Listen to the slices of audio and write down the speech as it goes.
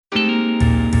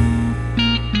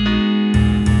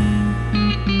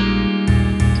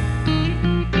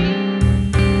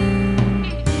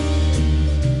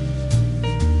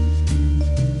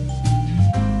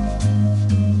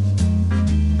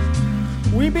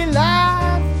be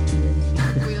live.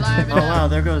 We live it Oh wow,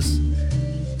 up. there goes.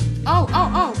 Oh.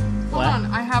 Hold What? on.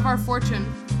 I have our fortune.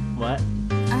 What?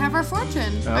 I have our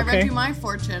fortune. I Okay. read you my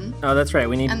fortune. Oh, that's right.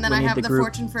 We need. And then we I need have the the group.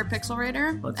 fortune for Pixel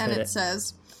Raider. Let's and hit it it.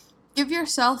 says, give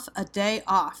yourself a day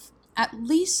off. At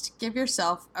least give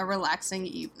yourself a relaxing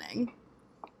evening.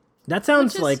 That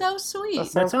sounds Which is like so sweet.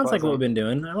 that sounds like what pleasant. we've been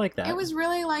doing. I like that. It was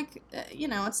really like,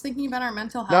 it's thinking about our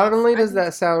mental health. Not only I does think-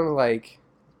 that sound like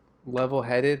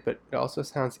level-headed, but it also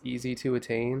sounds easy to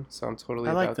attain. So I'm totally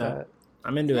I like about that. that.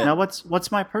 I'm into it. Now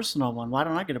what's my personal one? Why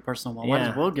don't I get a personal one? Why Yeah.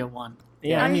 does Will get one?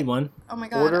 Yeah, I need one. Oh my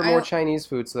god. Order I- more Chinese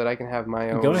food so that I can have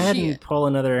my own. Go ahead and Shit. pull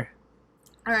another.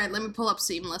 All right, let me pull up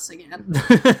Seamless again.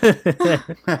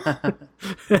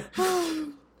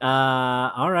 All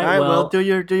right. All right, well, Will, do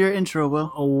your intro,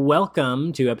 Will.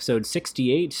 welcome to episode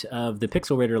 68 of the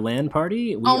Pixel Raider LAN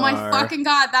Party. Oh my fucking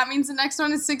god, that means the next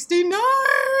one is 69!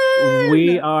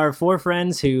 We are four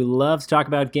friends who love to talk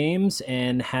about games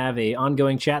and have a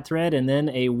ongoing chat thread and then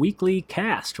a weekly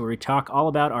cast where we talk all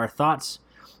about our thoughts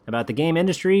about the game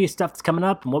industry, stuff that's coming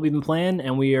up, and what we've been playing,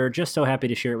 and we are just so happy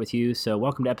to share it with you. So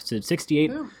welcome to episode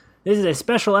 68. Ooh. This is a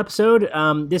special episode.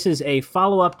 This is a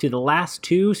follow-up to the last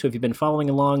two, so if you've been following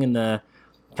along in the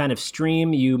kind of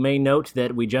stream, you may note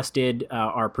that we just did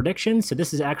our predictions. So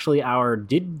this is actually our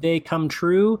Did They Come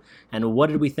True? And what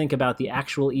did we think about the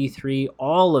actual E3,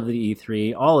 all of the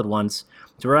E3, all at once.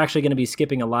 So we're actually going to be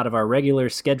skipping a lot of our regular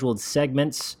scheduled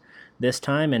segments this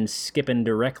time and skipping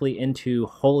directly into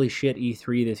holy shit,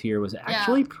 E3 this year was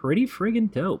actually pretty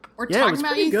friggin' dope. We're Yeah, it talking was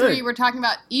about pretty E3, good. we're talking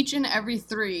about each and every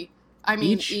three. I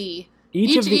mean, Each- E.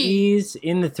 Each of the E. E's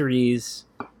in the threes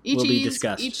Each will be E's,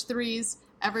 discussed. each threes,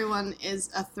 everyone is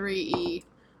a 3E.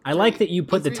 I like that you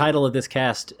put the E3. title of this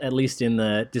cast, at least in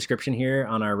the description here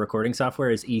on our recording software,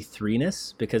 as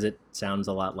E3ness, because it sounds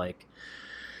a lot like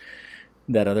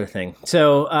that other thing.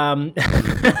 So,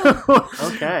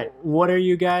 Okay. what are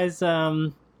you guys? Why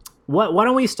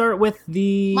don't we start with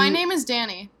the? My name is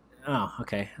Danny. Oh,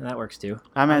 okay, that works too.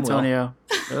 I'm Will. Antonio.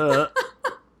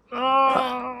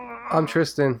 I'm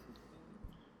Tristan.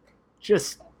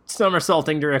 Just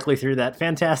somersaulting directly through that.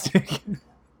 Fantastic.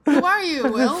 Who are you,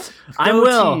 Will? I'm Go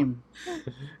Will. Team.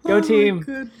 Go team.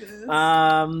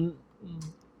 Goodness.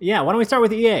 Yeah. Why don't we start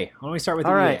with EA? Why don't we start with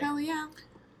All EA? right. Hell yeah.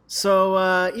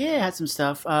 So EA had some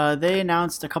stuff. They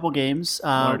announced a couple games.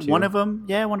 One or two. One of them,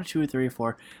 one or two or three or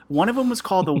four. One of them was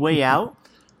called The Way Out.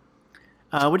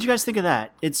 What do you guys think of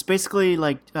that? It's basically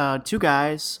like two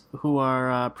guys who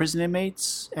are prison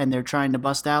inmates, and they're trying to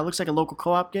bust out. Looks like a local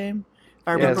co-op game. If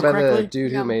I Yeah, it's remember by the correctly.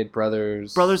 dude Yeah. who made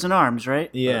Brothers. Brothers in Arms,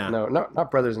 right? Yeah. No, not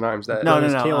Brothers in Arms. That No,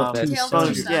 Brothers no. Tale of that Two Tale of Sons.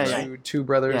 Two two, Sons. Yeah. two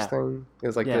brothers Yeah. thing. It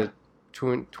was like Yeah. the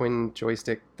twin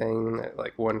joystick thing. That,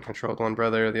 like one controlled one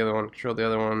brother, the other one controlled the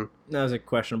other one. That was a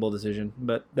questionable decision,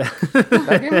 but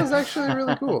That game was actually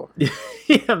really cool.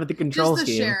 yeah, but the control Just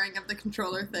the scheme, sharing of the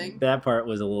controller thing. that part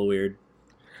was a little weird.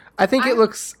 I think I- it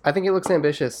looks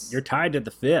ambitious. You're tied to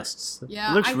the fists.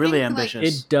 Yeah, It looks I really think, like,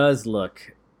 ambitious. It does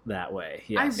look that way.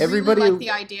 I Yes. really Everybody- like the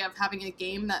idea of having a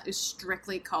game that is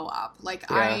strictly co-op. Like,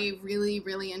 Yeah. I really,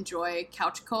 really enjoy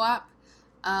couch co-op.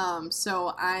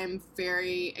 So I'm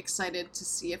very excited to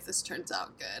see if this turns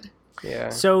out good. Yeah.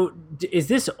 So, is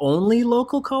this only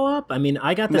local co-op? I mean,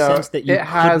 I got the No, sense that you it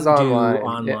has couldn't online. do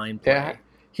online It- play.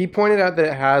 He pointed out that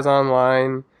it has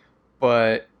online,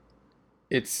 but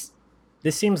it's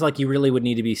This seems like you really would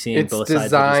need to be seeing it's both sides of the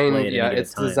designed. display at Yeah, any given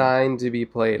it's time. designed to be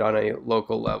played on a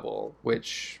local level,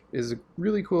 which is a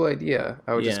really cool idea.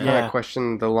 I would just Yeah. kind Yeah. of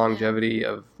question the longevity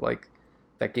of like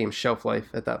that game's shelf life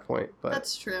at that point. But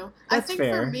That's true. That's I think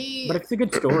fair. for me, But if it's a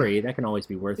good story, that can always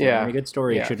be worth it. I Yeah. mean, a good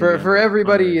story yeah, should for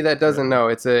everybody that doesn't know,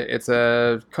 it's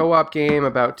a co-op game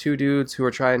about two dudes who are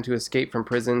trying to escape from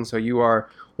prison. So you are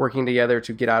working together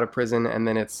to get out of prison, and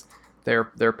then it's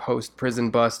their post prison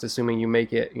bust, assuming you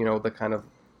make it. You know, the kind of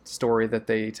story that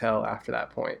they tell after that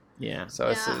point. Yeah. So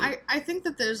it's I think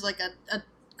that there's like a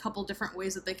couple different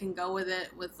ways that they can go with it.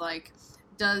 With like,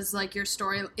 is your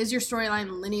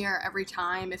storyline linear every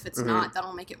time? If it's Mhm. not,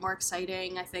 that'll make it more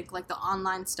exciting. I think like the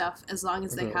online stuff, as long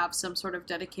as they Mhm. have some sort of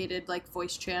dedicated like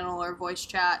voice channel or voice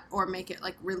chat, or make it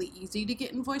like really easy to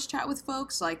get in voice chat with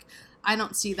folks, like I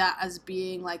don't see that as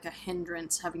being like a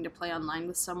hindrance having to play online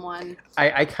with someone.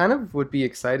 I kind of would be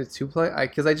excited to play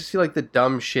because I just feel like the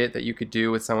dumb shit that you could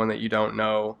do with someone that you don't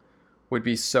know would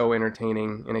be so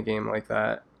entertaining in a game like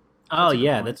that. Oh That's a good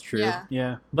yeah, point. that's true. Yeah.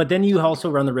 Yeah. But then you also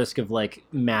run the risk of like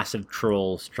massive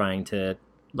trolls trying to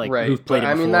like right. who've played But,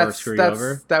 it I before mean, screw you that's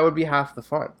over. that would be half the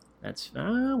fun. That's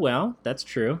well, that's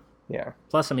true. Yeah.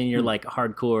 Plus, I mean, you're like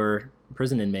hardcore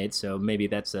prison inmates, so maybe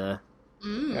that's a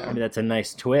Mm. Yeah.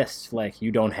 nice twist. Like you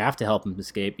don't have to help them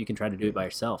escape; you can try to do it by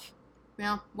yourself.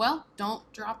 Yeah. Well, don't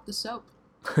drop the soap.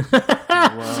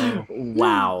 Whoa.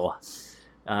 Wow.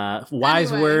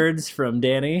 Wise Anyway. words from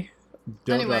Danny.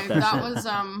 Don't Anyway, drop that was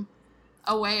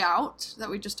A Way Out that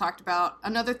we just talked about.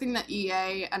 Another thing that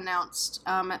EA announced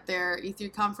at their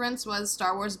E3 conference was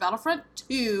Star Wars Battlefront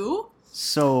 2.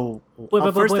 So,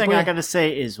 Wait, first thing I wait. gotta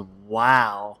say is,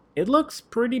 wow. It looks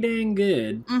pretty dang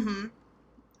good. Mm-hmm.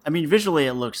 I mean, visually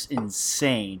it looks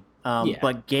insane. Yeah.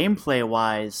 But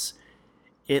gameplay-wise,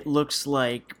 it looks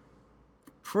like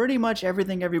pretty much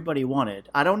everything everybody wanted.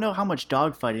 I don't know how much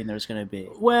dogfighting there's going to be.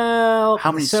 Well,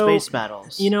 How many so, space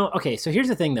battles? Okay, so here's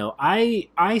the thing, though.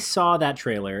 I saw that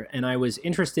trailer, and I was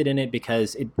interested in it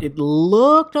because it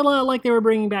looked a lot like they were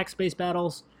bringing back space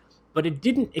battles, but it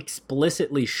didn't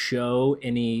explicitly show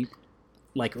any,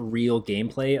 like, real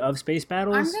gameplay of space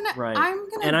battles. Right.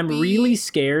 And I'm really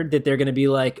scared that they're going to be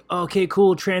like, okay,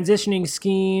 cool, transitioning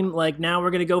scheme. Like, now we're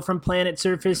going to go from planet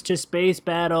surface to space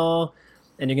battle.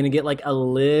 And you're going to get, like, a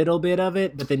little bit of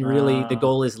it. But then really the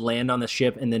goal is land on the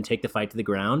ship and then take the fight to the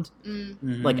ground.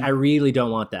 Mhm. Like, I really don't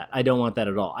want that. I don't want that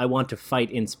at all. I want to fight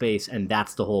in space, and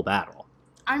that's the whole battle.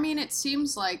 I mean, it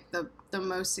seems like the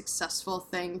most successful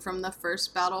thing from the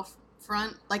first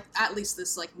Battlefront, like at least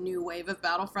this like new wave of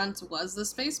Battlefronts, was the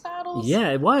space battles. Yeah,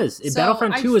 it was. So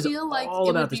Battlefront 2 is I feel like all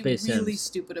it about would the be space really sims.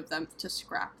 stupid of them to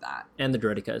scrap that. And the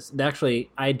Droidekas.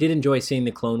 Actually, I did enjoy seeing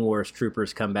the Clone Wars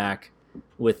troopers come back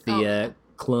with the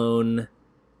clone,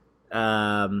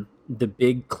 the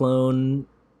big clone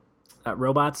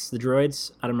robots, the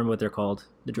droids. I don't remember what they're called,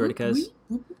 the Droidekas.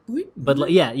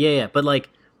 But yeah. But like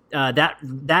that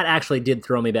actually did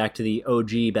throw me back to the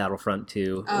OG Battlefront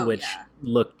 2, Oh, which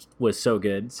yeah. was so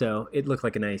good. So it looked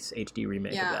like a nice HD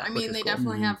remake of Yeah, that. I which mean, is they cool.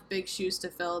 definitely have big shoes to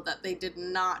fill that they did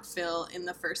not fill in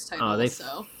the first title. Oh, they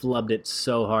so flubbed it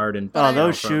so hard and Oh,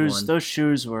 those Battlefront shoes! 1. Those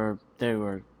shoes were I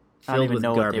don't Filled even with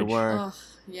know what they garbage. were. ugh,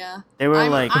 yeah. They were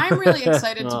like I'm really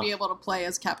excited to Ugh. be able to play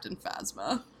as Captain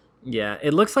Phasma. Yeah,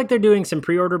 it looks like they're doing some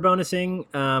pre-order bonusing,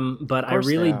 but I course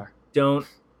they really are. don't.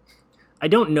 I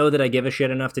don't know that I give a shit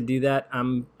enough to do that.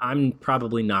 I'm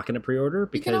probably not going to pre-order You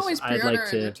because can always I'd pre-order like and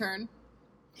to. return.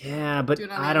 Yeah, but do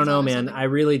it on I don't know, Amazon or man. something. I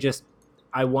really just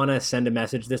I want to send a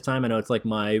message this time. I know it's like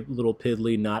my little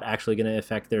piddly not actually going to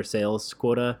affect their sales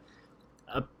quota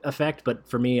effect, but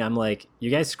for me, I'm like, you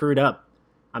guys screwed up.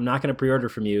 I'm not going to pre-order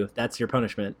from you. That's your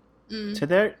punishment. Mm.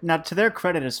 to their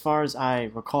credit, as far as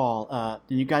I recall,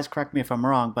 and you guys correct me if I'm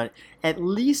wrong, but at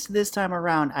least this time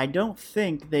around, I don't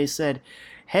think they said,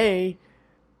 "Hey,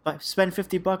 spend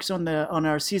 $50 on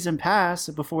our season pass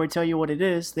before we tell you what it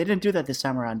is." They didn't do that this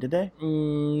time around, did they?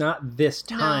 Not this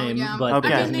time, no, yeah. but Okay.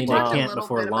 that I doesn't mean, mean they they talked a can't little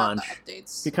before bit about launch. the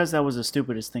updates. Because that was the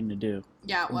stupidest thing to do.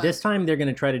 Yeah, it was. This time they're going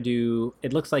to try to do.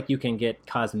 It looks like you can get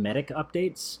cosmetic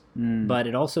updates, but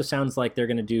it also sounds like they're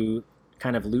going to do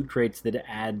kind of loot crates that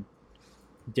add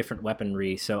different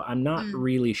weaponry. So I'm not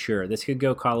really sure. This could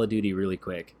go Call of Duty really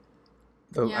quick.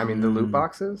 Yeah. I mean, the loot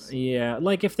boxes. Yeah,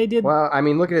 like if they did. Well, I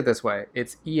mean, look at it this way: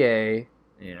 it's EA,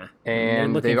 Yeah,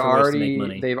 and They're looking for ways to make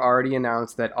money. they've already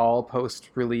announced that all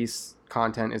post-release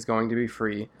content is going to be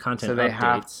free. Content So they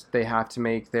updates. have to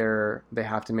make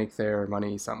their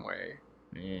money some way.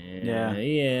 Yeah.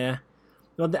 Yeah.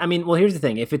 Well, I mean, here's the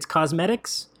thing: if it's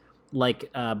cosmetics, like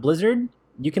Blizzard,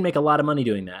 you can make a lot of money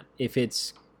doing that. If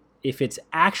it's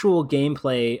actual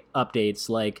gameplay updates,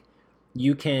 like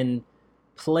you can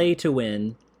play to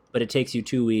win, but it takes you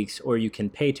 2 weeks, or you can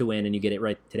pay to win and you get it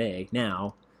right today.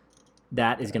 Now,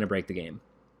 that is going to break the game,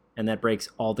 and that breaks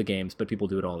all the games. But people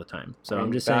do it all the time. So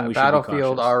I'm just saying we should be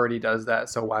Battlefield cautious. already does that,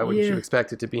 so why wouldn't you Yeah.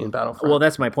 expect it to be in Battlefront? Well,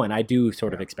 that's my point. I do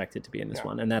sort of expect it to be in this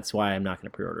one, and that's why I'm not going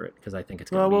to pre-order it because I think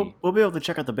it's going Well, to be we'll be able to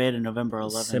check out the beta November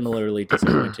 11th. similarly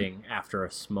disappointing after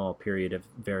a small period of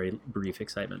very brief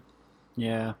excitement.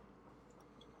 Yeah.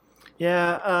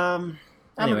 Yeah.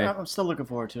 Anyway. I'm still looking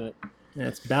forward to it. And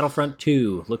it's Battlefront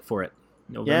 2. Look for it.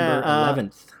 November Yeah,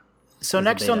 11th. So As a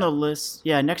next on beta.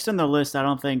 the list,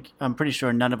 I'm pretty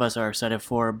sure none of us are excited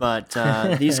for, but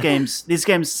these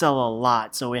games sell a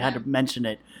lot, so we had to mention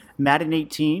it. Madden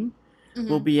 18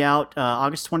 will be out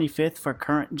August 25th for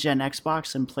current gen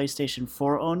Xbox and PlayStation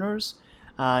 4 owners.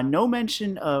 No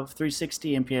mention of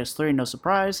 360 and PS3, no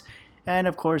surprise, and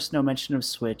of course no mention of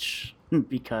Switch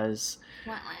because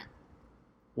Wah,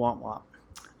 wah. womp womp.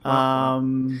 I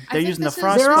They're think using the this is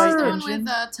Frostbite the one engine.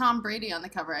 with Tom Brady on the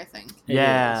cover, I think.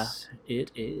 Yeah. It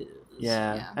is.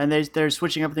 Yeah. Yeah. And they're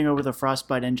switching everything over to the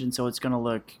Frostbite engine, so it's going to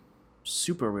look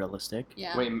super realistic.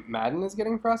 Yeah. Wait, Madden is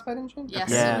getting Frostbite engine? Yes,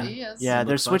 Yeah. it is. Yeah,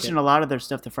 they're Looks like switching it. a lot of their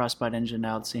stuff to Frostbite engine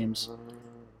now, it seems.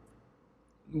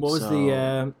 What was So-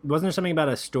 the? Wasn't there something about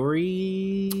a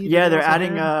story? Yeah, that they're also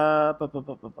adding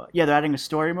had? they're adding a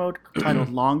story mode titled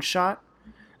Long Shot.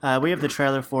 We have the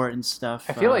trailer for it and stuff.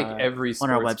 I feel like every on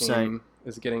our sports website. game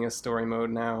is getting a story mode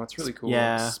now. It's really cool.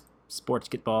 Yeah. Sports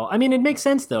get ball. I mean, it makes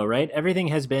sense though, right? Everything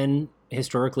has been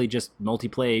historically just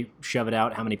multiplayer, shove it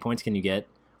out. How many points can you get?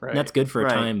 Right. And that's good for a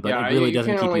Right. time, but yeah, it really you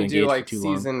doesn't can keep you only engaged do like for too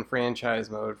long. season franchise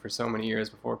mode for so many years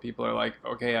before people are like,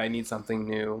 okay, I need something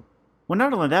new. Well,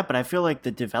 not only that, but I feel like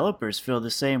the developers feel the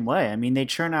same way. I mean, they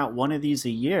churn out one of these a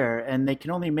year, and they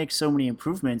can only make so many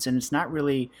improvements, and it's not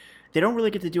really, they don't really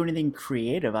get to do anything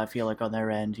creative. I feel like on their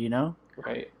end, you know.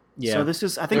 Right. Yeah. So this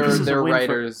is, I think this is Their a win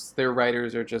writers, their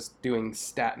writers are just doing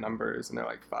stat numbers, and they're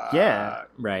like, fuck. Yeah.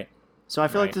 right. So I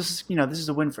feel like Right. this is, this is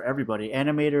a win for everybody,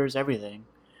 animators, everything.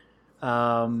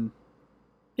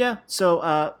 Yeah.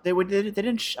 So they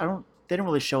didn't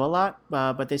really show a lot,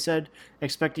 but they said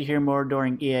expect to hear more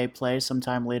during EA Play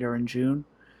sometime later in June.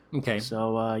 Okay.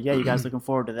 So yeah, you guys looking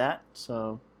forward to that?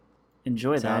 So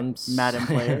enjoy Sounds that, Madden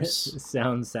players.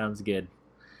 sounds good.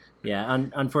 Yeah.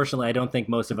 Unfortunately, I don't think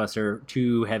most of us are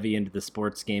too heavy into the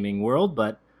sports gaming world,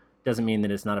 but doesn't mean that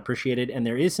it's not appreciated. And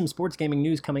there is some sports gaming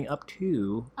news coming up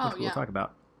too, which we'll talk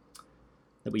about.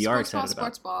 That we are excited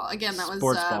about. Sports Ball. Again, that was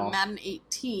Sports Ball. Madden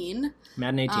 18.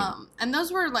 Madden 18. And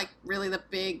those were like really the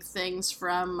big things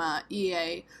from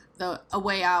EA: the A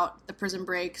Way Out, the Prison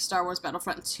Break, Star Wars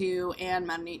Battlefront 2, and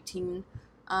Madden 18.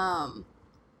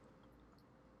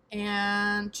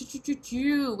 And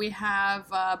we have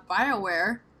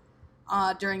BioWare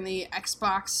during the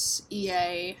Xbox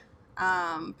EA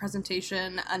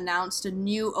presentation announced a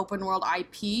new open world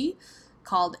IP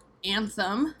called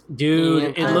Anthem. Dude,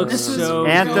 it Anthem. looks This was so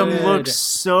Anthem good. looks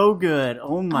so good.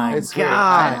 Oh my It's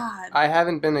god. weird. I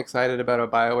haven't been excited about a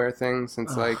BioWare thing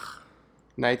since like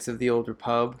Knights of the Old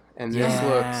Republic, and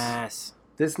Yes.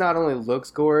 this not only looks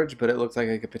gorge, but it looks like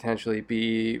it could potentially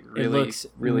be really, looks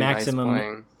really maximum nice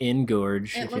playing.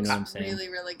 engorge, It if you looks know what I'm saying. really,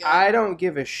 really good. I don't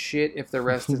give a shit if the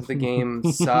rest of the game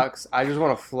sucks. I just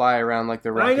want to fly around like the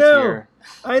I know. Rocketeer.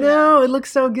 I know, it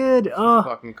looks so good. Oh,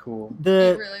 Fucking cool. It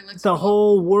the really looks the cool.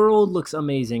 whole world looks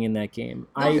amazing in that game.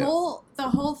 the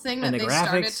whole thing that and the they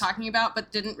started graphics. talking about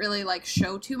but didn't really like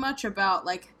show too much about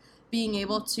like being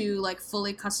able to like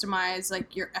fully customize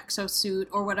like your exosuit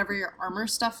or whatever your armor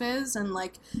stuff is, and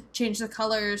like change the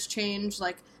colors, change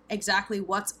like exactly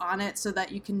what's on it so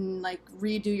that you can like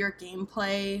redo your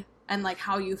gameplay and like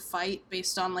how you fight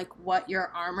based on like what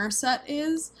your armor set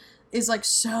is like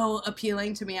so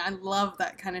appealing to me. I love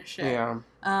that kind of shit. Yeah.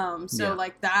 Yeah.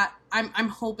 Like that, I'm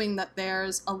hoping that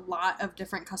there's a lot of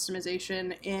different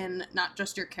customization in not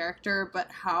just your character,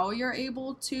 but how you're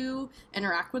able to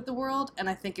interact with the world. And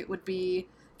I think it would be,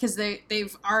 because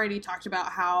they've already talked about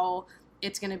how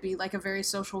it's going to be like a very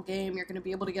social game. You're going to be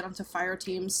able to get onto fire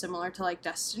teams similar to like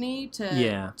Destiny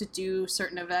to do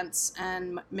certain events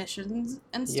and missions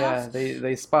and Yeah, stuff. they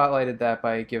spotlighted that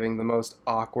by giving the most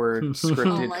awkward scripted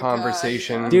Oh my God,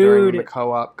 conversation yeah. during Dude, the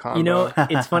co-op combo. You know,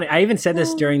 it's funny. I even said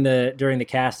this during the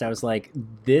cast. I was like,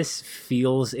 this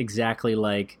feels exactly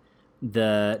like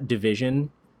the Division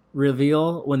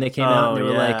reveal when they came out and they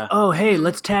were yeah. like, oh, hey,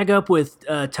 let's tag up with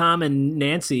Tom and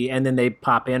Nancy. And then they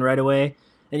pop in right away.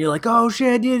 And you're like, oh,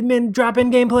 shit, you didn't drop in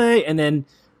gameplay. And then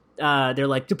they're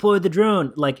like, deploy the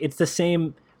drone. Like, it's the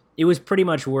same. It was pretty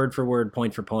much word for word,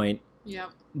 point for point, Yep.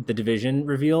 the Division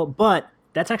reveal. But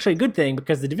that's actually a good thing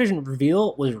because the Division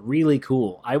reveal was really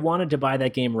cool. I wanted to buy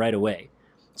that game right away.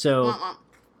 So Wah-wah.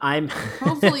 I'm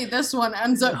Hopefully this one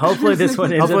ends up. Hopefully this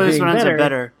one ends Hopefully up this being one ends better. up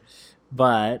better.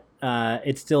 But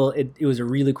it's still it was a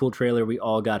really cool trailer. We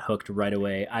all got hooked right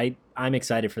away. I'm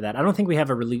excited for that. I don't think we have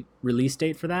a release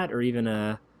date for that or even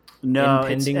a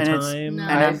impending time. No.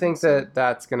 I think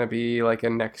that's going to be like a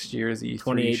next year's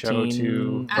E3 show 2018.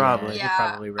 too. Probably. You're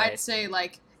probably right. I'd say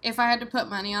like if I had to put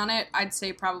money on it, I'd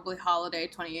say probably holiday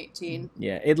 2018.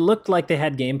 Yeah, it looked like they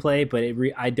had gameplay, but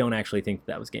I don't actually think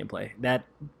that was gameplay.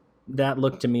 That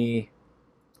looked to me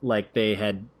like they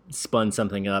had spun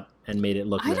something up and made it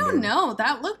look. I don't rendered. know.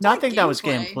 That looked. No, like I think that was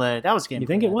gameplay. That was gameplay. You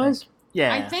think it was?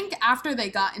 Yeah. I think after they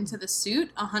got into the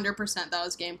suit, 100% that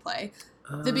was gameplay.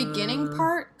 The beginning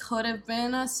part could have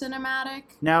been a cinematic.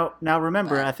 Now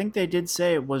remember, But- I think they did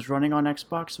say it was running on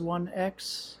Xbox One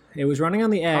X. It was running on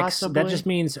the X. Possibly. That just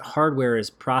means hardware is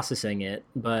processing it.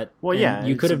 But Well, yeah,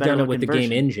 you it's could a have better done it with the looking game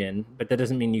version. engine, but that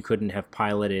doesn't mean you couldn't have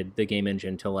piloted the game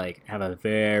engine to like have a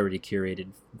very curated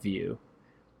view.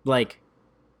 Like,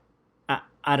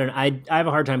 I don't know. I have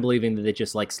a hard time believing that they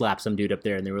just like slapped some dude up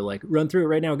there and they were like, "Run through it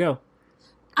right now, go."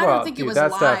 I Well, don't think it dude, was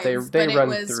that live, stuff, they but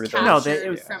run it was through captured those. No, it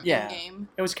was- from yeah. in-game.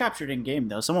 It was captured in game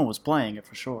though. Someone was playing it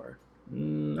for sure.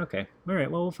 Okay, all right.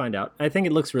 Well, we'll find out. I think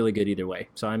it looks really good either way.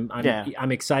 So I'm Yeah.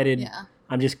 excited. Yeah.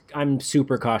 I'm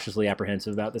super cautiously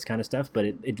apprehensive about this kind of stuff, but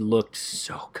it looked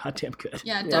so goddamn good.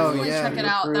 Yeah, definitely yeah, check it you're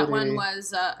out. That pretty. one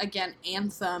was again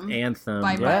Anthem Anthem.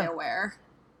 by Yeah. BioWare.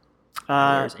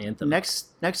 There's Anthem.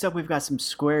 Next up, we've got some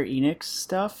Square Enix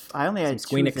stuff. I only had Some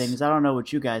two Squeenix. things. I don't know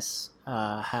what you guys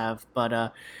have,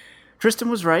 but Tristan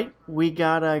was right. We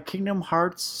got a Kingdom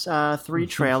Hearts 3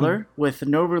 trailer with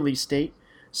no release date,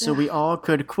 so we all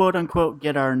could quote unquote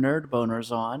get our nerd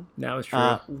boners on, That was true.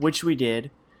 which we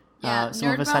did. Yeah, Some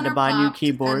of Nerd us had to Boner buy new popped,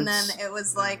 keyboards. and then it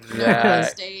was like the Yeah.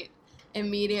 release date,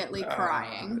 immediately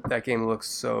crying. That game looks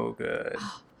so good.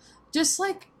 Just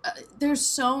like there's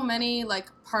so many like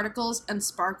particles and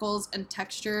sparkles and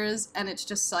textures, and it's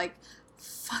just like,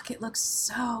 fuck, it looks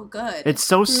so good. It's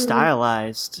so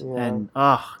stylized, Yeah. and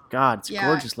oh god, it's Yeah,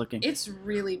 gorgeous looking. It's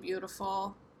really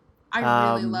beautiful. I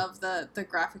really Um, love the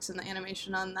graphics and the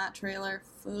animation on that trailer.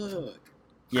 Fuck.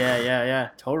 Yeah,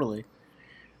 totally.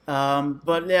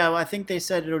 But yeah, I think they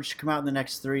said it'll just come out in the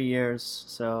next 3 years,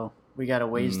 so we got a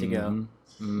ways to go.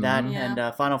 Mhm. That Yeah.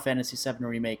 and Final Fantasy VII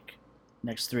remake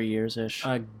next 3 years ish.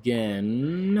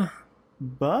 Again.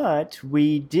 But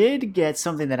we did get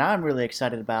something that I'm really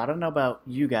excited about. I don't know about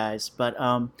you guys, but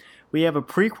we have a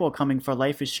prequel coming for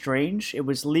Life is Strange. It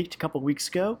was leaked a couple weeks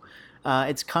ago.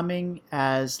 It's coming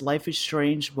as Life is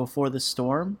Strange Before the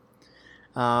Storm.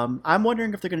 I'm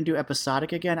wondering if they're going to do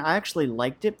episodic again. I actually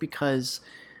liked it because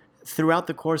throughout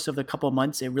the course of the couple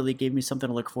months, it really gave me something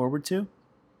to look forward to.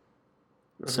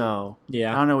 So I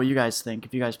Yeah. don't know what you guys think.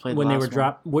 If you guys played When the they last were one.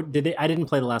 dropped, what did they? I didn't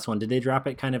play the last one. Did they drop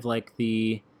it kind of like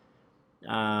the?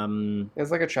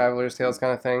 It's like a Traveler's Tales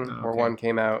kind of thing, Oh, where okay. one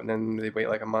came out and then they wait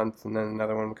like a month and then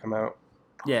another one would come out.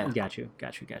 Yeah. Got you.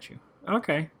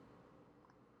 Okay.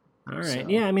 All right. So-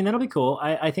 Yeah, I mean that'll be cool.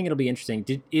 I think it'll be interesting.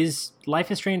 Is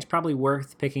Life is Strange probably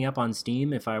worth picking up on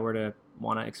Steam if I were to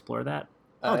want to explore that?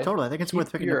 Oh, totally. I think it's Keep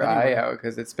worth picking your up eye anyway. out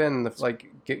because it's been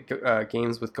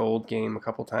games with gold game a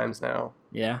couple times now.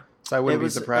 Yeah. So I wouldn't be I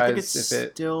think surprised it's if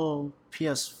it still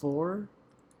PS4,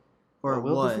 or it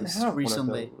Will doesn't was have one of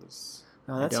recently. those.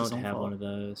 Oh, I that's his don't own have fault. one of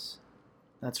those.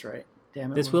 That's right.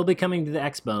 Damn it. This will be coming to the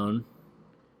Xbone,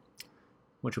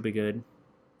 which will be good.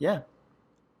 Yeah.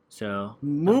 So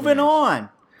Moving on.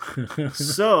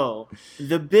 So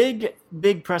the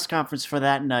big press conference for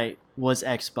that night was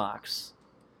Xbox.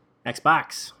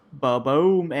 Xbox.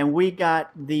 Boom, and we got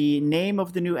the name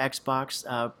of the new Xbox.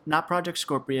 Not Project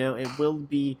Scorpio. It will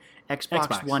be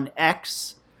Xbox One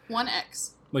X.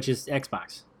 1X. Which is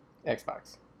Xbox.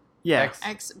 Xbox. Yeah,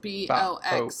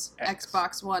 XBOX.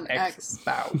 Xbox One X.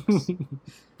 Xbox.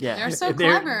 yeah. They're so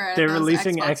They're- clever. they're those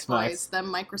releasing Xbox Xbox. boys, them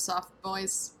Microsoft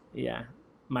boys. Yeah.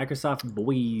 Microsoft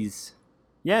boys.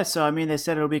 Yeah, so I mean, they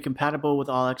said it'll be compatible with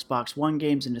all Xbox One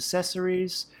games and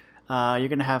accessories. You're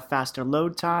gonna have faster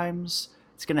load times.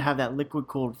 It's gonna have that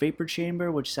liquid-cooled vapor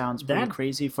chamber, which sounds pretty That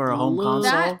crazy for a home Looks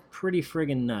console. pretty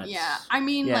friggin' nuts. Yeah, I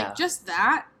mean, Yeah. like just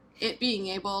that, it being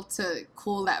able to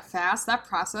cool that fast, that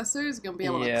processor is gonna be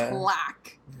able Yeah. to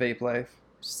clack. Vape life.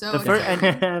 So The fir-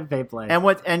 good. and- Vape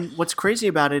life. And what's crazy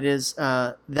about it is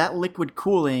that liquid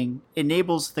cooling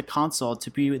enables the console to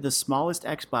be the smallest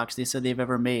Xbox they said they've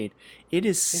ever made. It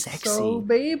is sexy. So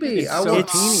baby. It's I so want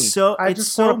teeny. I it's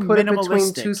just so want to put it between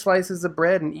minimalistic. 2 slices of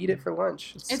bread and eat it for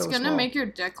lunch. It's so gonna small. make your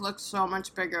dick look so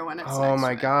much bigger when it's Oh next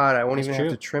my to it. god! I won't That's even true.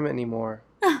 have to trim it anymore.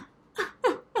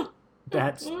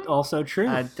 That's also true.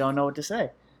 I don't know what to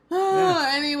say.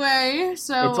 Anyway,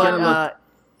 so It's But gonna look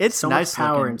it's so nice much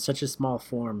power looking. in such a small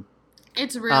form.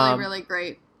 it's really, um, really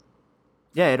great.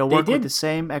 Yeah, it'll They work with did- the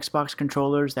same Xbox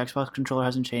controllers. The Xbox controller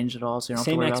hasn't changed at all, so you don't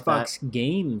Same have to worry about Xbox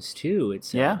games too. It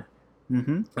said. Yeah. that.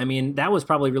 Mm-hmm. I mean, that was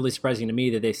probably really surprising to me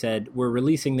that they said we're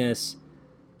releasing this,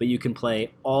 but you can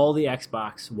play all the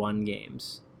Xbox One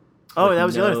games. Oh, with that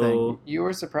was the other thing. You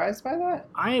were surprised by that?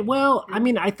 I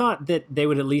mean, I thought that they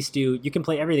would at least do. You can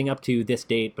play everything up to this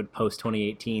date, but post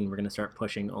 2018, we're going to start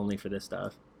pushing only for this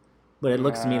stuff. But it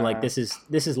looks to me like Yeah.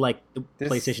 this is like the This-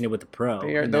 PlayStation did with the Pro.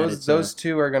 They are, in that those it's those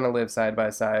two are going to live side by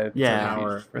side. Yeah.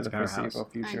 for It's the a powerhouse. foreseeable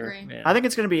I future. agree. yeah. I think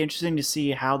it's going to be interesting to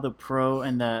see how the Pro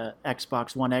and the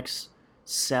Xbox One X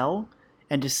sell,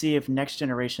 and to see if next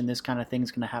generation this kind of thing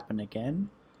is going to happen again.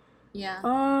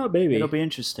 Yeah. Baby. It'll be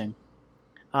interesting.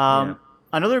 Yeah.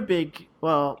 Another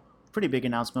pretty big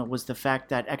announcement was the fact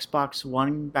that Xbox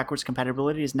One backwards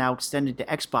compatibility is now extended to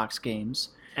Xbox games.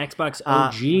 Xbox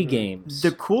OG games.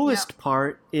 The coolest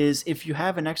part is if you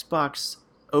have an Xbox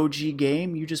OG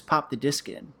game, you just pop the disc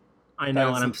in. I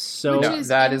know, That and is- Which No, is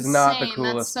that is not the insane.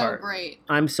 coolest That's so part. great.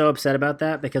 I'm so upset about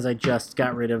that because I just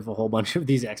got rid of a whole bunch of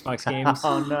these Xbox games.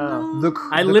 Oh no.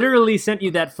 I literally sent you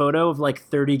that photo of like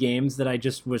 30 games that I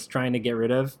just was trying to get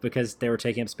rid of because they were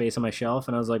taking up space on my shelf,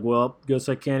 and I was like, well, guess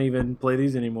I can't even play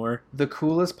these anymore. The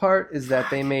coolest part is that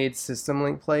they made System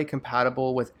Link Play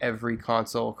compatible with every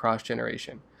console cross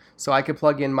generation. So I could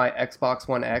plug in my Xbox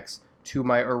One X to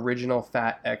my original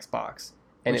fat Xbox,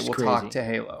 and Which it is will crazy. talk to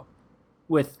Halo.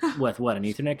 With what, an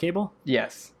Ethernet cable?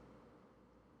 Yes,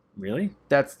 Really?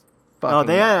 that's fucking. Oh,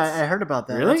 nuts. I heard about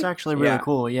that. Really? That's actually really Yeah.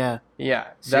 cool. Yeah. Yeah,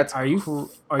 So that's. are you cool.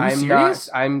 are you I'm serious?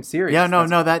 Not, I'm serious. Yeah. No.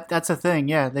 That's- That's a thing.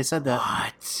 Yeah. They said that.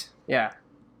 What? Yeah,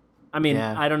 I mean,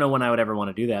 Yeah. I don't know when I would ever want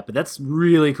to do that, but that's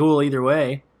really cool either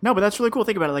way. No, but that's really cool.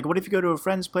 Think about it. Like, what if you go to a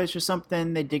friend's place or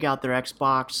something? They dig out their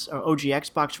Xbox or OG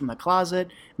Xbox from the closet.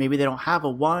 Maybe they don't have a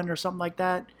one or something like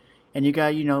that. And you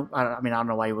got, I don't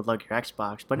know why you would lug your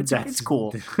Xbox, but it's That's-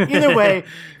 cool. Either way,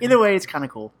 it's kind of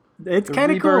cool. It's the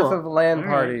kind of rebirth cool. of LAN All right.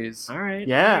 parties. All right.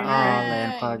 Yeah. all right.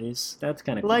 LAN Yay. parties. That's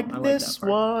kind of cool. Like I this that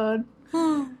part.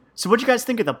 one. So, what do you guys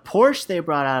think of the Porsche they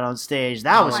brought out on stage?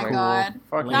 That Oh was my cool. God.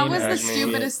 Fucking That was the Lame.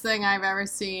 stupidest thing I've ever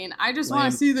seen. I just want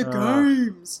Lame. to see the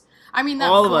games. I mean, that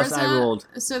All of Forza, us, I rolled.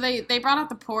 So they brought out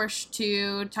the Porsche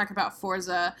to talk about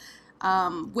Forza,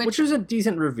 Which was a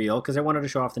decent reveal because I wanted to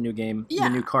show off the new game, Yeah. the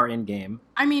new car in game.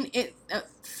 I mean,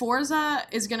 Forza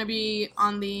is going to be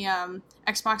on the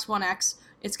Xbox One X.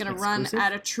 It's going to run Exclusive?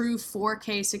 at a true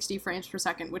 4K 60 frames per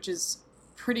second, which is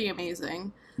pretty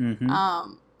amazing.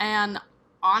 Mm-hmm. And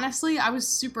honestly, I was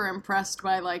super impressed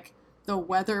by like the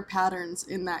weather patterns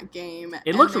in that game.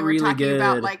 It looked they were really talking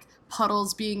about good. like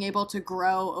puddles being able to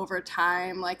grow over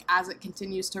time, like as it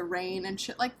continues to rain and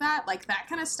shit like that. Like that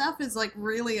kind of stuff is like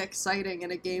really exciting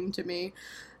in a game to me.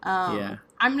 Yeah.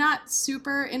 I'm not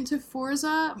super into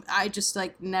Forza. I just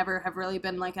like never have really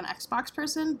been like an Xbox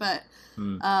person, but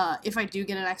Hmm. if I do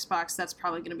get an Xbox, that's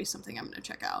probably going to be something I'm going to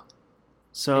check out.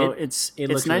 So It it's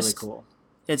looks nice. really cool.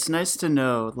 It's nice to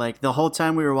know, like, the whole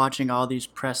time we were watching all these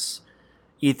press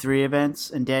E3 events,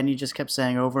 and Danny just kept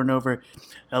saying over and over,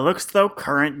 "It looks though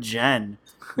current gen."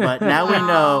 But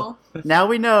Wow. now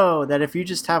we know that if you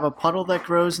just have a puddle that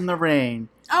grows in the rain,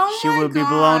 Oh she my will be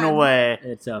blown God. away.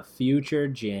 It's a future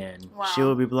gen. Wow. She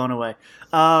will be blown away.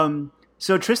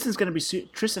 So Tristan's gonna be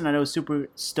Tristan. I know is super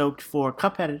stoked for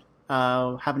Cuphead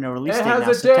having a release It date has now,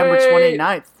 a September date!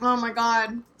 29th. Oh my God.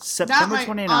 That September might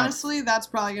 29th. honestly, that's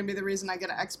probably gonna be the reason I get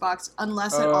an Xbox,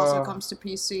 unless it also Oh. comes to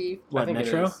PC. What, I think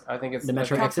Metro? It is. I think it's The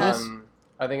Metro I think it's Exodus?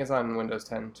 I think it's on Windows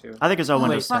 10 too. I think it's on Oh,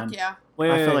 Windows fuck 10. yeah! Wait,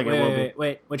 I wait, feel like it wait, will wait, be. wait,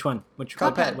 wait. Which one? Which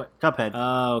Cuphead. What? Cuphead.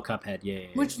 Oh, Cuphead. Yeah.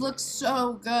 Which looks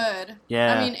so good.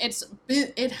 Yeah. I mean,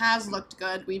 it has looked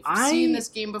good. We've seen this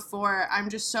game before. I'm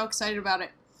just so excited about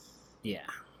it. Yeah.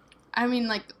 I mean,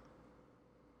 like,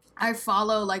 I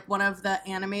follow like one of the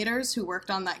animators who worked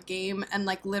on that game, and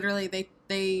like literally they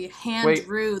hand Wait.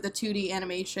 drew the 2D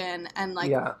animation and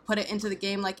like Yeah. put it into the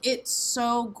game. Like it's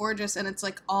so gorgeous, and it's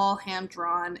like all hand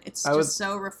drawn. It's I just would-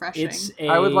 so refreshing. It's a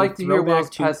I would like to hear throwback Will's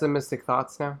pessimistic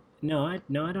thoughts now. No, I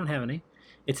don't have any.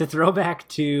 It's a throwback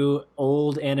to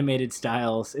old animated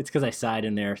styles. It's because I sighed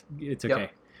in there. It's Yep.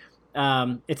 okay.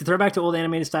 It's a throwback to old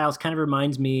animated styles. Kind of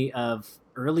reminds me of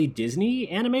early Disney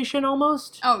animation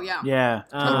almost. Oh yeah. Yeah.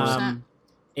 100%.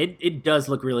 It does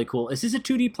look really cool. Is this a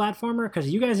 2D platformer? Because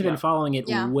you guys have been Yeah. following it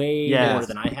Yeah. way Yeah. more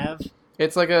than I have.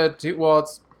 It's like it's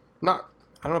not.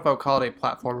 I don't know if I would call it a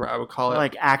platformer. I would call it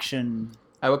Like action.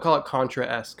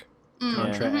 Contra-esque. Mm.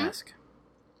 Contra-esque.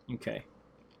 Okay.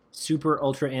 Super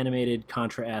ultra animated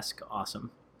Contra-esque.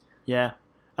 Awesome. Yeah.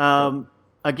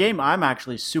 A game I'm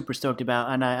actually super stoked about,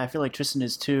 and I feel like Tristan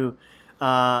is too.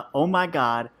 Oh my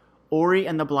God. Ori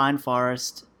and the Blind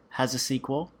Forest has a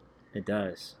sequel. It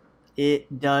does.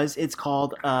 It does. It's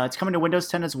called. It's coming to Windows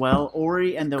 10 as well.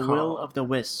 Ori and the Called- Will of the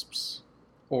Wisps.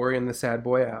 Ori and the Sad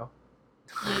Boy Owl.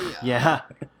 Yeah.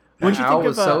 The What'd you owl think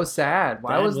was of, so sad.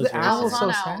 Why That was was the very owl sad. so Owls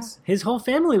on sad? owls. His whole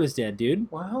family was dead, dude.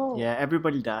 Wow. Yeah,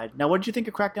 everybody died. Now, what did you think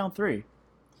of Crackdown 3?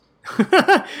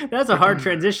 That's a hard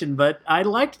transition, but I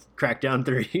liked Crackdown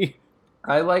 3.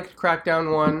 I liked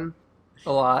Crackdown 1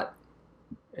 a lot.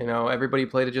 You know, everybody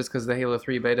played it just because of the Halo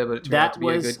 3 beta, but it turned That out to be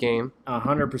a was- good game.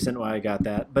 100% why I got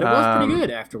that. But it was pretty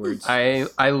good afterwards.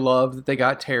 I love that they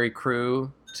got Terry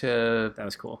Crew to that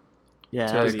was cool. Yeah.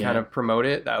 to that was- yeah. kind of promote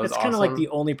it. That was It's awesome. kind of like the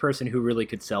only person who really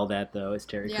could sell that, though, is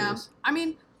Terry Yeah. Crews. I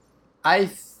mean, I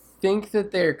think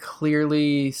that they're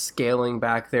clearly scaling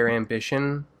back their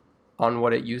ambition on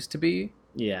what it used to be,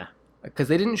 Yeah. because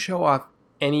they didn't show off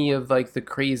any of like the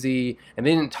crazy, and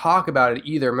they didn't talk about it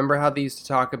either. Remember how they used to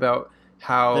talk about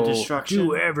how The destruction.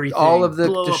 Do everything. all of the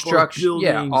blow up our destruction,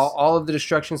 yeah, buildings. all of the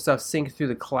destruction stuff synced through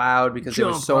the cloud because there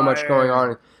was Jump so much higher. going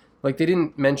on. Like they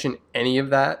didn't mention any of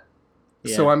that,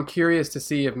 so Yeah. I'm curious to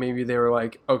see if maybe they were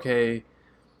like, okay,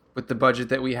 with the budget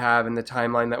that we have and the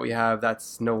timeline that we have,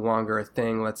 that's no longer a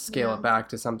thing. Let's scale Yeah. it back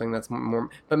to something that's more.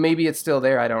 But maybe it's still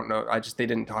there. I don't know. They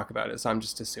didn't talk about it, so I'm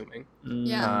just assuming.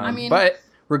 Yeah, I mean- but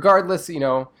regardless,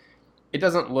 it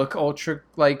doesn't look ultra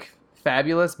like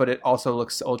fabulous, but it also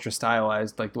looks ultra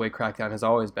stylized, like the way Crackdown has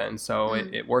always been. So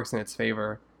it works in its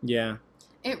favor. Yeah.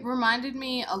 It reminded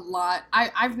me a lot.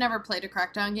 I've never played a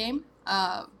Crackdown game,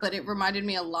 but it reminded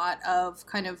me a lot of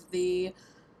kind of the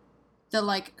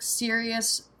like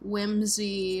serious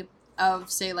whimsy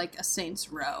of, say, like a Saints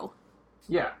Row.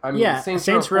 Yeah, I mean, Yeah,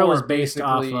 Saints Row was based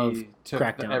off of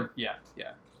Crackdown. Yeah.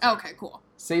 Okay, cool.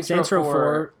 Saints Row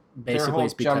 4 their basically whole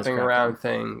is because jumping Crackdown. around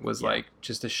thing was Yeah. like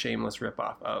just a shameless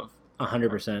ripoff of.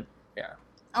 100%.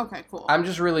 Okay, cool. I'm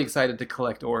just really excited to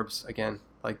collect orbs again.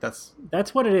 Like that's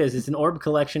That's what it is. It's an orb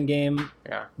collection game,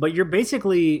 yeah, but you're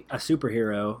basically a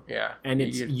superhero, yeah, and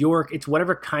it's You- it's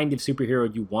whatever kind of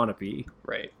superhero you want to be.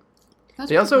 right. That's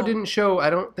They pretty also cool. didn't show. I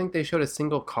don't think they showed a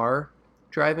single car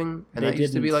driving, and They that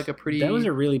used to be didn't. like a pretty. That was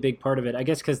a really big part of it. I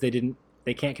guess because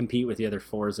they can't compete with the other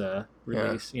Forza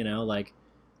release. You know, like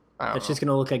I don't it's know. just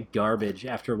gonna look like garbage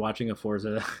after watching a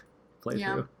Forza playthrough.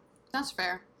 Yeah. That's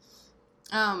fair.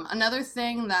 Another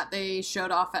thing that they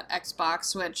showed off at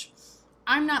Xbox, which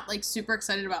I'm not like super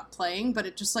excited about playing, but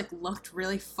it just like looked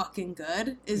really fucking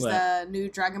good, is What? the new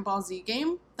Dragon Ball Z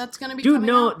game that's gonna be Dude, coming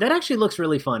no, out. that actually looks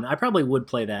really fun. I probably would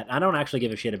play that. I don't actually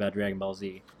give a shit about Dragon Ball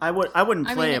Z. I wouldn't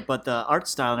I play mean, it, but the art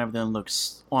style and everything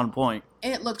looks on point.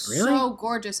 It looks Really? so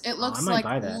gorgeous. It looks might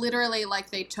buy like that. literally like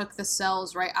they took the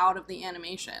cells right out of the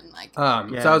animation. Like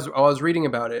Yeah. So I was reading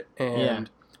about it, and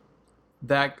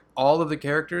that all of the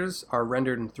characters are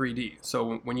rendered in 3D.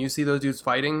 So when you see those dudes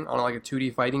fighting on like a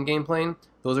 2D fighting game plane,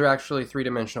 those are actually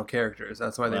 3-dimensional characters.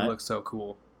 That's why they What? look so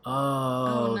cool.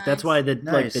 Oh, nice. that's why the like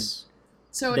the Nice.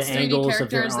 so the it's 3D angles of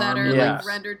their characters that arm, are yeah. like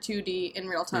rendered 2D in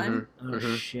real time. oh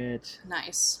Mhm. shit.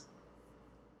 Nice.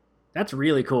 That's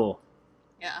really cool.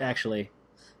 Yeah. Actually,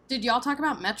 Did y'all talk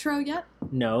about Metro yet?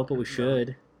 no, but we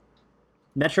should.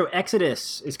 Metro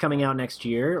Exodus is coming out next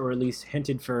year, or at least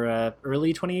hinted for a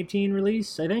early 2018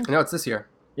 release. I think. No, it's this year.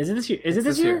 Is it this year? Is It's it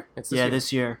this year? It's this Yeah, year.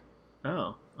 this year.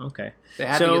 Oh, okay. They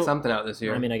had to So- get something out this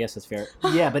year. I mean, I guess that's fair.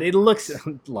 Yeah, but it looks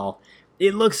lol.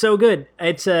 It looks so good.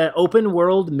 It's a open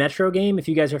world Metro game. If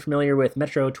you guys are familiar with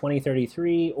Metro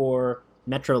 2033 or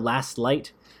Metro Last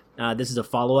Light, this is a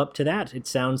follow up to that. It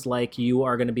sounds like you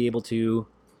are going to be able to,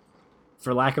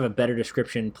 for lack of a better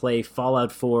description, play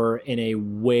Fallout 4 in a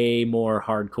way more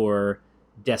hardcore,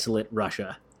 desolate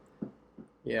Russia.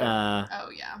 yeah. Oh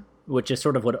yeah. Which is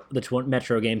sort of what the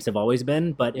Metro games have always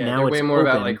been, but Yeah, now they're it's way more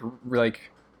about open.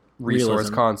 like resource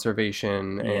Realism.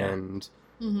 conservation Yeah. and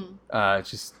Mm-hmm.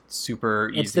 just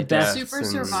super easy It's the best- deaths Super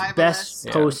and- survivalist. best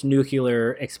Yeah.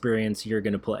 post-nuclear experience you're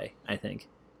going to play, I think.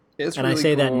 It's And I really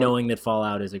say that cool, knowing that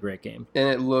Fallout is a great game. and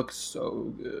it looks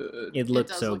so good. It looked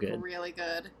does so look good. really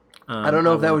good. I don't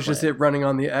know if that wanna was just play it running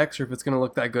on the X or if it's gonna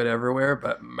look that good everywhere,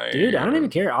 but man, Dude, I don't even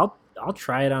care. I'll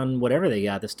try it on whatever they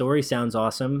got. The story sounds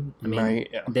awesome. I mean,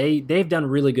 yeah. they've done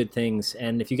really good things,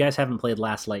 and if you guys haven't played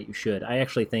Last Light, you should. I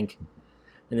actually think,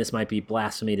 and this might be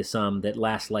blasphemy to some, that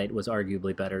Last Light was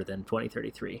arguably better than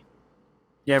 2033.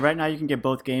 Yeah, right now you can get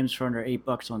both games for under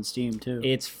 $8 on Steam too.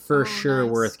 It's for Oh, sure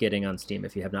nice. worth getting on Steam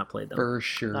if you have not played them. For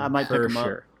sure. I might pick For them up.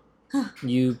 sure.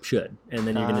 You should, and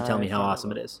then you're going to tell me how probably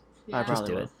awesome it will. is. Yeah. I Just probably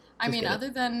do will. it. I Just mean, get it. other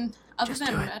than Just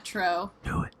do it. Metro,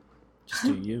 Do it. Just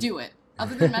do you. do it.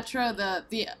 Other than Metro, the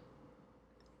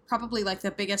probably like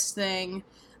the biggest thing,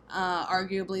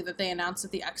 arguably that they announced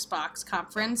at the Xbox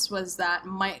conference was that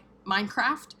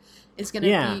Minecraft is going to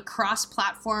Yeah. be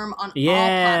cross-platform on all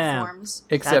Yeah. platforms.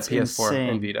 Except That's PS4 and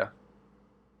insane. Vita.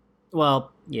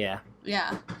 Well, yeah.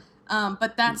 Yeah,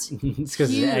 but that's It's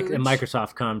because it's a huge.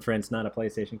 Microsoft conference, not a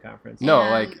PlayStation conference. No,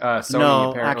 And- like Sony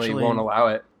No, apparently actually- won't allow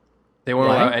it. They won't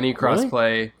What? allow any Really?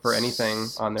 crossplay for anything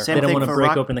on their Same They don't thing want to for break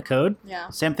Rock- open the code? yeah.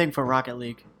 Same thing for Rocket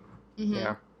League. Mhm.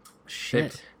 Yeah.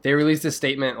 Shit. They released a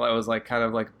statement that was like kind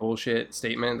of like a bullshit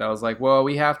statement that was like, well,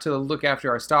 we have to look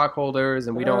after our stockholders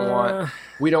and we don't want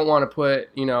to put,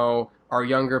 our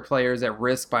younger players at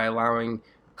risk by allowing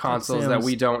consoles that sounds-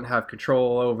 we don't have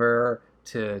control over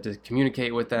to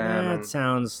communicate with them. That and-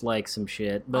 sounds like some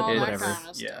shit, but all that whatever. kind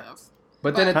of Yeah. stuff.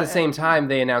 but then at But- the same time,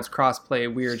 they announced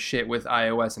crossplay weird shit with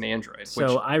iOS and Android,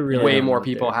 So which I really way don't know more what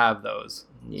people they're- have those.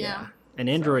 Yeah. And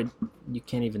Android, you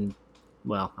can't even.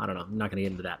 Well, I don't know. I'm not going to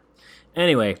get into that.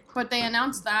 Anyway, But they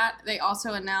announced that. They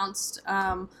also announced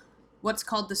what's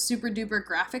called the Super Duper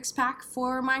Graphics Pack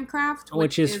for Minecraft,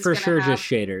 Which is for gonna sure have- just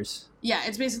shaders. Yeah,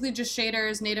 it's basically just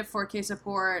shaders, native 4K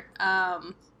support.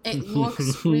 It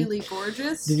looks really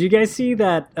gorgeous. Did you guys see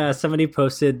that somebody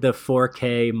posted the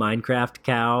 4K Minecraft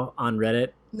cow on Reddit?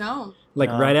 No. Like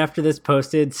No. right after this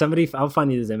posted, I'll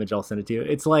find you this image, I'll send it to you.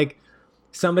 It's like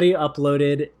somebody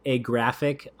uploaded a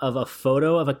graphic of a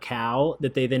photo of a cow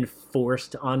that they then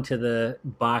forced onto the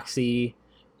boxy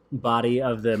body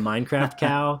of the Minecraft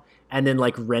cow and then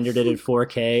like rendered it in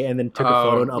 4K and then took a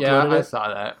photo and yeah, uploaded I it.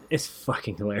 saw that. It's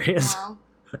fucking hilarious. Wow.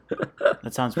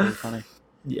 That sounds pretty funny.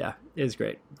 Yeah, it's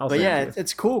great. I'll But send yeah, it to you.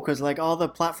 it's cool because like all the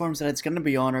platforms that it's going to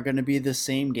be on are going to be the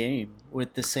same game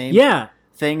with the same Yeah,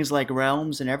 things like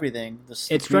Realms and everything. it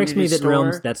strikes me community that store.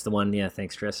 Realms, that's the one. Yeah,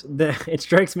 thanks, Tris. It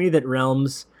strikes me that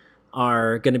Realms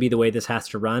are going to be the way this has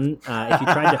to run. If you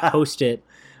tried to host it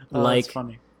Oh, that's like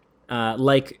funny.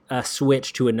 like a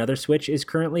Switch to another Switch is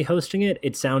currently hosting it,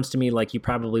 it sounds to me like you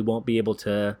probably won't be able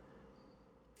to.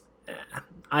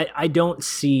 I don't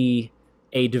see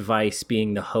a device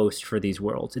being the host for these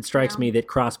worlds. It strikes Yeah. me that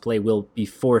crossplay will be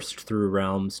forced through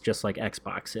Realms, just like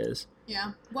Xbox is,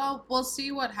 Yeah. Well, we'll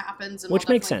see what happens, and Which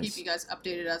we'll makes definitely sense. keep you guys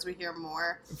updated as we hear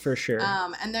more. for sure.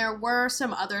 And there were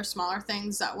some other smaller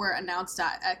things that were announced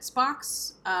at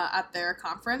Xbox at their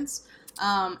conference.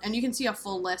 And you can see a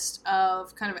full list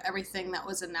of kind of everything that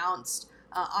was announced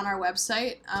on our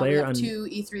website. We Player have two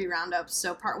E3 roundups,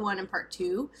 so part 1 and part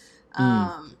 2.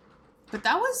 But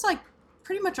that was like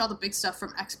pretty much all the big stuff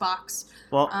from Xbox.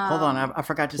 Well, hold on. I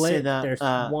forgot to say There's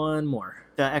that one more.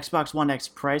 the Xbox One X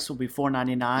price will be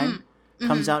 $499.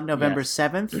 Comes out November Yes.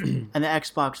 7th, and the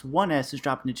Xbox One S is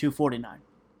dropping to $249.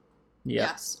 Yeah.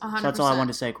 Yes, 100%. So that's all I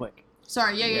wanted to say quick.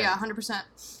 Sorry, yeah, 100%.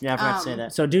 Yeah, I forgot to say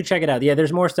that. So do check it out. Yeah,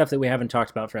 there's more stuff that we haven't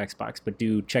talked about for Xbox, but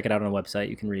do check it out on the website.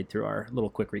 You can read through our little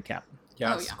quick recap.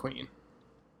 Yes, yeah. Queen.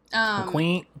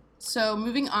 Queen. So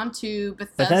moving on to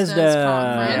Bethesda's Bethesda.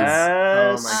 conference.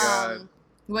 Yes. Oh my God.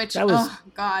 Which, That was- oh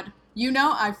god, you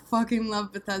know I fucking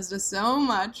love Bethesda so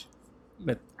much.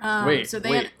 But Wait, so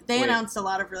wait. announced a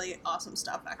lot of really awesome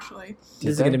stuff actually.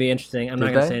 this is going to be interesting. I'm not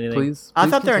Did going to they? say anything. Please. I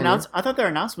please thought continue. I thought their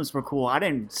announcements were cool. I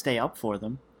didn't stay up for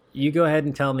them. You go ahead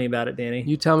and tell me about it, Danny.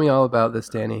 You tell me all about this,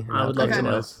 Danny. I would love to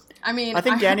know. I mean, I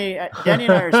think Danny and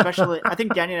I are especially. I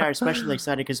think Danny and I are especially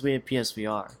excited because we have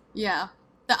PSVR. Yeah,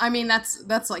 I mean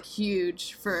that's like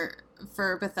huge for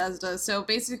Bethesda. So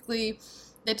basically,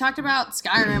 they talked about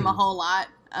Skyrim a whole lot,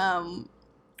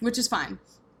 which is fine.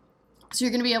 So you're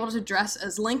going to be able to dress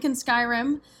as Link in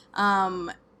Skyrim,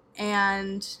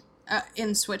 and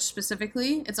in Switch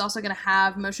specifically. It's also going to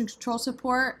have motion control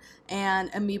support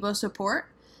and amiibo support.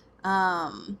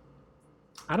 I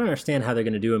don't understand how they're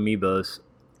going to do amiibos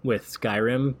with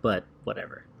Skyrim, but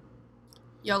whatever.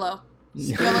 YOLO.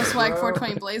 YOLO Swag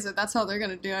 420 Blazer. That's how they're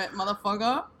going to do it,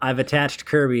 motherfucker. I've attached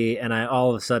Kirby, and I all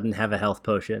of a sudden have a health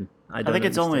potion. I I think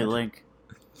it's only understand. Link.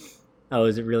 Oh,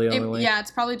 is it really only Link? Yeah,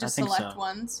 it's probably just think select so.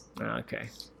 ones. Oh, okay.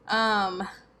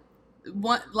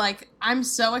 What, like, I'm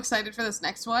so excited for this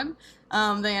next one.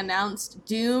 They announced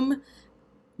Doom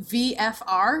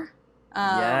VFR,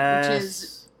 which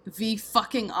is V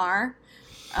fucking R.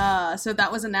 So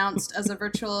that was announced as a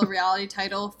virtual reality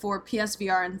title for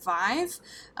PSVR and Vive.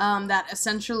 That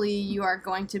essentially you are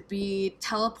going to be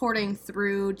teleporting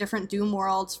through different Doom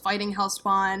worlds, fighting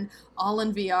Hellspawn, all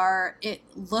in VR. It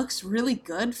looks really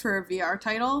good for a VR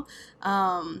title.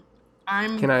 I'm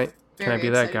Can I very be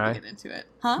that excited guy? to get into it.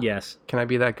 Huh? Yes. Can I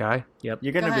be that guy? You're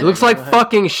Go gonna ahead. be. It looks like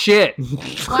fucking shit.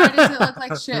 Why does it look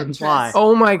like shit, Tris? Why?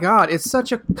 Oh my god, it's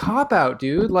such a cop out,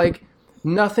 dude. Like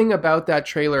nothing about that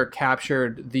trailer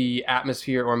captured the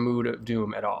atmosphere or mood of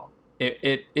Doom at all.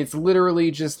 It's literally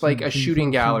just like a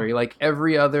shooting gallery, like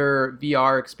every other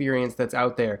VR experience that's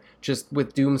out there, just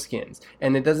with Doom skins.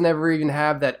 And it doesn't ever even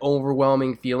have that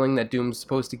overwhelming feeling that Doom's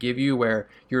supposed to give you where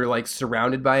you're like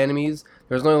surrounded by enemies.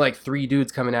 There's only like 3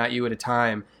 dudes coming at you at a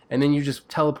time, and then you just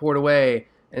teleport away.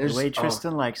 And The it's way just,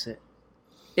 Tristan likes it.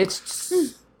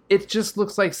 it just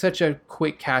looks like such a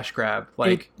quick cash grab.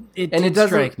 Like it and it did doesn't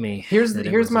strike me. Here's that it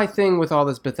here's was my a thing with all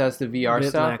this Bethesda VR bit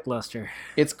stuff. lackluster.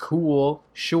 It's cool,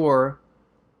 sure,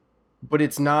 but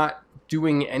it's not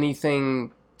doing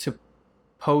anything to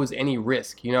pose any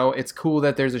risk. You know, it's cool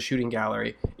that there's a shooting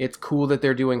gallery. It's cool that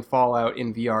they're doing Fallout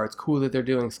in VR. It's cool that they're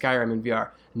doing Skyrim in VR.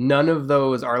 None of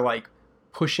those are like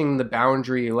pushing the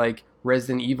boundary like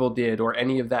Resident Evil did or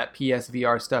any of that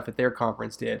PSVR stuff at their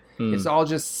conference did. It's all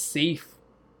just safe,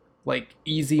 like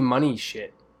easy money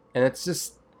shit. And it's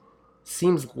just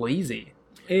seems lazy.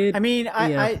 It, I mean, yeah.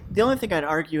 I the only thing I'd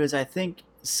argue is I think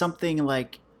something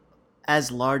like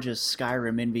as large as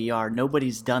Skyrim in VR,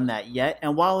 nobody's done that yet.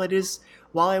 And while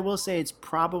I will say it's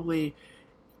probably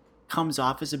comes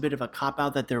off as a bit of a cop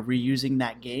out that they're reusing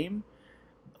that game.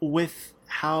 With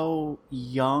how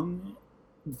young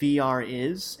VR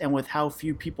is and with how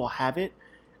few people have it,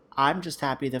 I'm just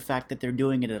happy the fact that they're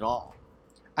doing it at all.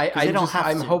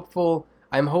 I'm hopeful.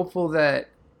 I'm hopeful that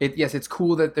it's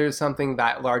cool that there's something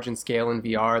that large in scale in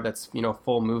VR that's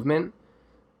full movement.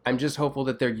 I'm just hopeful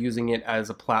that they're using it as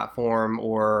a platform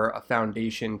or a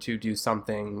foundation to do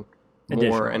something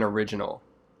more and original.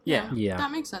 Yeah.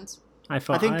 That makes sense. I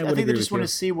think they just want to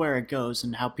see where it goes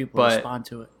and how people respond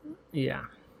to it. Yeah.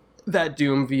 That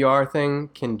Doom VR thing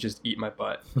can just eat my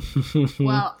butt.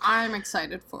 Well, I'm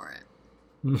excited for it.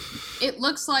 It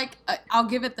looks like, I'll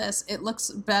give it this, it looks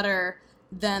better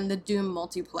than the Doom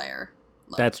multiplayer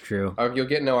look. That's true. You'll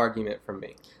get no argument from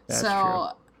me. That's so,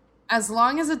 true. As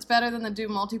long as it's better than the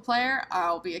Doom multiplayer,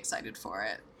 I'll be excited for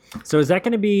it. So is that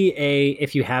going to be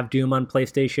if you have Doom on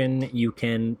PlayStation, you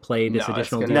can play this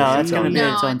additional DLC? No, it's going to be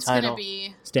No, its own it's title. going to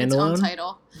be Standalone? its own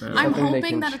title. I'm Something they hoping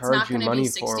can that it's charge not you going to be money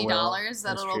for, Will. $60, that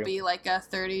That's it'll true. be like a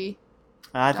 $30.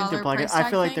 I think they're probably. price I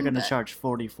tag feel like they're thing, going to but- charge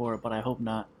 40 for it, but I hope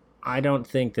not. I don't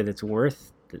think that it's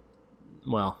worth it.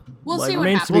 Well, We'll it see what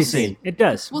remains to be happens. seen. It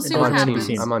does. We'll see It what remains to be happens.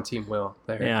 seen. I'm on Team Will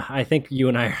there. Yeah, I think you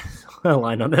and I are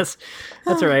aligned on this.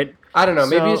 That's all right. I don't know.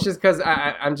 Maybe So- it's just because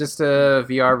I'm just a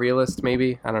VR realist.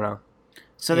 Maybe I don't know.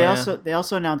 So Yeah. they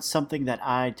also announced something that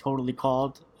I totally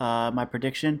called my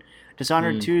prediction.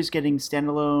 Dishonored 2 is getting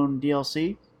standalone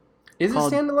DLC. Is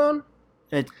Called- it standalone?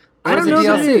 It, I don't is it know if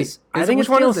DLC? it is. I Is think it- it's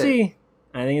which one is DLC.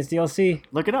 I think it's DLC.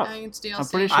 look it up. I think it's DLC. I'm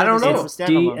pretty sure I don't this know. is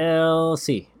standalone.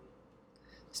 DLC.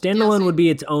 Standalone DLC. would be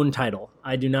its own title.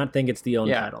 I do not think it's the own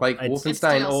Yeah, title. like It's-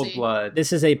 Wolfenstein DLC. Old Blood.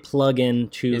 This is a plug-in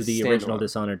to Is the original standalone.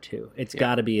 Dishonored 2. It's Yeah.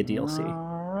 got to be a DLC.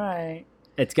 All right.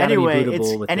 It's got to Anyway, be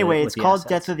bootable with it's the called assets.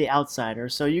 Death of the Outsider.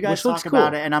 So you guys Which looks talk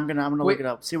about cool. it, and I'm gonna look Wait, it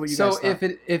up. See what you So guys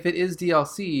thought. if it is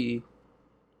DLC,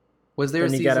 was there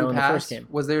Then a you gotta season own the pass? first game.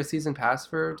 Was there a season pass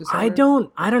for Dishonored?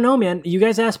 I don't know, man. You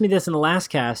guys asked me this in the last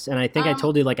cast, and I think I Um,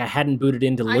 told you like I hadn't booted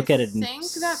in to I look at it in think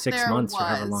that 6 there months or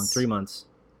however long, was. 3 months.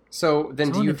 So then,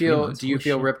 It's do you only 3 feel months, do you holy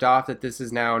feel shit. ripped off that this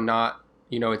is now not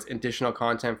it's additional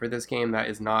content for this game that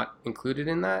is not included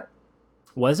in that?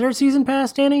 Was there a season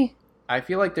pass, Danny? I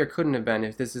feel like there couldn't have been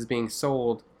if this is being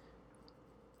sold.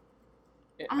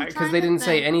 I'm Because trying they to didn't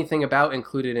say think. anything about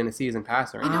included in a season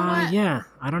pass or You know anything. what? Yeah,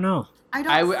 I don't know. I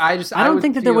don't. I don't would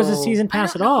think that there was a feel- season I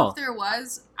pass don't at know all. if there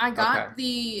was. I got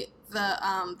Okay.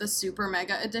 the super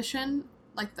mega edition,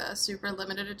 like the super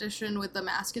limited edition with the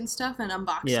mask and stuff, and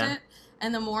unboxed Yeah. it.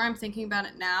 And the more I'm thinking about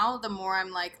it now, the more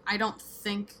I'm like, I don't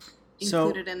think So,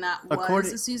 included in that was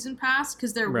according- a season pass,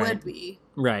 because there Right. would be,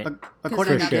 Right. because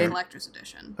According they to got the sure. collector's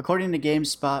edition. According to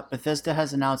GameSpot, Bethesda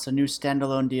has announced a new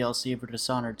standalone DLC for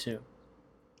Dishonored 2.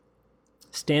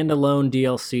 Standalone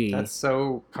DLC. That's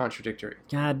so contradictory.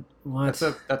 God, what?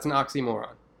 That's an oxymoron.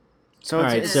 So All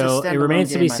it's, right, it's a so it standalone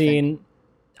remains to be game, I think. seen.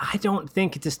 I don't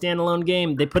think it's a standalone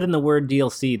game. They put in the word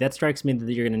DLC. That strikes me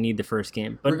that you're going to need the first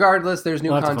game. But Regardless, there's new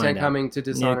we'll have to content find out. coming to yeah,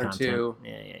 Dishonored content. 2,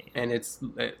 Yeah. and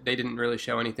they didn't really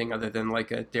show anything other than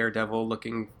like a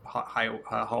Daredevil-looking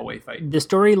hallway fight. The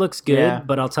story looks good, Yeah.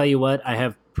 but I'll tell you what, I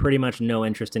have pretty much no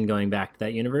interest in going back to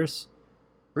that universe.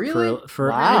 Really? For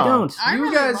Wow. I don't. I You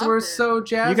really guys loved were it. so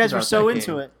jazzed. You guys were about so that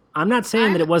into game. it. I'm not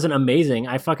saying that I- it wasn't amazing.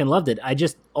 I fucking loved it. I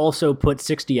just also put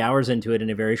 60 hours into it in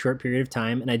a very short period of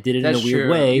time, and I did it That's in a weird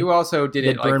true. way. You also did that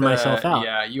it like burned the- myself out.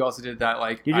 Yeah, you also did that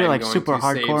like You did, I'm like, going super to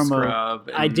save hardcore mode. Scrub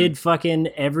I and- did fucking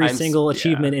every I'm s- single yeah.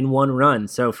 achievement in one run.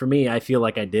 So for me, I feel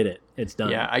like I did it. It's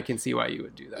done. Yeah, I can see why you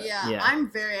would do that. Yeah, Yeah. I'm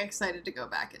very excited to go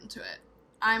back into it.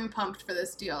 I'm pumped for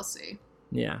this DLC.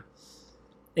 Yeah.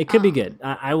 It could be Um, good.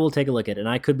 I will take a look at it, and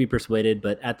I could be persuaded,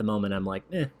 but at the moment, I'm like,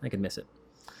 I could miss it.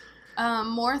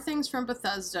 More things from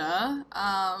Bethesda.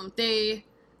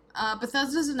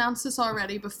 Bethesda's announced this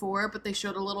already before, but they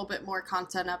showed a little bit more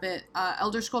content of it.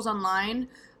 Elder Scrolls Online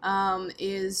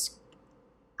is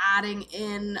adding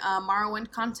in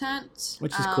Morrowind content,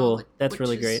 Which is cool. which- That's which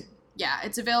really is- great. Yeah,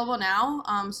 it's available now.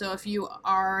 So if you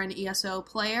are an ESO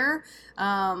player,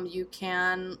 you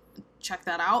can check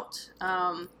that out.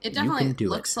 It definitely do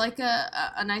looks like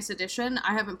a nice addition.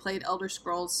 I haven't played Elder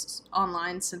Scrolls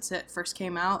Online since it first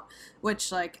came out,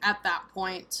 which like at that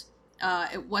point,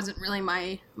 it wasn't really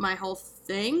my whole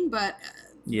thing. But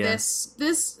Yeah.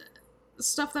 this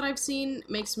stuff that I've seen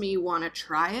makes me want to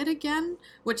try it again,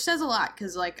 which says a lot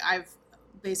because like I've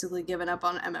basically given up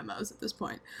on MMOs at this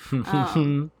point.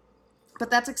 But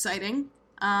that's exciting.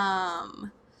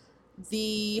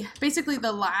 Basically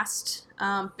the last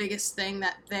biggest thing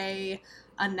that they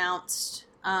announced,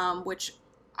 which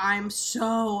I'm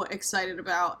so excited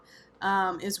about,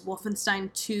 is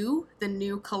Wolfenstein 2, the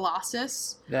new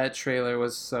Colossus. That trailer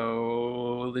was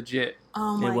so legit.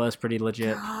 Oh my It was pretty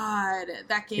legit. god,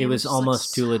 that game It was just almost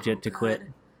looks too so legit to quit.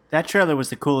 good. That trailer was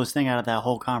the coolest thing out of that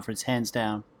whole conference, hands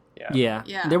down. Yeah.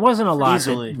 Yeah. There wasn't a lot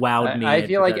Easily. that wowed me. I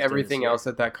feel at like Bethesda everything this year. else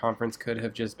at that conference could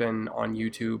have just been on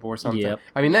YouTube or something. Yep.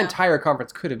 I mean, the Yeah. entire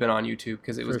conference could have been on YouTube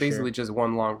because it was For basically just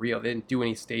one long reel. They didn't do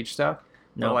any stage stuff.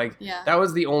 No. But like Yeah. that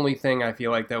was the only thing I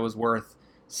feel like that was worth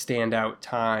standout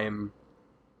time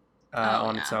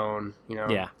on its own. You know.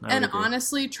 Yeah. I And would agree.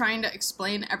 honestly, trying to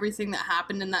explain everything that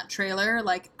happened in that trailer,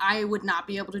 like, I would not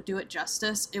be able to do it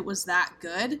justice. It was that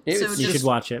good. It so was You just, should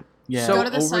watch it. Yeah. So Go to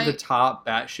the over the site. top,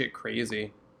 batshit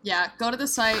crazy. yeah, go to the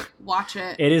site, watch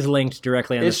it. It is linked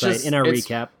directly on It's the site just- in our it's-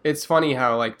 recap. It's funny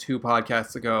how like 2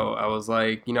 podcasts ago I was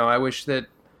like, I wish that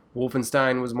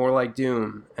Wolfenstein was more like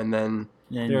Doom, and then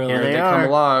And They're here like, they they come are.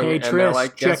 along Hey, and they're Trish,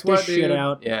 like, check guess this what, shit dude?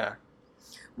 out. Yeah,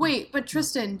 Wait, but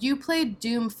Tristan, you played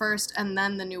Doom first and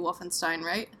then the new Wolfenstein,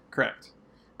 right? correct.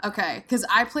 Okay, because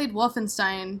I played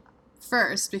Wolfenstein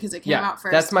first because it came Yeah, out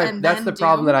first. that's and that's then the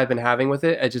problem Doom. that I've been having with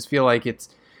it. I just feel like it's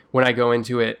when I go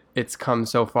into it, it's come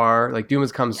so far. Like Doom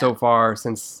has come so Yeah. far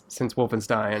since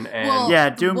Wolfenstein, and Well, Yeah,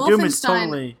 Doom is Wolfenstein-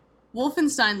 totally...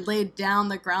 Wolfenstein laid down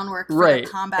the groundwork for Right.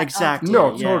 the combat. Exactly. Of no,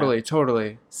 Doom. Yeah.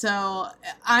 totally. So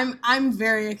I'm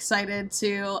very excited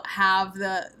to have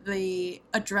the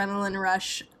adrenaline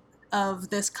rush of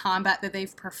this combat that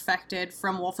they've perfected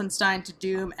from Wolfenstein to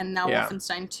Doom and now Yeah.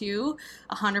 Wolfenstein 2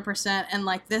 100%. And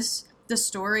like the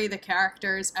story, the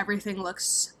characters, everything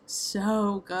looks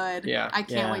so good. Yeah. I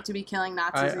can't Yeah. wait to be killing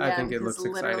Nazis I again think it because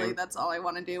looks literally exciting. that's all I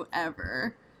want to do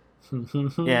ever.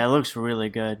 Yeah, it looks really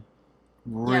good.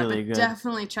 Yeah, Really but good.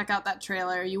 definitely check out that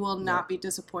trailer. You will not be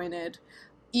disappointed.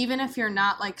 Even if you're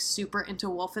not like super into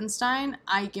Wolfenstein,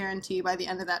 I guarantee by the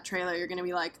end of that trailer you're gonna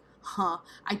be like, "Huh,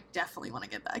 I definitely want to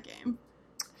get that game."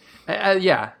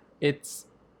 Yeah, it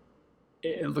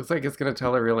looks like it's gonna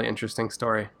tell a really interesting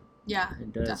story. Yeah,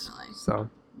 It does. definitely. So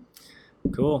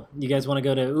Cool. You guys want to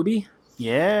go to Ubi?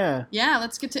 Yeah. Yeah,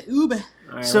 let's get to Ube. All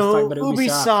right, let's So talk about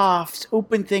Ubisoft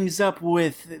opened things up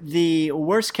with the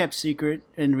worst kept secret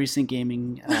in recent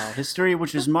gaming history,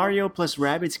 which was Mario plus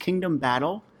Rabbids Kingdom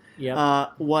Battle.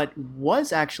 Yep. What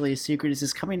was actually a secret is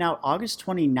it's coming out August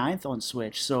 29th on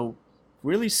Switch, so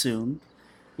really soon.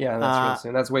 yeah, that's really Uh,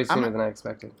 soon. That's way I'm- sooner than I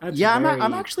expected. That's Yeah, I'm very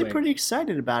actually quick. pretty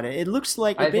excited about it. It looks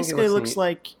like I it think it basically looks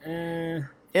looks neat. like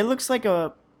it looks like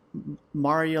a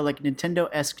Mario, like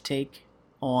Nintendo-esque take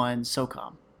on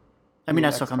SOCOM. I mean, You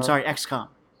not mean SOCOM. XCOM? Sorry, XCOM.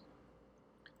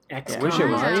 I XCOM. wish it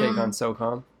was a Yeah. take on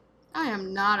SOCOM. I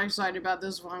am not excited about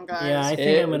this one, guys. Yeah, I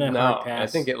think I'm gonna no, hard pass.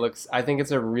 I think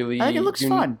it's a really. I think it looks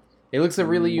fun. It looks a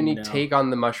really unique No. take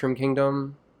on the Mushroom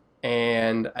Kingdom,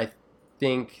 and I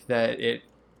think that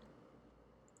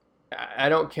I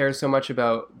don't care so much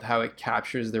about how it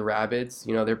captures the Rabbids.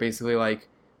 They're basically like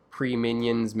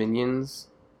pre-minions minions,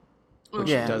 which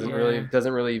Yeah. doesn't Yeah.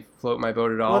 really float my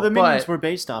boat at all. Well, the minions but were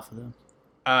based off of them.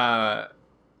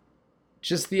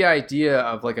 just the idea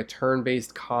of like a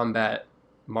turn-based combat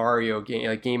Mario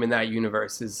game in that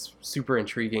universe is super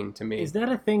intriguing to me. Is that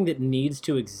a thing that needs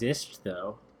to exist,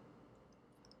 though?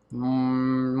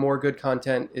 More good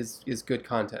content is good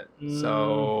content.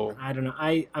 So I don't know.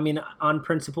 I mean, on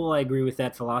principle, I agree with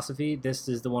that philosophy. This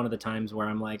is the one of the times where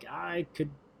I'm like, I could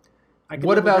what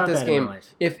live about without this that in my game?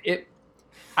 life. If it,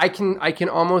 I can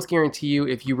almost guarantee you,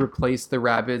 if you replace the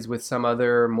Rabbids with some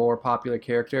other more popular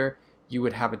character, you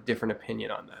would have a different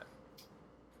opinion on that.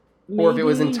 Or if it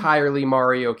was Maybe- entirely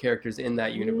Mario characters in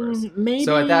that universe. Maybe.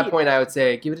 So at that point, I would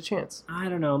say give it a chance. I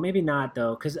don't know. Maybe not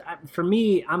though, because for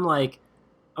me, I'm like,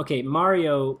 okay,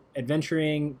 Mario,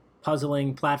 adventuring,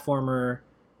 puzzling, platformer,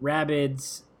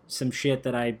 Rabbids, some shit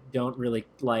that I don't really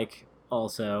like,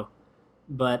 also,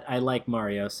 but I like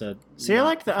Mario. So See, I not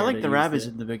like the fair to use rabbits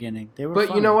in the beginning. They were. But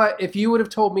fun. you know what? If you would have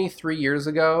told me 3 years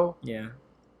ago Yeah.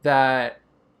 that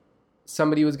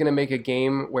somebody was going to make a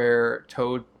game where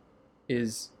Toad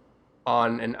is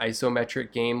on an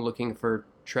isometric game looking for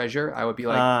treasure, I would be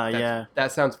like, yeah.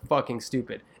 that sounds fucking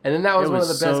stupid. And then that was It one of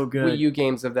was the best so good. Wii U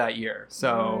games of that year.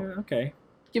 So Okay.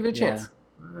 give it a Yeah. chance.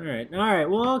 All right.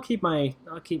 Well, I'll keep my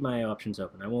options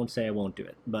open. I won't say I won't do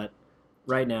it, but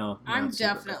right now I'm not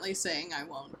super definitely saying I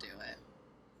won't do it.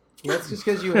 That's just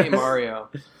because you hate Mario.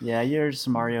 Yeah, you're just a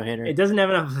Mario hater. It doesn't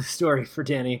have enough of a story for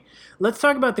Danny. Let's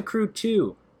talk about The Crew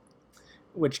 2,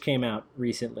 which came out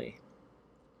recently.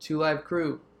 2 Live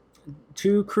Crew.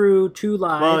 2 Crew, 2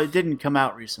 Live. Well, it didn't come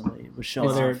out recently. It was shown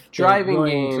Well, they're off. Driving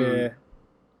going game. to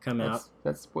come out.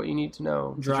 That's what you need to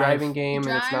know. It's a Drive. driving game,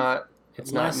 and it's Drive. not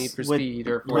Less Need for with- Speed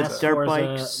or With less Forza. dirt Forza,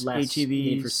 bikes, less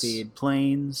Need for ATVs, Speed.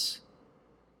 planes.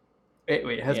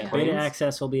 Wait, it has Yeah, planes? beta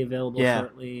access will be available Yeah.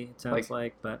 shortly. It sounds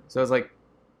like, but So it's like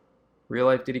real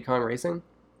life Diddy Kong Racing?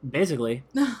 basically,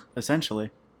 Essentially.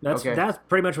 that's Okay. that's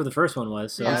pretty much what the first one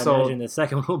was. So Yeah. I I'm sold. imagine the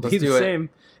second one will be Let's the do it. same.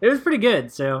 It was pretty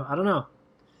good. So I don't know.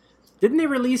 Didn't they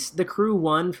release The Crew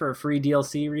 1 for a free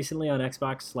DLC recently on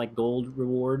Xbox, like Gold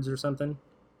Rewards or something?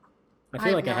 I feel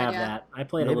have like I no have idea. that. I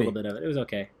played a Maybe. little bit of it. It was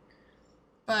okay.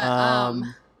 But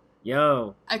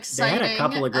Yo, exciting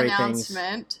couple of great things.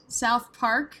 announcement: South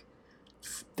Park,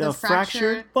 The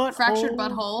Fractured Butthole. Fractured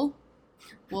Butthole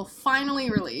will finally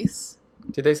release.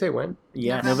 Did they say when?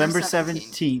 yes. November November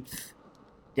 17th.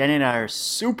 Danny and I are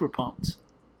super pumped.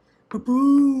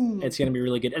 Boom! It's going to be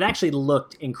really good. It actually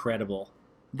looked incredible.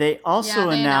 They also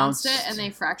they announced it and they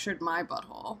fractured my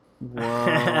butthole.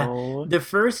 Whoa. The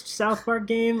first South Park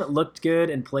game looked good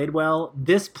and played well.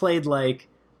 This played like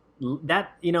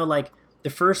that, like the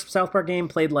first South Park game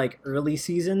played like early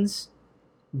seasons.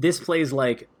 This plays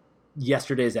like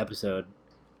yesterday's episode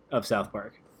of South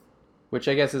Park. Which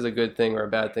I guess is a good thing or a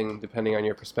bad thing, depending on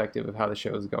your perspective of how the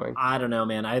show is going. I don't know,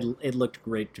 man. It looked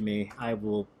great to me. I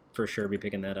will for sure be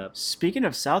picking that up. Speaking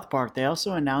of South Park, they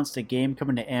also announced a game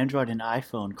coming to Android and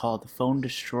iPhone called The Phone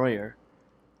Destroyer.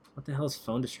 What the hell is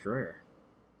Phone Destroyer?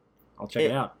 I'll check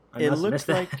it out. I It must have looked missed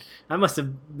that. like must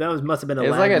have been a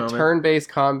It's lag like a moment. turn-based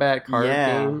combat card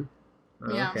Yeah. game.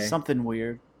 Oh, Yeah. okay. something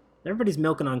weird. Everybody's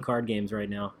milking on card games right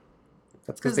now.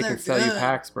 That's because 'Cause they can they're sell you good.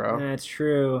 packs, bro. That's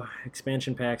true.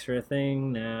 Expansion packs are a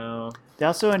thing now. They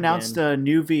also announced a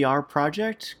new VR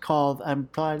project called,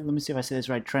 let me see if I say this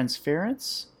right,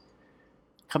 Transference,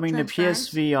 coming to Transference?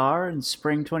 PSVR in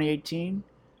spring 2018.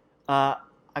 I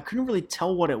couldn't really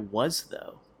tell what it was,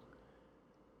 though.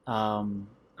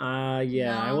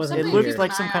 Yeah, I No, wasn't. It Something looked keep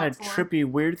like an some eye kind out of for. trippy,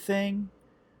 weird thing,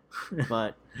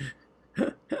 but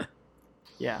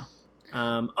yeah.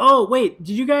 Oh wait,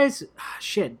 did you guys?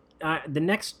 Shit.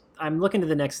 I'm looking to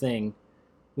the next thing,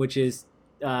 which is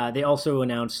they also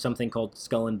announced something called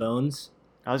Skull and Bones.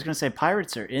 I was gonna say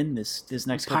pirates are in this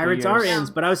next couple Pirates years. are in,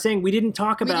 but I was saying we didn't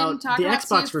talk We about didn't talk the about Xbox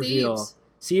Sea of reveal. Thieves.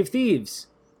 Sea of Thieves.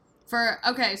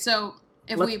 So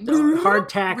if Let's we hard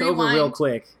tack over real rewind.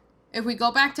 quick. If we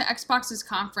go back to Xbox's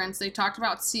conference, they talked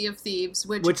about Sea of Thieves,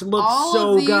 which looks all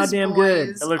so of these goddamn good.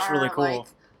 boys It looks really are, cool. like,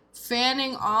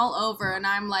 fanning all over, and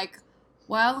I'm like,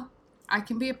 well, I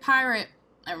can be a pirate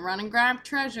and run and grab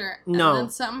treasure, and No. then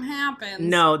something happens.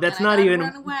 No, that's and I not gotta even-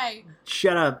 Run away.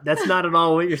 Shut up. That's not at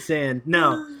all what you're saying.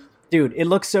 No. Dude, it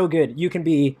looks so good. You can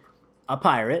be a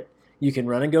pirate. You can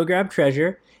run and go grab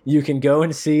treasure. You can go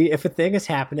and see if a thing is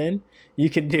happening. You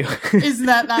can do. Isn't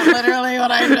that not literally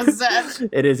what I just said?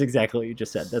 It is exactly what you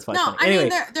just said. That's why. No, Funny. I Anyway,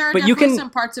 mean there are but you definitely can- some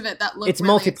parts of it that look it's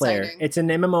really multiplayer. exciting. It's an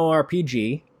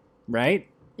MMORPG, right?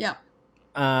 Yep.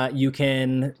 You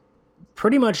can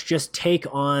pretty much just take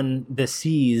on the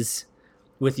seas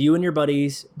with you and your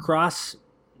buddies, cross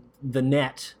the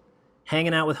net,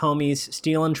 hanging out with homies,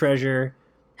 stealing treasure,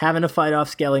 having to fight off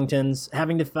skeletons,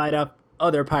 having to fight off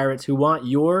other pirates who want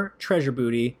your treasure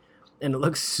booty, and it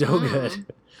looks so good.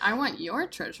 I want your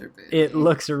treasure booty. It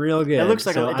looks real good. It looks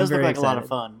like so it I'm does look very like a lot of excited.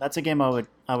 fun. That's a game I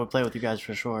would play with you guys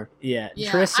for sure. Yeah,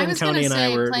 Yeah, Tris I and was Tony gonna and I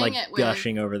say, were playing like it with-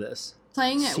 gushing over this.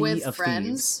 Playing it Sea with of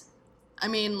friends. Thieves. I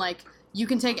mean, like, you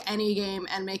can take any game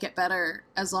and make it better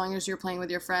as long as you're playing with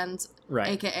your friends, Right.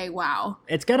 aka WoW.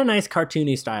 It's got a nice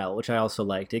cartoony style, which I also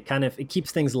liked. It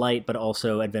keeps things light but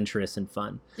also adventurous and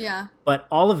fun. Yeah. But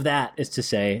all of that is to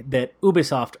say that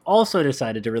Ubisoft also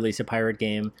decided to release a pirate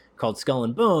game called Skull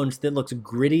and Bones that looks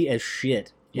gritty as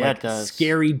shit. Yeah, like it does.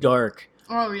 Scary dark.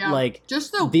 Oh yeah. Like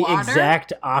just the the water.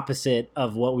 exact opposite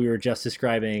of what we were just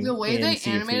describing. The way in they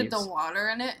Sea of animated the Thieves. water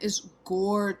in it is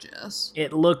gorgeous.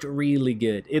 It looked really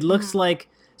good. It looks like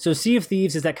so Sea of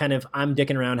Thieves is that kind of I'm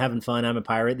dicking around having fun, I'm a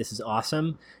pirate, this is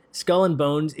awesome. Skull and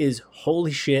Bones is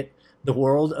holy shit, the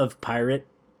world of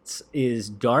pirates is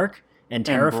dark and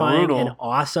terrifying brutal. and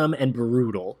awesome and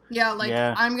brutal. Yeah, like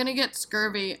Yeah. I'm gonna get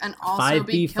scurvy and also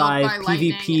be 5v5 killed by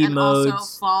lightning PvP and also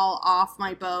modes. fall off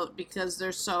my boat because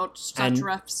there's such And-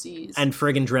 rough seas. And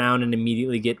friggin' drown and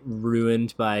immediately get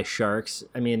ruined by sharks.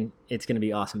 I mean, it's going to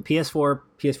be awesome. PS4,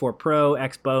 PS4 Pro,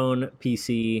 Xbone,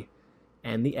 PC,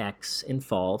 and the X in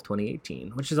fall of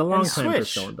 2018, which is a long And time for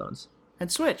Switch. Skull and Bones.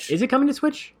 And Switch. Is it coming to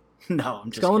Switch? No,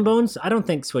 I'm just Skull and kidding. Bones? I don't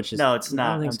think Switch is. No, it's not.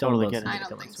 I don't think I'm Skull and totally Bones kidding. is I gonna don't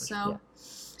come on think Switch. so. Yeah.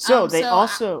 So they so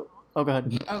also. Oh, go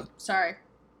ahead. Oh, sorry.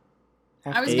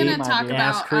 I was F8, gonna my talk dear.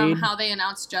 Ass about Creed. how they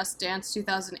announced Just Dance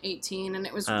 2018, and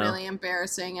it was Oh. really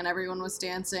embarrassing, and everyone was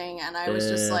dancing, and I was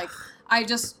just Ugh. like, I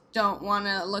just don't want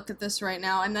to look at this right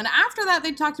now. And then after that,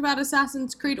 they talked about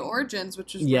Assassin's Creed Origins,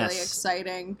 which was Yes. really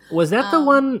exciting. Was that the Um,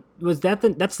 one? Was that the?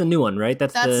 That's the new one, right?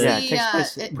 That's That's the Yeah, it the takes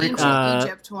place ancient prequel.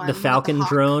 Egypt one. the with Falcon hawk.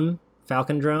 drone.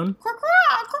 Falcon drone. Quack,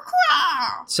 quack,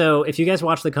 quack. So if you guys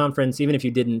watched the conference, even if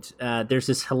you didn't, there's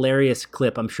this hilarious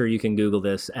clip. I'm sure you can Google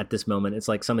this at this moment. It's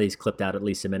like somebody's clipped out at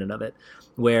least a minute of it,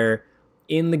 where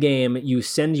in the game you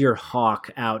send your hawk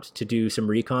out to do some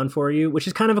recon for you, which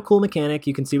is kind of a cool mechanic.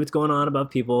 You can see what's going on above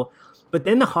people, but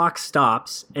then the hawk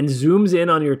stops and zooms in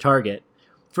on your target.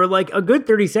 For like a good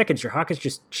 30 seconds, your hawk is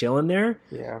just chilling there.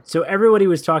 Yeah. So everybody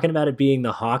was talking about it being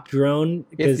the hawk drone.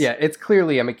 It's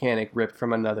clearly a mechanic ripped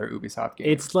from another Ubisoft game.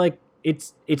 It's like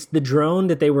it's the drone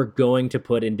that they were going to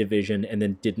put in Division and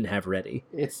then didn't have ready.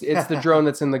 It's the drone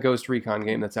that's in the Ghost Recon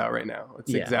game that's out right now.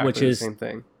 It's exactly which the is same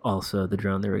thing. Also, the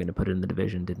drone they were going to put in the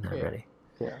Division didn't have ready.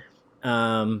 Yeah.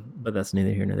 But that's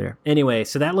neither here nor there. Anyway,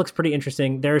 so that looks pretty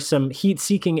interesting. There's some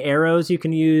heat-seeking arrows you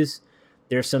can use.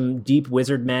 There's some deep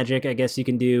wizard magic, I guess you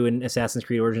can do in Assassin's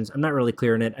Creed Origins. I'm not really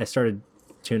clear on it. I started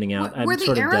tuning out. Were I'm the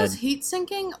sort of arrows dead. heat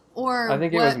sinking, or I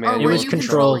think it what? was Or manual. It were was you control,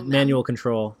 controlling them? manual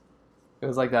control. It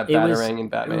was like that It was- Batarang in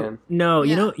Batman. No,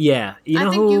 you Yeah. know, yeah, you know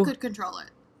I think who you could control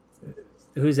it.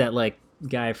 who's that like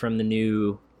guy from the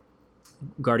new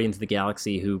Guardians of the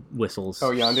Galaxy who whistles?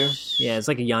 Oh, Yondu? Yeah, it's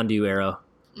like a Yondu arrow,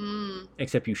 Mm.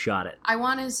 except you shot it I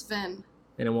want his fin.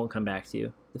 and it won't come back to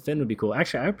you. The fin would be cool.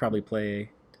 Actually, I would probably play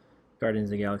Guardians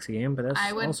of the Galaxy game, but that's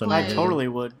I would also play- not I totally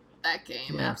would. That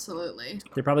game, Yeah. absolutely.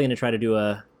 They're probably going to try to do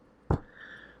a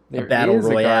There battle is a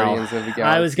royale. Guardians of the Galaxy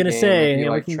I was gonna game, say, if you yeah,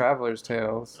 we like can- Traveler's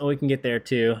Tales. Oh, we can get there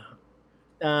too.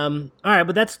 All right,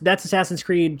 but that's Assassin's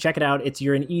Creed. Check it out.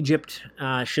 You're in Egypt.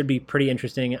 Should be pretty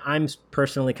interesting. I'm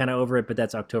personally kind of over it, but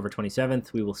that's October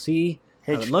 27th. We will see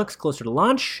Hey, how it looks closer to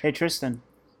launch. Hey, Tristan.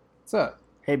 What's up?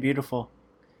 Hey, beautiful.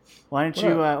 Why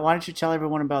don't What you tell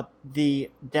everyone about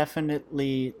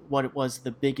definitely what it was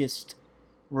the biggest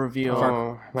reveal?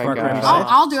 Oh, my Far Cry God. 5.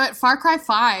 I'll do it. Far Cry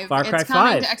 5. Far Cry it's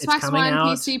coming 5. to It's Xbox coming One, out.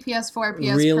 PC, PS4,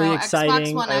 PS Really Pro,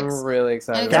 exciting. Xbox One I'm X. really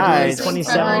excited. It's about Guys, this.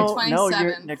 releasing 27. February no,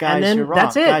 27th. no, guys, And then you're wrong.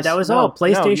 that's it. Guys, That was no, all. no,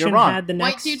 you're PlayStation wrong. had the White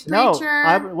next. dude No, preacher.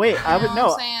 I would You know no.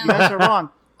 what I'm saying? You guys are wrong.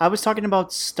 I was talking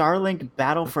about Starlink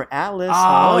Battle for Atlas.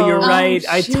 Oh, Hello. you're right.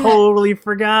 I shit. totally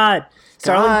forgot. Starlink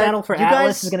God, Battle for you Atlas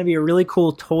guys- is going to be a really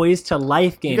cool Toys to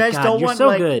Life game. You guys God, don't you're want so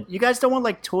like good. you guys don't want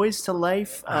like Toys to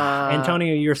Life.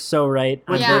 Antonio, you're so right.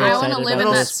 I'm with Yeah, very I little- want excited to live about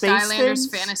in that this. space Skylanders things.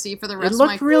 fantasy for the It rest of my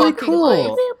looked really fucking cool,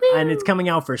 life. and it's coming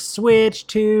out for Switch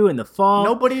too in the fall.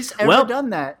 Nobody's ever Well, done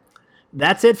that.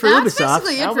 That's it for That's Ubisoft.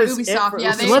 basically it That for was it Ubisoft. for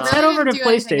Yeah, Ubisoft. they So let's head really over to didn't do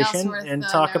anything else PlayStation worth, and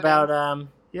talk noting. about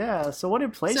Yeah. So what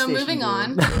did PlayStation So moving do?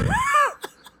 on.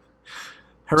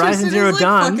 Horizon Tristan Zero is, like,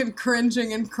 Dawn. fucking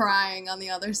cringing and crying on the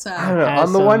other I don't side. know. Has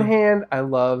On the one some- hand, I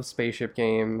love spaceship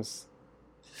games,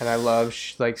 and I love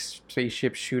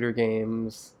spaceship shooter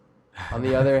games. On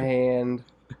the other hand,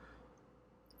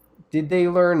 did they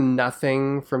learn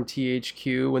nothing from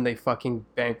THQ when they fucking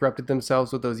bankrupted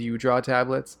themselves with those U-Draw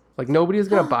tablets? Like, nobody's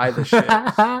gonna buy this shit.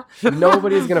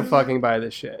 Nobody's gonna fucking buy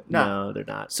this shit. No, they're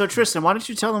not. So Tristan, why don't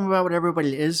you tell them about what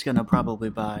everybody is gonna probably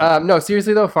buy? No,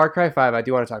 seriously though, Far Cry 5, I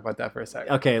do want to talk about that for a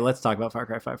second. Okay, let's talk about Far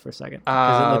Cry 5 for a second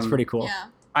because it looks pretty cool. Yeah.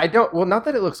 I don't, well, not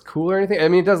that it looks cool or anything. I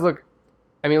mean, it does look,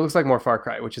 I mean, it looks like more Far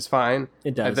Cry, which is fine.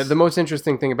 It does. The most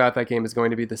interesting thing about that game is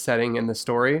going to be the setting and the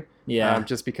story. Yeah.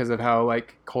 Just because of how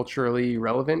like culturally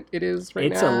relevant it is right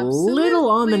It's now. a little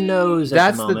on the Absolutely. nose at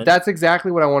That's the moment. that's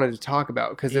exactly what I wanted to talk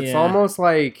about because it's Yeah. almost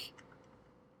like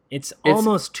it's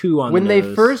almost too on when the they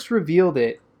nose. first revealed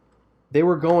it, they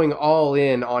were going all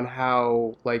in on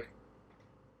how like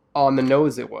on the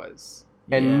nose it was.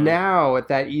 And Yeah. now at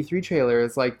that E3 trailer,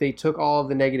 it's like they took all of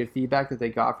the negative feedback that they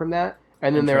got from that,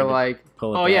 and then And they're tried to like,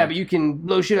 pull it "Oh yeah, back. but you can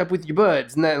blow shit up with your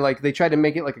buds," and then like they tried to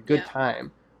make it like a good Yeah.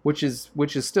 time, which is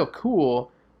still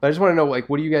cool. But I just want to know like,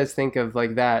 what do you guys think of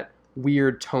like that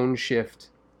weird tone shift?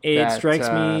 It that, strikes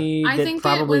me I that think it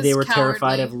probably they were was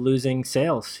terrified cowardly. of losing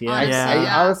sales. Yeah. Honestly,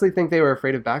 Yeah. I honestly think they were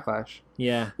afraid of backlash.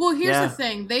 Yeah. Well, here's Yeah. the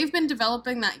thing. They've been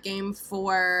developing that game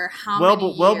for how well, many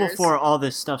years? well before all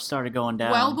this stuff started going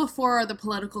down. Well before the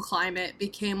political climate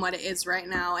became what it is right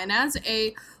now. And as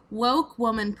a woke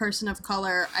woman, person of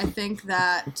color, I think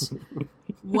that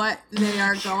what they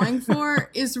are going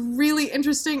for is really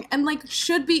interesting and like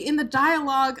should be in the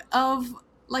dialogue of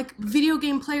like video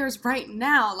game players right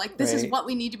now. Like this is Right. what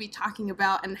we need to be talking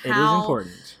about and It is how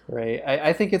important. Right.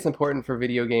 I think it's important for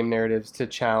video game narratives to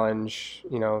challenge,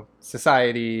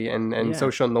 society and Yeah.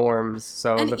 social norms.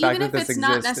 So and the fact even that if this it's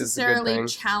not exists is a good necessarily thing.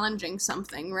 challenging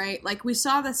something, right? Like we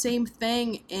saw the same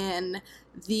thing in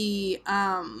the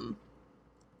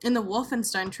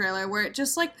Wolfenstein trailer where it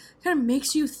just like kind of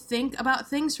makes you think about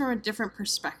things from a different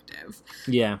perspective.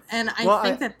 Yeah. And I Well,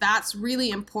 think that that's really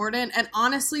important. And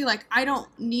honestly, like I don't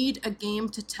need a game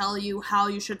to tell you how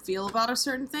you should feel about a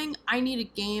certain thing. I need a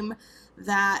game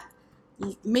that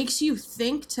makes you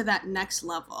think to that next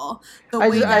level, the I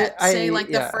way just- that I- say like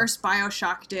the yeah. first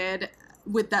BioShock did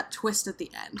with that twist at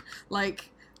the end. Like,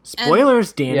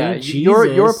 Spoilers, Danny. Yeah,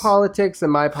 Jesus. your politics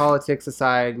and my politics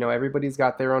aside, everybody's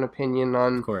got their own opinion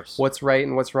on Of course. what's right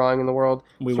and what's wrong in the world.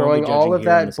 We won't be Throwing all judging of here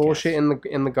on that this bullshit cast.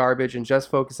 in the garbage and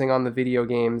just focusing on the video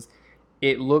games,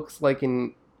 it looks like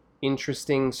an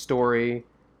interesting story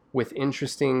with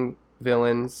interesting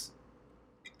villains,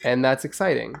 and that's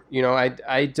exciting.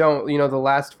 I don't. The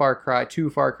last two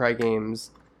Far Cry games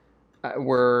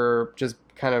were just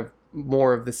kind of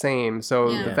more of the same. So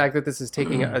Yeah. the fact that this is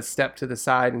taking a step to the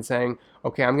side and saying,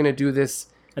 okay, I'm going to do this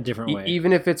a different way.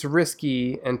 even if it's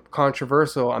risky and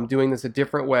controversial, I'm doing this a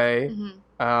different way.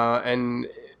 mhm. And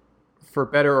for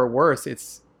better or worse,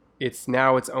 it's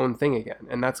now its own thing again,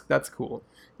 and that's cool.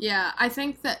 Yeah, I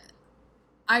think that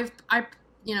I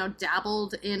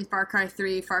dabbled in Far Cry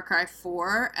 3, Far Cry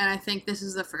 4, and I think this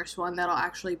is the first one that I'll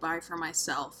actually buy for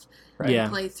myself Right. Yeah.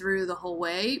 play through the whole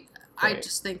way. I Right.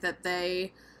 just think that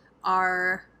they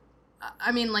are,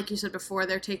 I mean, like you said before,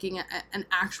 they're taking an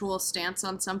actual stance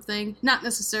on something, not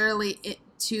necessarily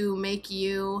to make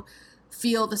you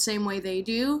feel the same way they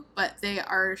do, but they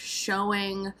are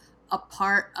showing a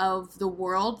part of the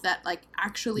world that like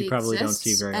actually You probably don't exists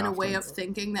see very and a often. way of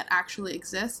thinking that actually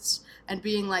exists, and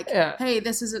being like, Yeah. hey,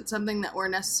 this isn't something that we're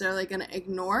necessarily going to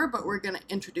ignore, but we're going to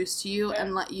introduce to you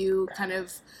and let you kind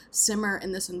of simmer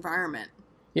in this environment.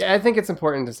 Yeah, I think it's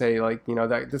important to say,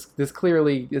 that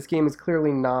this game is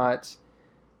clearly not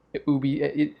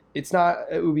it's not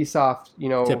Ubisoft,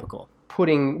 Typical.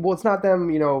 it's not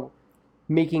them,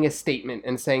 making a statement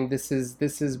and saying this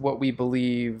is what we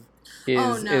believe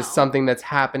Oh, no. is something that's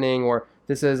happening, or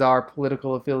this is our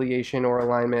political affiliation or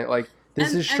alignment. Like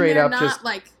this is straight they're up not, just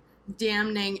like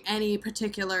damning any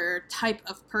particular type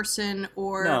of person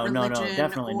or No, religion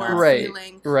definitely or not. Right,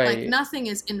 feeling. right. Like nothing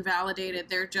is invalidated.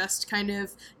 They're just kind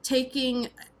of taking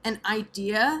an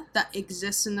idea that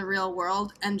exists in the real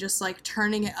world and just like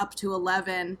turning it up to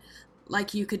 11,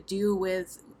 like you could do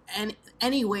with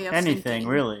any way of Anything, thinking.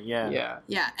 really, yeah. yeah.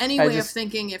 Yeah, any I way just- of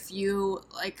thinking, if you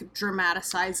like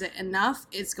dramatize it enough,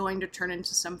 it's going to turn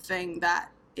into something that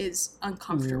is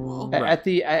uncomfortable. Right.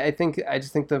 I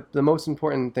just think the most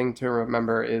important thing to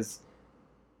remember is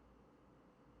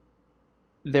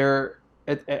they're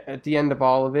at the end of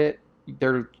all of it,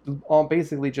 they're all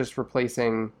basically just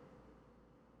replacing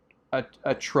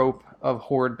a trope of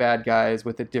horde bad guys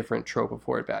with a different trope of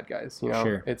horde bad guys.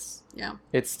 Sure. Yeah.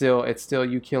 It's still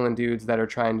you killing dudes that are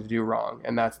trying to do wrong,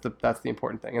 and that's the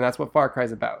important thing, and that's what Far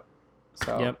Cry's about.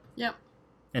 So Yep. Yep.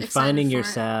 And Excited finding for it.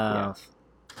 yourself.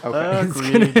 okay.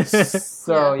 Agreed.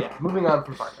 So yeah, moving on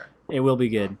from Far Cry. It will be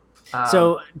good. Um,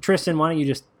 So, Tristan, why don't you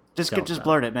just Just Tell just us.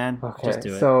 blurt it, man. okay. just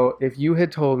do it. So if you had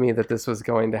told me that this was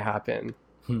going to happen,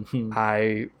 Hmm.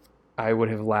 I would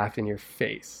have laughed in your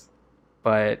face.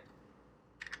 But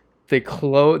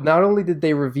not only did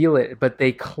they reveal it, but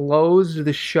they closed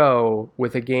the show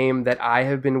with a game that I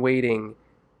have been waiting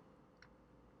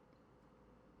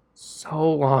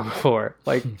so long for,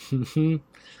 like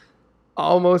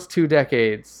almost 2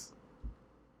 decades.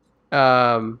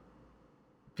 Beyond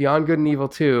Good and Evil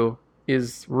 2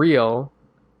 is real,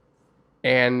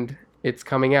 and it's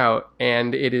coming out,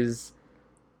 and it is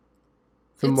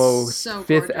the It's most so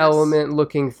Fifth gorgeous. Element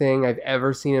looking thing I've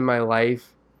ever seen in my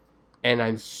life, and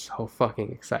I'm so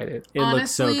fucking excited. It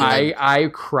looks so Honestly, good. I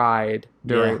cried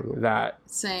during that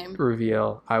Same.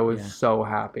 reveal. I was Yeah. so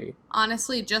happy.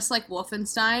 Honestly, just like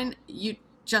Wolfenstein, you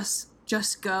just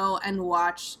go and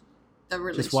watch the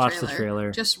release Just watch trailer. the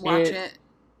trailer. Just watch It- it.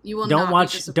 You will Don't not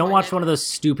watch be don't watch disappointed. one of those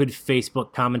stupid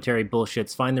Facebook commentary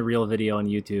bullshits. Find the real video on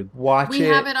YouTube. Watch We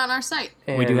have it on our site.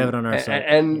 We do have it on our site.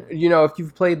 And if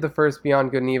you've played the first Beyond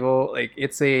Good and Evil, like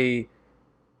it's a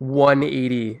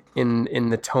 180 in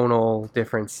the tonal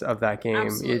difference of that game.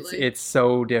 Absolutely. It's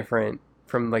so different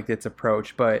from like its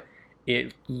approach, but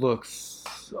it looks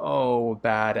so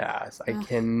badass. I Ugh.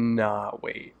 cannot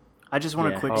wait. I just want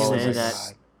Yeah. to quick Oh say my that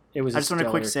God. It was. I just want to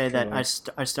quick say that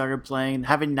I started playing,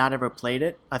 having not ever played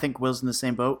it. I think Will's in the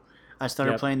same boat. I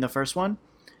started Yep. playing the first one.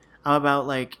 I'm about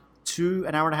like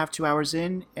an hour and a half, 2 hours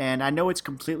in, and I know it's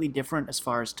completely different as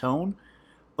far as tone,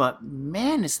 but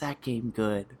man, is that game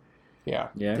good. Yeah.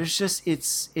 Yeah. There's just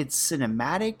it's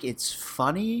cinematic, it's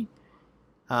funny.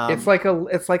 It's like a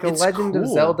it's Legend of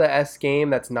cool. Zelda-esque game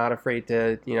that's not afraid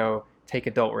to, take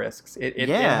adult risks. It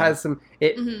Yeah. has some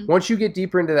Mhm. once you get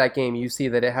deeper into that game, you see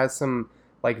that it has some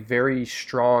like very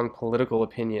strong political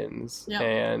opinions, Yep.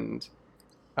 and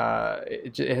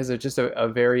it has just a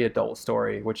very adult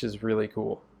story, which is really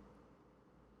cool.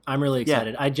 I'm really Yeah,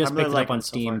 excited. I just I'm picked really it up liking on it so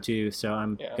Steam far. too, so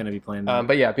I'm Yeah. gonna be playing that.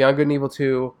 But yeah, Beyond Good and Evil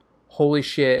 2, holy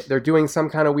shit, they're doing some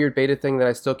kind of weird beta thing that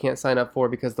I still can't sign up for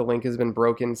because the link has been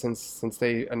broken since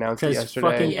they announced it Because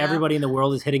yesterday. fucking Yeah. everybody in the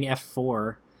world is hitting F4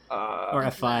 or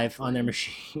F5 on their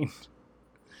Exactly. machine.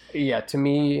 Yeah, to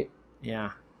me,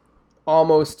 Yeah.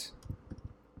 almost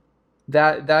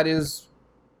that is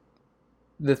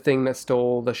the thing that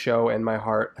stole the show and my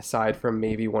heart, aside from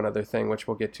maybe one other thing, which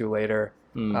we'll get to later.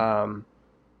 Mm.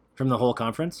 From the whole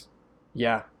conference?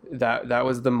 Yeah, that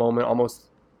was the moment almost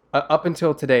up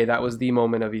until today. That was the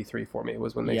moment of E3 for me,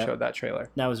 was when they Yep. showed that trailer.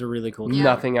 That was a really cool Yeah.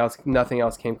 Nothing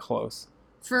else came close.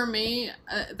 For me,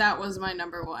 that was my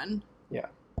number one. Yeah.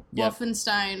 Yep.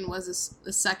 Wolfenstein was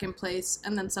a second place,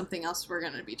 and then something else we're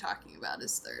going to be talking about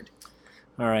is third.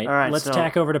 All right. All right, Let's so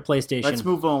tack over to PlayStation. Let's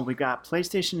move on. We got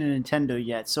PlayStation and Nintendo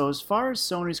yet. So as far as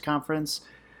Sony's conference,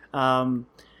 They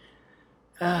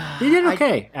did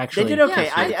okay, actually. They did okay.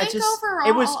 Yeah, I I think just overall,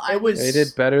 it was I it was They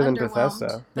did better than Underwhelmed.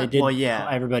 Bethesda. They did. Well, yeah.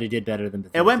 Everybody did better than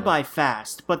Bethesda. It went by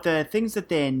fast, but the things that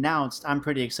they announced, I'm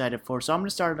pretty excited for. So I'm going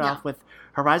to start it Yeah. off with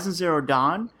Horizon Zero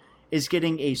Dawn is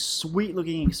getting a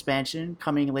sweet-looking expansion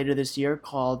coming later this year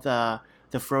called the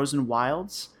Frozen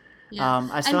Wilds. Yeah.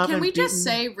 I still And can haven't we just beaten-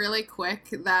 say really quick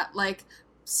that like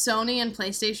Sony and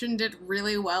PlayStation did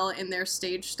really well in their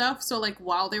stage stuff. So like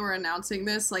while they were announcing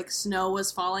this, like snow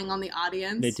was falling on the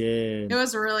audience. They did. It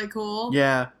was really cool.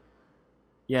 Yeah,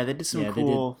 they did some Yeah, they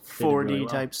cool did 4D really well.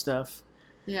 type stuff.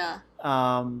 Yeah.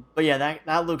 But yeah,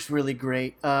 that looks really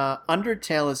great.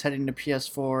 Undertale is heading to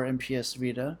PS4 and PS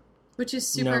Vita. Which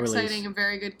is No super release. exciting, a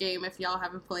very good game if y'all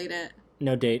haven't played it.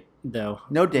 No date, though.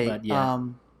 No date. But yeah.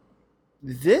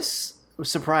 This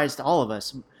surprised all of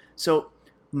us. So,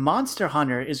 Monster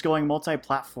Hunter is going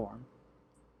multi-platform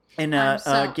in I'm a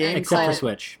so game Except for called,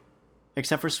 Switch.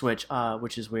 except for Switch,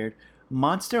 which is weird.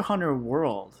 Monster Hunter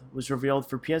World was revealed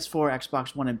for PS4,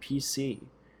 Xbox One, and PC,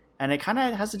 and it kind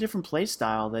of has a different play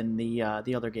style than the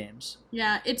other games.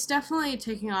 Yeah, it's definitely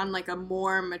taking on like a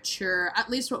more mature, at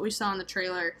least what we saw in the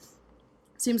trailer,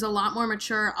 seems a lot more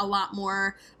mature, a lot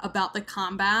more about the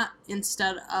combat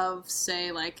instead of,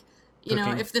 say, like, you know,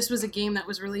 Cooking. if this was a game that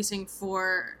was releasing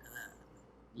for,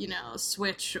 you know,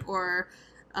 Switch or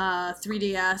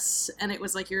 3DS and it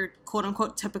was like your quote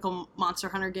unquote typical Monster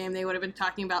Hunter game, they would have been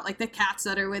talking about like the cats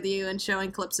that are with you and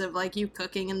showing clips of like you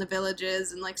cooking in the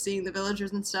villages and like seeing the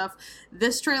villagers and stuff.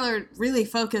 This trailer really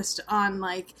focused on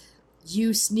like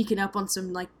you sneaking up on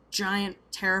some like giant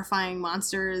terrifying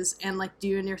monsters and like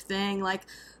doing your thing, like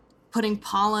putting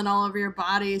pollen all over your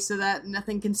body so that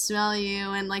nothing can smell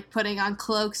you, and like putting on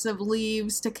cloaks of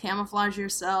leaves to camouflage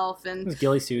yourself, and With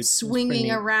ghillie suits. It's pretty swinging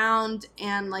neat. around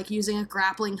and like using a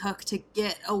grappling hook to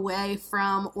get away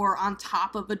from or on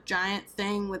top of a giant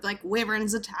thing with like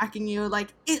wyverns attacking you. Like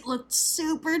it looked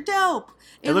super dope.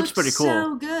 It looks looked pretty cool.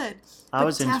 so good. I But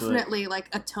was into it. definitely like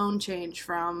a tone change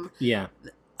from Yeah.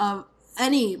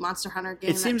 any Monster Hunter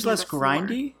game. It that seems came less before.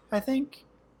 grindy, I think.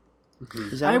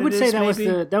 Is that I what would it say is, that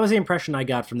maybe? was the impression I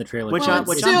got from the trailer. Which Well, I- it's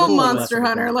which I'm still cool with. Monster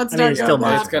Hunter. Let's I mean, not it's go still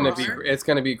that It's gonna far. be grindy.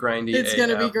 It's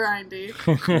gonna be AF.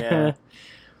 grindy. Yeah.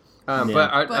 Yeah.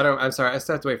 But I But- don't. I'm sorry. I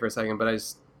stepped away for a second, but I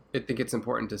think it's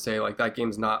important to say like that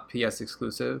game's not PS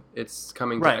exclusive. It's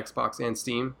coming to Right. Xbox and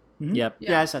Steam. Mhm. Yep.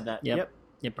 Yeah, I said that. Yep. Yep.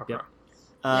 Yep. Okay. Yep.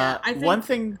 Yeah, I think- One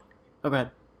thing. Oh, go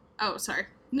ahead. Oh, sorry.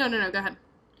 No, go ahead.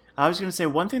 I was going to say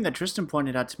one thing that Tristan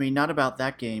pointed out to me, not about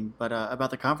that game, but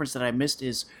about the conference that I missed,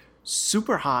 is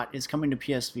Super Hot is coming to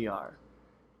PSVR.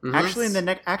 Mhm. Actually,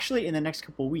 in the next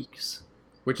couple weeks.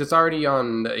 Which is already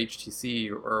on the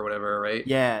HTC or whatever, right?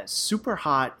 Yeah, Super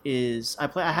Hot is. I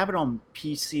have it on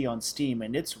PC on Steam,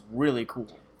 and it's really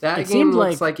cool. That It game seemed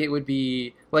looks like it would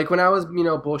be like when I was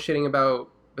bullshitting about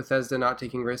Bethesda not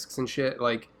taking risks and shit.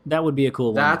 Like That would be a cool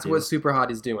one. that's to do. what Superhot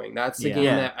is doing. That's the Yeah. game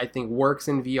Yeah. that I think works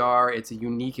in VR. It's a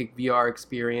unique VR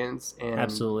experience, and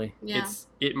Absolutely. Yeah.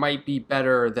 it might be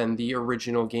better than the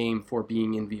original game for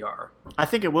being in VR. I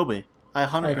think it will be. I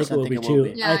 100% I think it will think be it will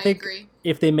too. be. Yeah, I I, think- agree.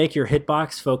 If they make your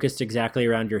hitbox focused exactly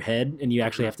around your head and you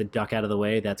actually have to duck out of the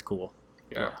way, that's cool.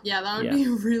 Yeah, Yeah, that would Yeah. be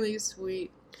really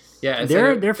sweet. yeah.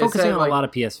 They're focusing on a lot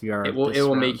of PSVR. It will this make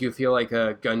round. you feel like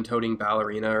a gun-toting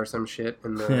ballerina or some shit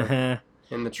in the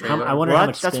in the trailer. I wonder Well, how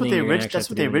much that's what spinning the you're gonna orig- actually That's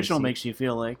have what to the do when you original see- makes you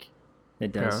feel like.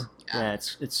 It does. Yeah,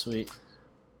 it's sweet.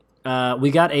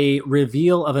 We got a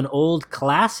reveal of an old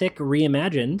classic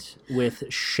reimagined with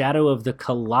Shadow of the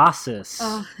Colossus.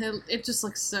 Oh, it just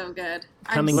looks so good.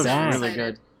 Coming I'm so back. Really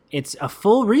excited. good. It's a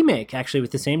full remake, actually,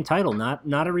 with the same title.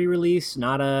 Not a re-release,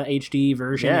 not a HD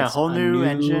version. Yeah, a It's whole new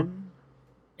engine.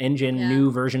 Yeah.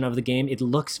 new version of the game. It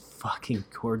looks fucking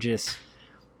gorgeous.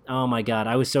 Oh my god,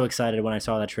 I was so excited when I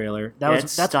saw that trailer. Yeah,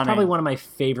 it's That's stunning. probably one of my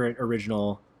favorite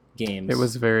original games. It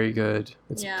was very good.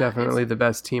 It's Yeah, definitely the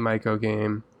best Team Ico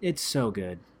game. It's so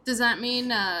good. Does that mean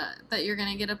that you're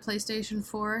going to get a PlayStation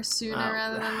 4 sooner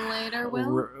rather than later, Will?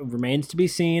 Remains to be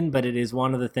seen, but it is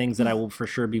one of the things that I will for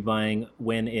sure be buying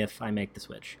if I make the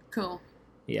switch. Cool.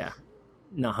 Yeah,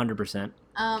 no, 100%.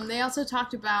 They also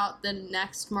talked about the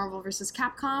next Marvel vs.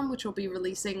 Capcom, which will be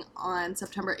releasing on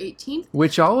September 18th.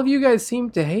 Which all of you guys seem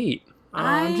to hate.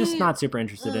 I'm just not super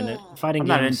interested in it. Fighting I'm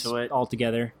not games into it.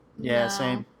 altogether. Yeah, No.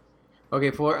 same.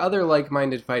 Okay, for other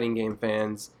like-minded fighting game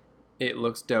fans, it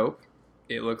looks dope.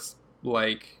 It looks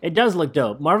like... It does look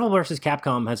dope. Marvel vs.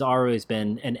 Capcom has always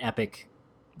been an epic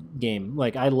game.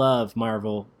 Like, I love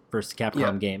Marvel vs.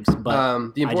 Capcom games,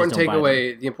 but the important I just don't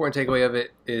buy takeaway of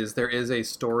it is there is a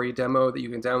story demo that you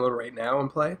can download right now and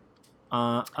play,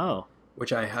 oh.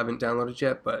 which I haven't downloaded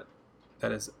yet, but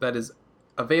that is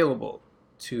available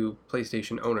to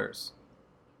PlayStation owners.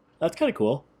 That's kind of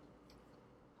cool.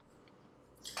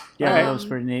 Yeah, Okay. that was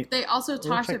pretty neat. They also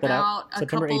talked check that out. about a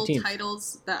September couple 18th.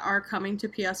 titles that are coming to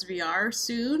PSVR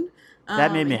soon.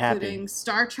 That made me happy. Including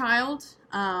Star Child,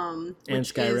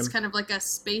 which Skyrim. is kind of like a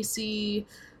spacey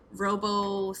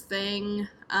robo thing.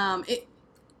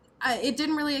 It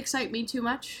didn't really excite me too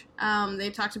much.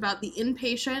 They talked about The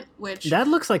Inpatient, which... That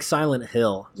looks like Silent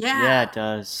Hill. Yeah, it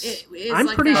does. It is I'm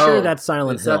like pretty that. sure Oh, that's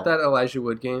Silent Is Hill. that Elijah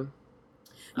Wood game?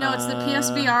 No, it's the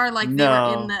PSVR, like they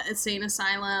no. were in the insane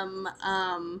asylum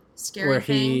scary where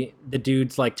thing. the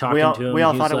dude's like talking We all- to him. we all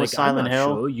and thought he's it was like, Silent I'm not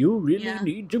Hill. sure you really Yeah.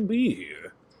 need to be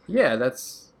here. Yeah, isn't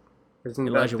that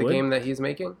Elijah the Wood? game that he's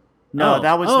making? No, Oh.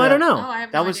 that was. Oh, the, I don't know. Oh, I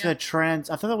have That no was idea.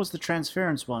 I thought that was the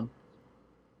Transference one.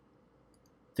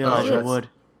 The Oh, Elijah that's- Wood.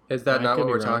 Is that I not could what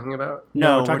be we're wrong. talking about? No,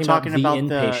 No, we're we're talking talking about about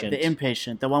The the Inpatient.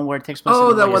 Inpatient, the one where it takes place.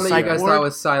 Oh, in that like one a that you psych guys ward. thought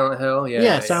was Silent Hill?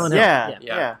 Yeah, Silent Hill. Yeah, Yeah.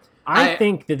 yeah. I I-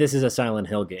 think that this is a Silent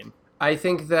Hill game. I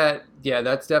think that,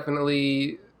 that's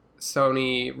definitely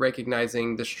Sony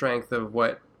recognizing the strength of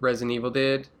what Resident Evil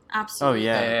did Absolutely.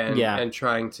 Oh, yeah. and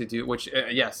trying to do, which,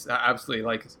 yes, absolutely.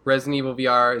 Like, Resident Evil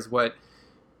VR is what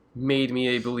made me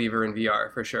a believer in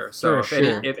VR, for sure. So For if,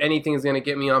 sure. if anything is going to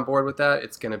get me on board with that,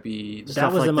 it's going to be... That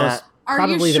Stuff was like the most, that. Are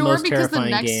probably you the sure? most Because the terrifying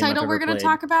next game I've title we're ever going to played.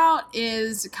 talk about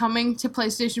is coming to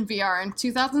PlayStation VR in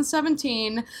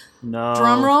 2017. No.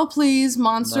 Drum roll, please!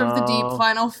 Monster of the Deep, No.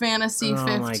 Final Fantasy Oh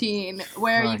my 15,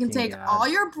 where you can fucking take God. all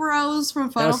your bros from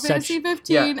Final was such- Fantasy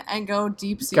 15 and go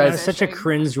deep sea Guys, That's such a fishing.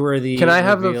 cringeworthy. Can I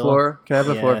have the reveal. floor? Can I have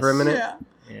the floor for a Yes. minute?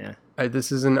 Yeah. Yeah.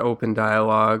 This is an open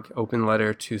dialogue, open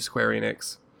letter to Square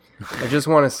Enix. I just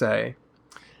want to say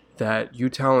that you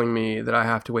telling me that I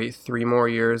have to wait 3 more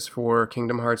years for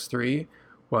Kingdom Hearts 3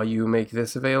 while you make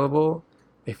this available,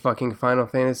 a fucking Final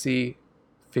Fantasy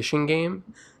fishing game,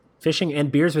 Fishing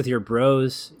and beers with your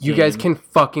bros. you game. guys can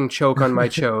fucking choke on my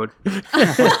chode.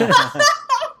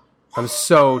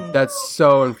 That's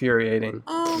so infuriating.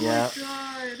 Oh Yeah. my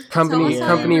god. Company- Tell us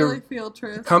how company- you really feel,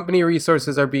 Trish. Company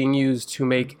resources are being used to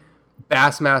make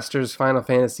Bassmasters Final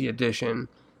Fantasy Edition,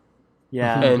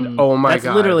 Yeah. and oh my That's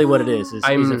god, literally what it is a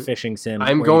I'm- fishing sim. I'm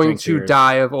where you going drink to beers.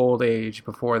 die of old age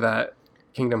before that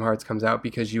Kingdom Hearts comes out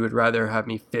because you would rather have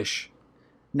me fish.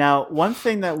 Now, one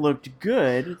thing that looked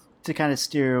good to kind of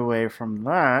steer away from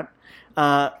that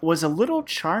was a little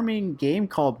charming game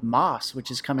called Moss, which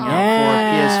is coming out for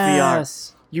PSVR.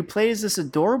 Yes. You play as this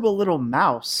adorable little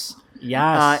mouse.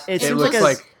 Yes. It It seems looks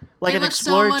like like an looks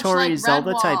so much exploratory like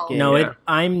Zelda type Redwall. game. no, Yeah.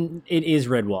 it is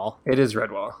Redwall. it is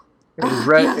Redwall. It is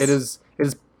red. Yes. It is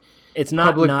It's not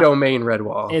public not, domain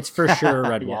Redwall. It's for sure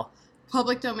Redwall.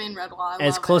 Public domain Redwall. I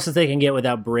As love close it. as they can get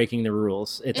without breaking the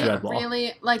rules. It's It Redwall.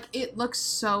 really, like, it looks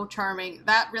so charming.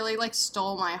 That really, like,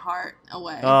 stole my heart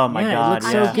away. Oh my yeah, god! it looks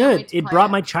yeah. so Can't good. wait to It play brought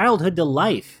it. my childhood to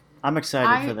life. I'm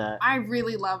excited for that. I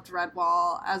really loved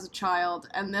Redwall as a child,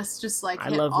 and this just like I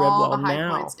hit love all Redwall the high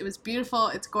now. points. It was beautiful.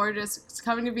 It's gorgeous. It's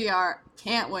coming to VR.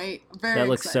 Can't wait. I'm very That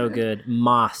looks so excited. good.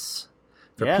 Moss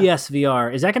for Yeah. PSVR.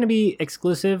 Is that going to be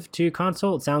exclusive to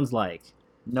console? It sounds like.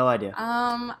 No idea.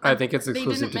 I think it's they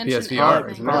exclusive didn't to mention PSVR.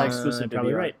 anything. Isn't Probably it? exclusive to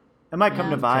Probably VR. right. It might come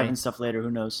Yeah. to Vive Okay. and stuff later.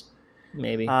 Who knows?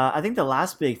 Maybe. I think the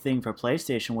last big thing for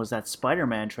PlayStation was that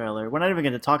Spider-Man trailer. We're not even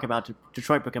going to talk about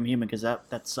Detroit Become Human because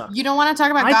that sucked. You don't want to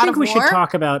talk about I God think of we War? should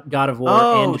talk about God of War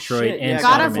Oh, and Detroit shit, and yeah,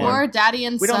 God of Spider-Man. War, Daddy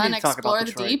and We don't Son need to talk about explore the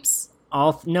Detroit. deeps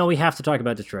No, we have to talk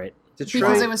about Detroit.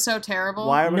 because it was so terrible.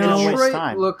 Why are we No. going to waste Detroit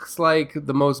time? looks like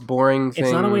the most boring thing.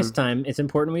 It's not a waste of time. It's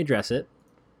important we address it.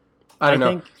 I don't know.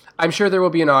 think I'm sure there will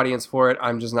be an audience for it.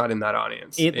 I'm just not in that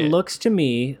audience. it looks to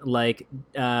me like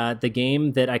the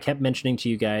game that I kept mentioning to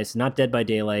you guys, not Dead by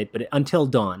Daylight, but Until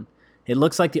Dawn. It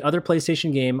looks like the other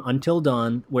PlayStation game, Until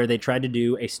Dawn, where they tried to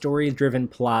do a story-driven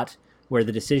plot where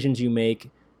the decisions you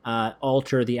make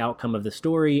alter the outcome of the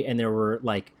story, and there were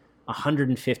like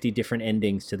 150 different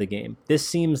endings to the game. This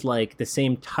seems like the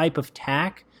same type of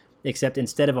tack, except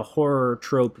instead of a horror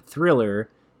trope thriller,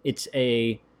 it's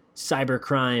a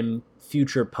cybercrime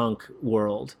future punk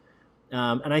world.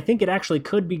 And I think it actually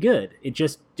could be good. It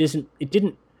just doesn't. It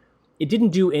didn't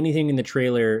do anything in the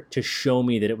trailer to show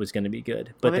me that it was going to be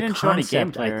good. But they the didn't show any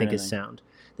concept, gameplay I or think, is anything. sound.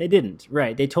 They didn't.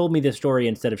 Right. They told me the story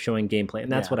instead of showing gameplay,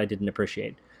 and that's Yeah. what I didn't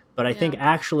appreciate. But I Yeah. think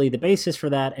actually the basis for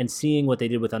that, and seeing what they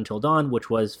did with Until Dawn, which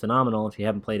was phenomenal. If you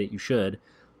haven't played it, you should.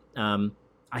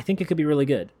 I think it could be really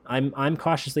good. I'm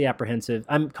cautiously apprehensive.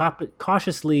 I'm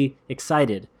cautiously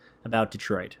excited about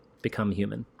Detroit Become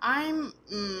Human.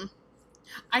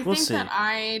 I We'll think see. that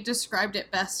I described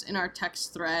it best in our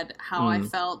text thread how I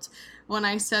felt when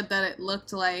I said that it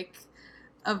looked like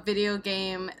a video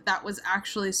game that was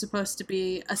actually supposed to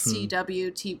be a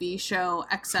CW TV show,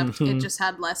 except it just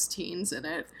had less teens in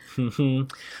it.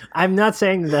 I'm not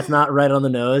saying that that's not right on the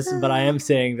nose, but I am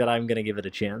saying that I'm going to give it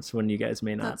a chance when you guys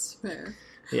may not. That's fair.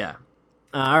 Yeah.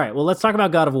 All right. Well, let's talk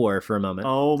about God of War for a moment.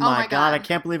 Oh my my god, God. I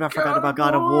can't believe I forgot about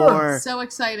God of War. War. So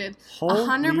excited. Holy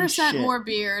 100% shit. more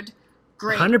beard.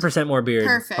 Great. 100% more beard.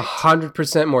 Perfect.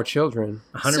 100% more children.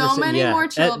 100%. So many yeah. more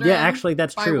children Yeah, actually,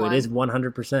 that's by true. one. It is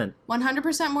 100%.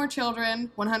 100% more children.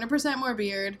 100% more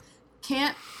beard.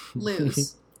 Can't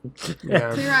lose.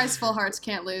 Yeah. Clear eyes, full hearts,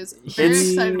 can't lose. Very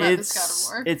excited about this God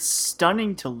of War. It's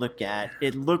stunning to look at.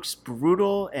 It looks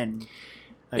brutal and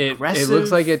It aggressive.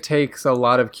 looks like it takes a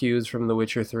lot of cues from The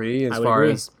Witcher 3 I as would far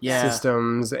agree. as Yeah.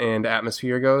 systems and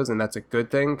atmosphere goes, and that's a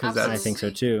good thing because Absolutely. I that's, think so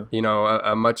too. you know,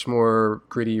 a much more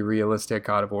gritty, realistic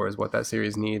God of War is what that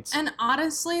series needs. And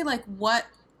honestly, like what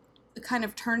kind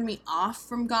of turned me off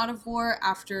from God of War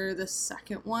after the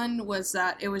second one was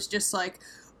that it was just like,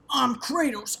 I'm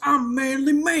Kratos, I'm a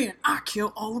manly man, I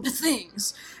kill all the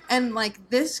things. And like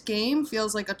this game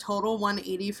feels like a total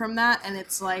 180 from that, and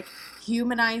it's like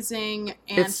humanizing,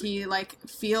 and It's- he like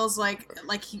feels like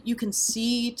you can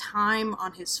see time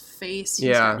on his face. He's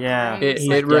Yeah. got Yeah. gray. It, It's He's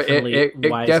like- definitely it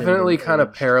wizened definitely and kind of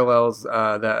aged. parallels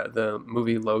the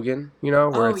movie Logan, you know,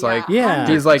 where Oh, it's like Yeah.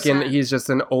 he's like 100%. he's just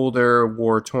an older,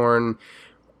 war-torn,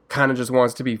 kind of just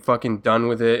wants to be fucking done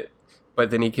with it, but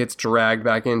then he gets dragged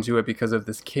back into it because of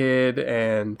this kid,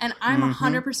 and And I'm Mhm.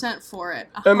 100% for it.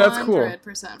 And that's cool.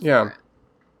 100% for Yeah. it.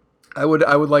 I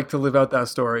would like to live out that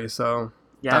story. So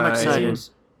Yeah, I'm Uh, It excited.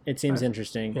 seems, it seems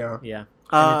interesting. Yeah. Yeah.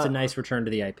 And it's a Uh, nice return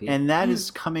to the IP. and that is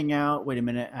coming out. Wait a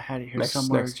minute, I had it here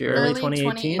somewhere. next year, Early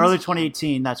 2018? Early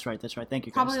 2018. That's right. That's right. Thank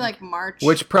you. Guys. Probably like March.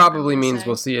 which I probably would means say.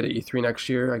 we'll see it at E3 next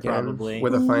year again, Probably.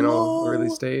 with a final Whoa.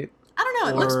 release date. I don't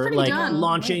know. It looks or pretty like done.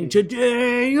 launching Maybe.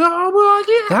 today. Oh my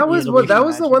god! That was It'll what be- that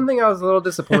was the one thing I was a little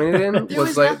disappointed in. There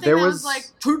was like nothing there that was was like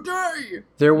today.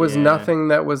 there was Yeah. nothing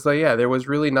that was like there was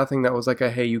really nothing that was like a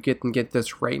hey, you can get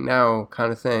this right now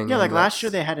kind of thing. Yeah, like And last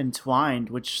year that's- they had Entwined,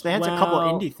 which they had a couple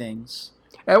Well, indie things.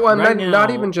 well, right not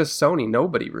now- even just Sony.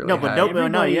 Nobody really. No, but had no, it. no,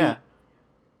 Everybody- yeah.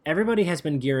 Everybody has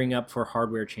been gearing up for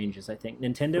hardware changes, I think.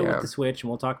 Nintendo Yeah. with the Switch, and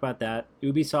we'll talk about that.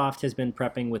 Ubisoft has been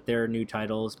prepping with their new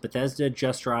titles. Bethesda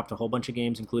just dropped a whole bunch of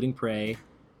games, including Prey,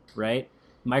 right?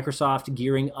 Microsoft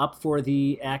gearing up for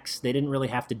the X. They didn't really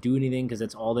have to do anything because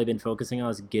that's all they've been focusing on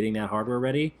is getting that hardware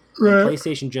ready. And Right.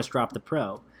 PlayStation just dropped the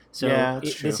Pro. So Yeah,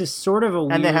 that's true. this is sort of a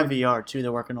weird... And they have VR too. They're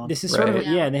working on. This is sort of Right. a,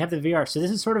 yeah, and they have the VR. So this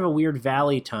is sort of a weird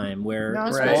valley time where No,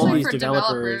 it's Right. all Especially these for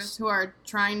developers, who are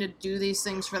trying to do these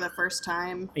things for the first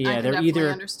time. I yeah, can they're definitely either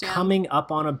understand. coming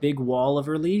up on a big wall of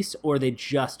release or they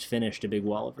just finished a big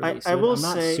wall of release. I So will I'm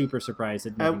not say- super surprised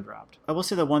that nothing dropped. I will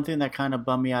say the one thing that kind of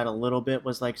bummed me out a little bit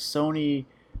was like Sony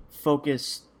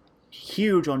focused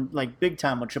huge on like big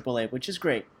time on AAA, which is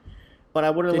great. But I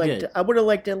would have They liked did. I would have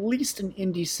liked at least an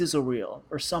indie sizzle reel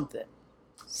or something.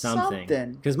 Something.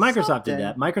 Something. Because Microsoft Something. did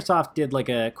that. Microsoft did like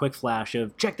a quick flash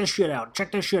of check this shit out,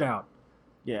 check this shit out.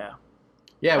 Yeah.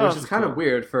 Yeah, Oh, which that's is kind cool. of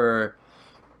weird for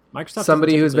Microsoft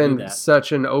somebody doesn't who's typically been do that.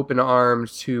 such an open arm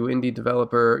to indie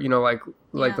developer. You know, like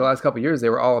the Yeah. last couple of years, they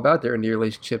were all about their indie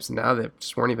relationships, and now they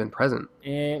just weren't even present.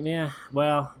 Yeah,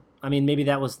 well, I mean, maybe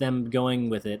that was them going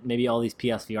with it. Maybe all these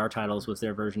PSVR titles was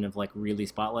their version of like really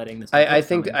spotlighting this. I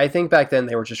think back then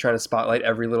they were just trying to spotlight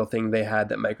every little thing they had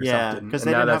that Microsoft Yeah, didn't. because And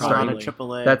they now didn't that's have a lot starting- of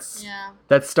AAA. Yeah.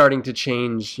 that's starting to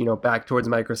change. You know, back towards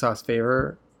Microsoft's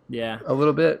favor yeah. a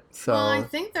little bit. So Well, I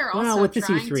think they're also Well, with this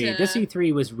trying E3, to... this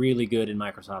E3 was really good in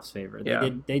Microsoft's favor. Yeah.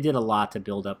 They did a lot to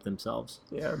build up themselves.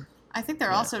 yeah, I think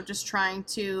they're Yeah. also just trying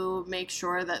to make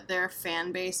sure that their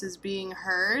fan base is being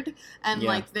heard. And, Yeah.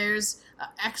 like, there's...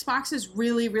 Xbox is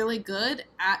really, really good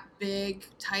at big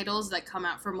titles that come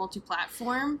out for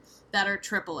multi-platform that are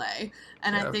AAA.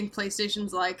 And Yeah. I think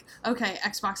PlayStation's like, okay,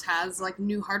 Xbox has, like,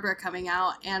 new hardware coming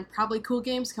out and probably cool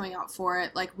games coming out for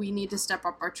it. Like, we need to step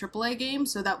up our AAA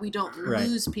games so that we don't Right.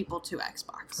 lose people to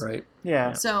Xbox. Right.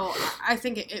 Yeah. So I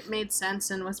think it made sense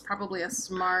and was probably a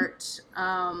smart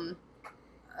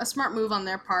move on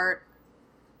their part.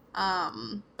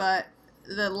 But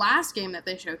the last game that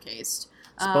they showcased,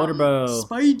 Spoderbo.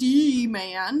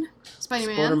 Spidey-Man,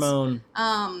 Spodermoan.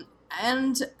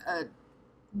 and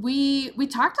we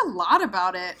talked a lot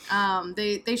about it.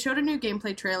 They showed a new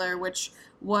gameplay trailer which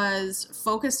was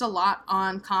focused a lot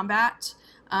on combat.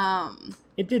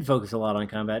 It did focus a lot on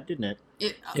combat, didn't it?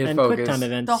 It And focused quick time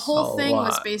events. the whole a thing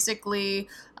was lot. basically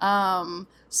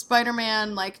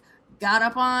Spider-Man like got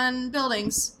up on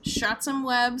buildings, shot some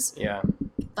webs, Yeah.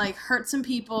 like hurt some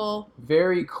people.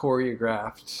 Very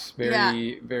choreographed.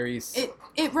 Very.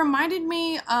 It reminded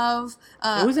me of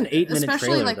It was an 8-minute especially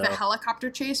trailer, like though. the helicopter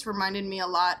chase reminded me a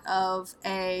lot of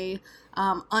a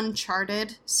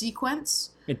Uncharted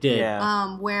sequence It did.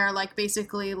 Yeah. where like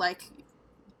basically like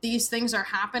these things are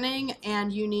happening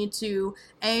and you need to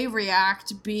A,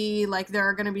 react, B, like there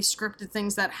are going to be scripted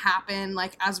things that happen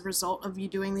like as a result of you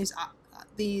doing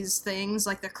these things,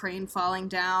 like the crane falling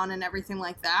down and everything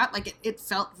like that. Like it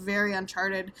felt very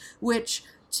Uncharted, which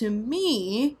to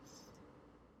me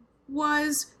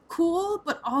was cool,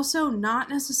 but also not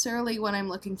necessarily what I'm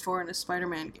looking for in a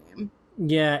Spider-Man game.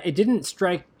 Yeah,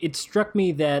 it struck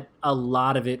me that a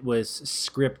lot of it was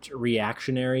script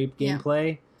reactionary Yeah.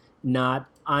 gameplay, not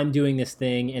I'm doing this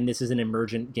thing and this is an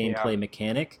emergent gameplay Yeah.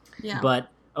 mechanic. Yeah. But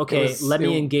okay, was- let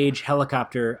me it- engage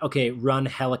helicopter. Okay, run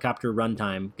helicopter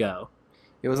runtime, go.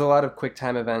 It was a lot of quick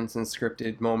time events and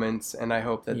scripted moments, and I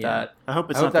hope that Yeah. I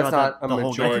hope it's I hope not that's throughout not a the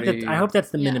whole game. majority. I hope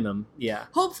that's the Yeah. minimum. Yeah.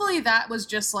 Hopefully that was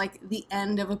just like the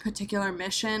end of a particular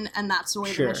mission and that's the way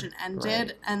Sure. the mission ended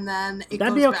Right. and then it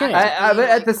That'd goes be okay. back to But being,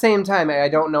 at like- the same time, I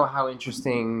don't know how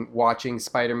interesting watching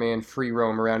Spider-Man free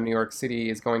roam around New York City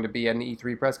is going to be at an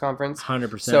E3 press conference.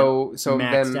 100%. So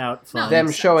maxed them out fun. them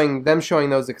makes showing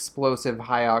those explosive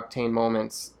high octane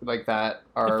moments like that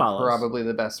are follows. probably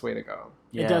the best way to go.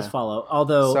 It does follow.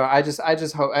 Although So I just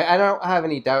hope I don't have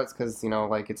any doubts because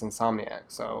like it's Insomniac.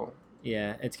 So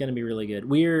yeah, it's going to be really good.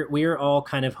 We're all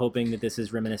kind of hoping that this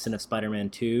is reminiscent of Spider-Man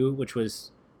 2, which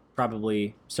was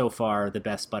probably so far the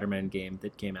best Spider-Man game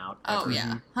that came out. Oh ever.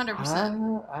 yeah,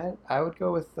 100%. I would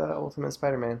go with Ultimate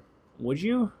Spider-Man. Would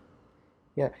you?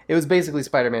 Yeah, it was basically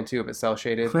Spider-Man 2, but cell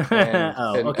shaded.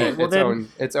 Oh, okay. Well, then-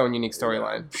 its own unique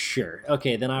storyline. Sure.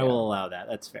 Okay, then I Yeah. will allow that.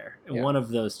 That's fair. Yeah. One of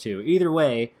those two. Either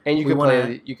way, And you We could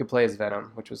wanna- play as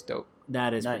Venom, which was dope.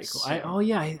 that is Nice. pretty cool.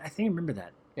 I think I remember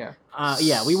that. Yeah.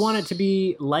 Yeah, we want it to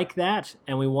be like that,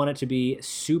 and we want it to be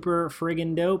super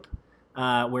friggin' dope,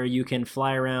 where you can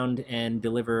fly around and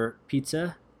deliver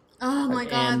pizza. Oh my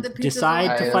god, and the pizza's decide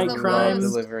always to the fight best. crime.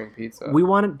 delivering pizza. We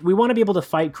want to be able to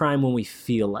fight crime when we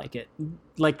feel like it.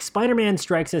 Like Spider-Man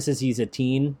strikes us as he's a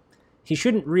teen. He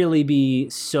shouldn't really be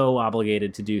so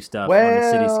obligated to do stuff on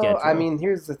the city schedule. I mean,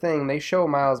 here's the thing: they show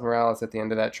Miles Morales at the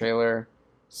end of that trailer,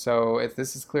 so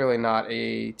this is clearly not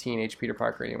a teenage Peter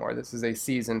Parker anymore. This is a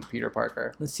seasoned Peter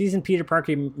Parker. the seasoned Peter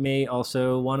Parker may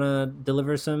also want to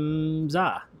deliver some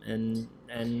za and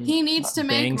He needs to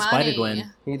bang make money.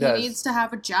 Spider-Gwen. He does. needs to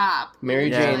have a job. Mary He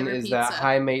needs to Jane deliver is that pizza.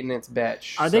 high maintenance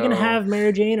bitch. Are they going to so- have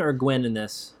Mary Jane or Gwen in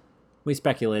this? We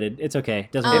speculated. It's okay.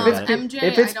 Doesn't If matter. it's about it. MJ,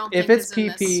 if it's- I don't if think it's is in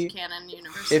PP this canon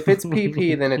universe. If it's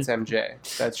PP, then it's MJ.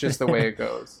 That's just the way it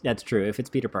goes. That's true. If it's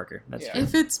Peter Parker, that's Yeah. true.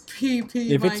 If it's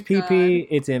PP, If my it's PP, God.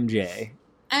 it's MJ.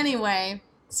 Anyway,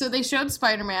 so they showed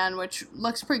Spider-Man, which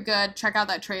looks pretty good. Check out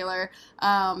that trailer.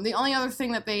 The only other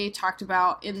thing that they talked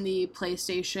about in the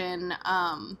PlayStation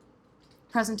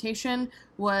presentation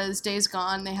was Days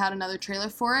Gone. They had another trailer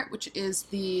for it, which is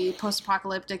the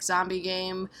post-apocalyptic zombie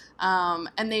game.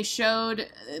 And they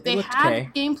looked had okay.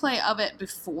 gameplay of it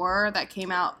before that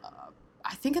came out.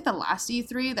 I think at the last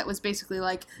E3, that was basically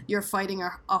like you're fighting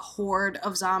a horde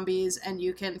of zombies, and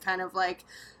you can kind of like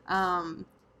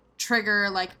trigger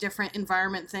like different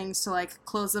environment things to like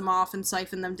close them off and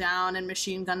siphon them down and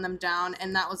machine gun them down,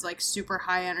 and that was like super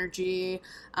high energy.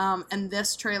 And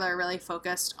this trailer really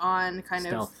focused on kind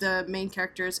Stealth. of the main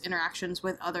character's interactions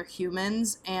with other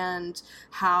humans and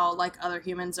how like other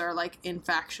humans are like in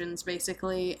factions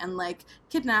basically and like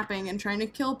kidnapping and trying to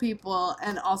kill people,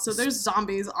 and also there's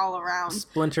zombies all around.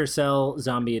 Splinter Cell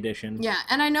Zombie Edition. Yeah,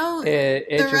 and I know It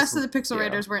the just- rest of the Pixel yeah.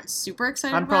 Raiders weren't super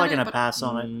excited I'm about probably it, gonna but pass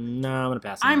on it. No, I'm gonna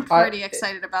pass. On I'm that. pretty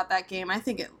excited about that game. I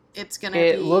think it's gonna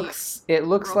It be. looks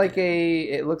like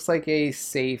a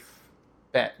safe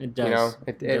bet. It does. You know,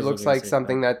 It it does looks look like a like safe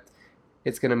something that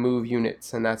it's gonna move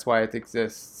units, and that's why it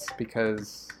exists,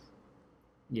 because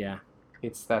Yeah.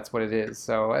 that's what it is.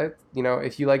 So you know,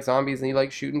 if you like zombies and you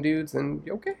like shooting dudes, then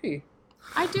okay.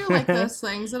 I do like those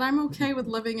things, and I'm okay with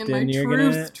living in Then my you're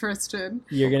truth, gonna- Tristan.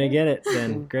 You're going to get it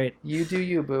then. Great. You do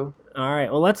you, boo. All right.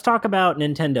 Well, let's talk about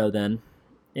Nintendo then.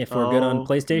 If we're good on Oh,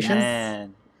 PlayStation.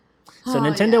 Man. So Oh,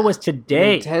 Nintendo yeah. was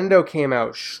today. Nintendo came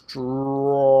out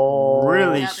strong.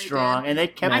 Really Yeah, they strong. did. And they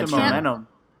kept I the can't- momentum.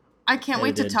 I can't They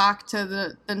wait to did. talk to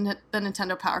the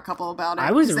Nintendo power couple about it.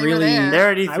 I was 'cause they really- were there.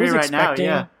 They're at I E3 was right now, expecting.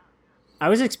 yeah. I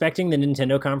was expecting the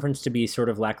Nintendo conference to be sort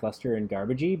of lackluster and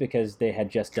garbagey because they had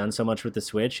just done so much with the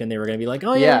Switch, and they were going to be like,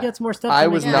 "Oh yeah, Yeah. we got some more stuff." I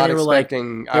coming." was And not they were like,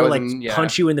 expecting. they I were was like yeah.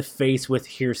 punch you in the face with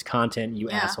 "Here's content, you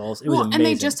Yeah. assholes." It was Well, amazing. and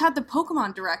they just had the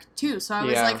Pokemon Direct too, so I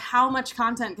was Yeah. like, how much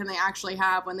content can they actually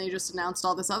have when they just announced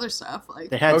all this other stuff? Like,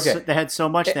 They had Okay. they had so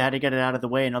much they had to get it out of the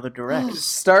way in other directs.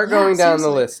 Start Yeah, going down the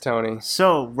seriously. list, Tony.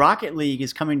 So Rocket League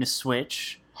is coming to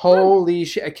Switch Holy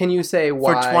shit! Can you say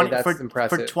why for that's for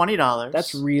impressive? $20.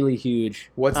 That's really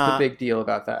huge. What's the uh, big deal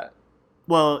about that?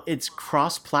 Well, it's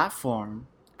cross-platform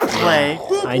play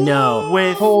I know.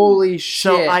 with. Holy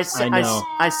shit! So I know.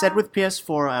 I said with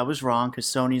PS4 I was wrong because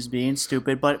Sony's being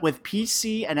stupid, but with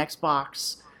PC and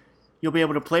Xbox, you'll be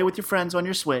able to play with your friends on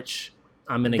your Switch.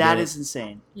 I'm gonna That get is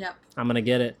insane. yep. it. I'm gonna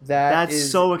get it. That's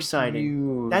is so exciting.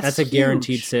 huge. That's That's a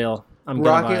guaranteed huge. sale. I'm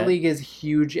gonna buy Rocket it. League is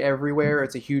huge everywhere.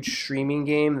 It's a huge streaming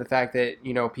game. The fact that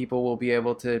people will be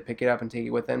able to pick it up and take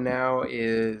it with them now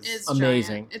is It's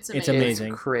Amazing. giant. It's It's amazing.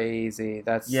 amazing. crazy.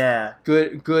 That's Yeah,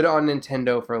 good on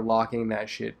Nintendo for locking that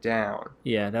shit down.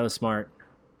 Yeah, that was smart.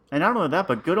 and not only that,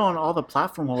 but good on all the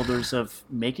platform holders of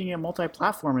making it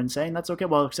multi-platform and saying that's okay.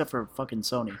 Well, except for fucking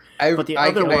Sony. But the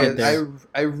other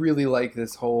I really like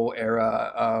this whole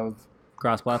era of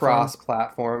Cross-platform.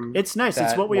 cross-platform. It's nice.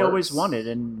 It's That what we always works. wanted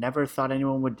and never thought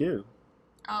anyone would do.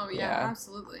 Oh yeah, Yeah.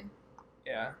 absolutely.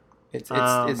 Yeah, it's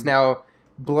Um, now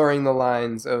blurring the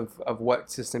lines of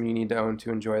what system you need to own to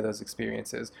enjoy those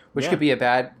experiences, which Yeah. could be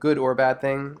a good or bad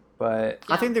thing. But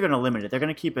I think they're going to limit it. They're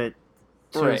going to keep it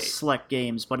to Right. select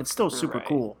games, but it's still super Right.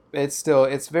 cool.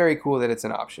 it's very cool that it's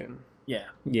an option. Yeah.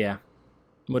 Yeah,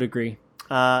 would agree.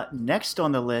 Next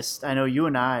on the list, I know you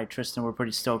and I, Tristan, were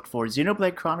pretty stoked for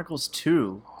Xenoblade Chronicles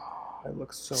 2. It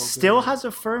looks so Still good. has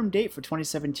a firm date for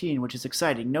 2017, which is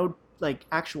exciting. No, like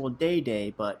actual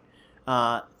day, but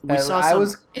we saw I some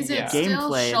was Is it yeah. still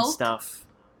gameplay and Shulk? stuff.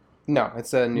 No,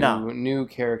 it's a No. new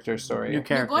character story. New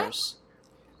characters.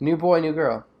 New boy, new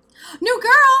girl. New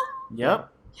girl. Yep,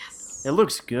 Yes. it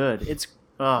looks good. It's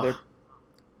They're-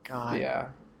 God, Yeah.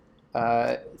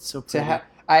 it's so To pretty.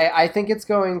 I think it's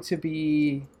going to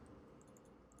be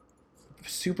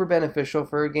super beneficial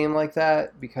for a game like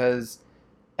that, because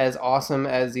as awesome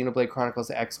as Xenoblade Chronicles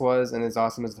X was, and as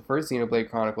awesome as the first Xenoblade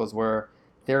Chronicles were,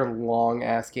 they're long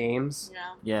ass games. Yeah.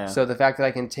 Yeah, So the fact that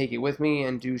I can take it with me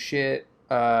and do shit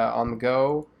on the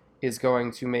go is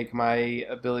going to make my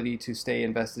ability to stay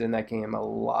invested in that game a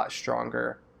lot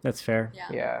stronger. That's fair. Yeah.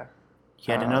 Yeah.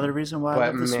 yet another reason why I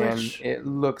But love the man, Switch. it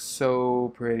looks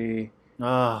so pretty.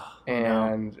 Oh,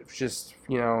 And just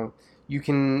you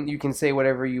can say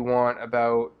whatever you want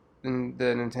about the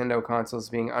Nintendo consoles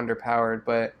being underpowered,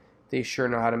 but they sure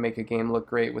know how to make a game look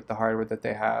great with the hardware that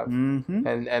they have, Mm-hmm.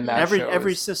 and that Every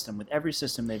shows. system with every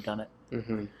system they've done it.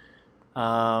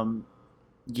 Mhm.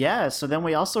 Yeah. So then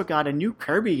we also got a new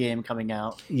Kirby game coming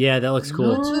out, Yeah, that looks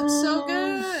cool. Which looks so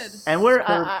good. and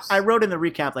I wrote in the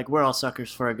recap like we're all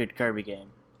suckers for a good Kirby game.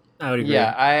 I would agree.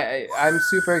 Yeah, I'm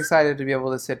super excited to be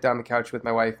able to sit down the couch with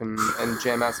my wife and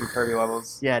jam out some Kirby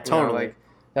levels. Yeah, You know, totally. like,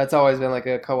 that's always been like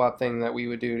a co-op thing that we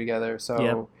would do together.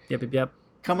 So Yep.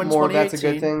 Coming more of 2018. that's a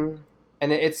good thing,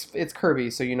 and it's Kirby,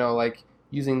 so like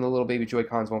using the little baby Joy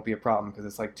Cons won't be a problem because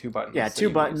it's like 2 buttons. Yeah, so 2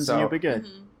 you- buttons So and you'll be good.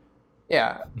 Mhm.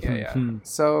 yeah.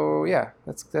 So yeah,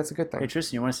 that's a good Hey thing.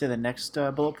 Tristan, you want to say the next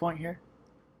bullet point here?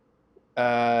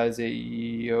 Is it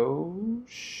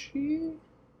Yoshi?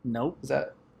 Nope. Is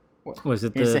that Was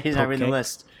it He's, the he's not reading the Poke?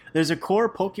 list. There's a core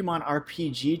Pokemon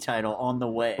RPG title on the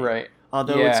way. right?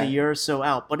 Although it's a Yeah. year or so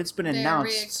out, but it's been They are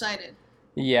announced. very excited.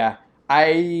 Yeah,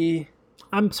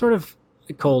 I'm sort of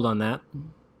cold on that.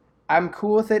 I'm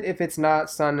cool with it if it's not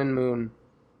Sun and Moon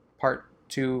Part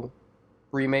 2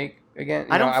 remake again.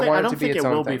 I don't I think, want I it don't to be think its it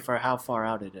own will thing. be for how far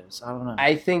out it is. I don't know.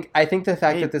 I think the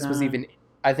fact Hey, that this was even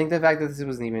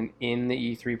in the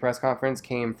E3 press conference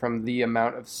came from the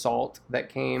amount of salt that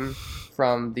came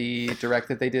from the direct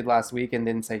that they did last week and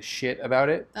didn't say shit about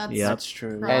it. That's Yeah. That's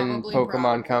true. Right. And Probably, Pokemon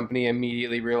probably. Company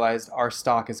immediately realized our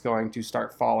stock is going to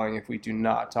start falling if we do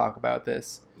not talk about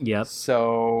this. Yep.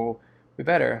 So we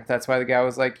better. That's why the guy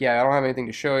was like, "Yeah, I don't have anything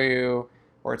to show you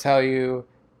or tell you,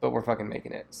 but we're fucking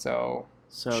making it." So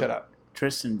So, shut up.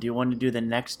 Tristan, do you want to do the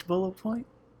next bullet point?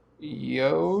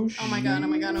 Yoshi. Oh my god! Oh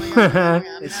my god! Oh my god! Oh my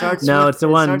god! It starts No, with, it's the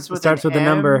one. It starts with the an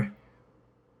number. M.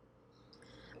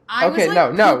 I Okay, was, no,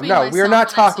 like, no, pooping no. We are myself not when I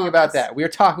talking saw about this. that. We are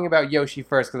talking about Yoshi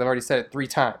first because I've already said it 3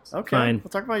 times. Okay, Fine. we'll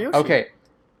talk about Yoshi. Okay,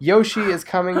 Yoshi is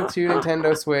coming to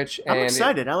Nintendo Switch, I'm and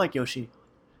excited. I like Yoshi.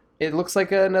 it looks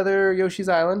like another Yoshi's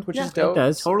Island, which Yeah, is dope. It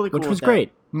does. Totally cool Which with was that.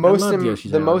 great. Most I loved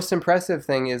Yoshi's the Island. most impressive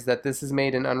thing is that this is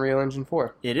made in Unreal Engine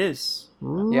 4. It is. Yeah,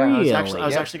 I was Really? I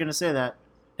was Yeah. actually going to say that.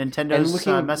 And Nintendo's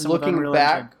messing with looking Unreal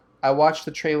back, Engine. I watched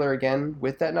the trailer again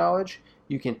with that knowledge.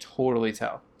 You can totally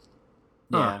tell.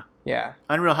 Yeah. Yeah,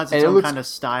 Unreal has And its it own looks- kind of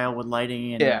style with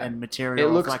lighting and, Yeah. and material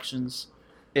It looks- reflections.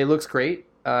 it looks great.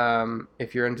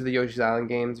 If you're into the Yoshi's Island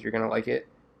games, you're gonna like it.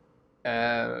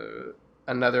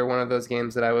 Another one of those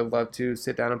games that I would love to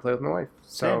sit down and play with my wife.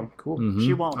 So Same. cool. Mhm.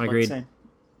 She won't, but Agreed. same.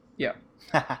 Yeah.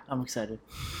 I'm excited.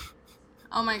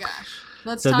 Oh my gosh!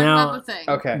 Let's So talk now- about the thing.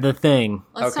 Okay. The thing.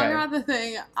 Let's talk Okay. about the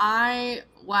thing.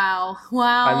 Wow.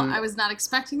 An- I was not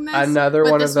expecting this. Another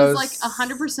but one this of those. was like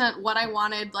 100% what I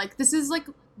wanted. Like, this is like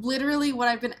literally what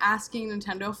I've been asking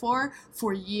Nintendo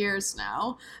for years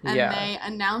now. And Yeah. they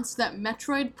announced that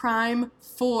Metroid Prime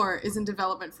 4 is in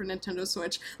development for Nintendo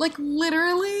Switch. Like,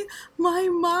 literally, my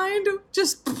mind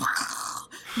just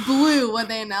blew when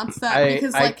they announced that.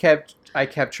 because, like, I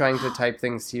kept trying to type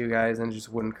things to you guys and it just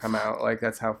wouldn't come out. Like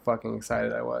that's how fucking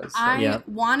excited I was. So- I Yeah.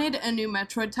 wanted a new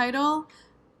Metroid title.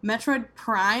 Metroid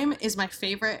Prime is my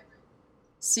favorite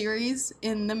series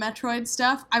in the Metroid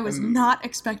stuff. I was not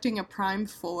expecting a Prime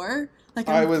 4. Like,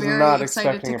 I'm I was very not excited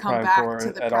expecting to a come Prime back 4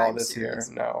 to the at Prime all this series.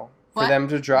 year. No. What?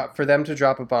 For them to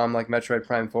drop a bomb like Metroid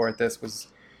Prime 4 at this was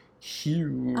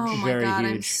huge. Oh my Very god,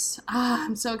 huge.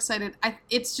 I'm so excited.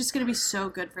 It's just going to be so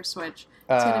good for Switch.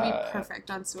 It's going to be Uh, perfect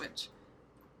on Switch.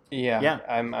 Yeah.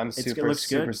 I'm it super looks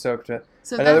good. super stoked.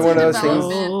 So another that's one in of those things-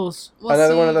 development. Souls. We'll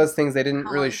Another one of see. those things they didn't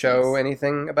how really it show goes.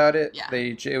 anything about it. Yeah.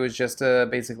 It was just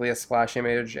basically a splash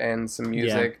image and some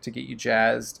music to get you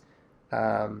jazzed.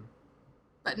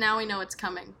 But now we know it's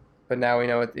coming. But now we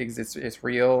know it exists. It's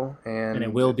real And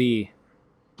it will be.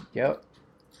 Yep.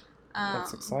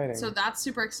 That's exciting. So that's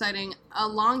super exciting.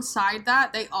 Alongside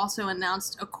that, they also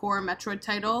announced a core Metroid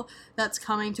title that's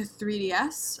coming to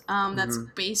 3DS. That's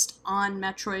Mm-hmm. based on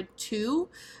Metroid 2.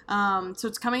 So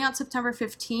it's coming out September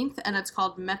 15th, and it's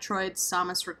called Metroid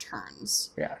Samus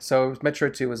Returns. Yeah. So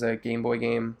Metroid 2 was a Game Boy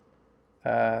game.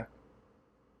 It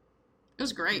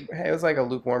was great. It was like a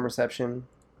lukewarm reception,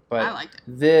 but I liked it.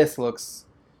 this looks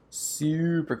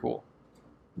super cool.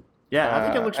 Yeah, I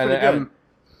think it looks and pretty good.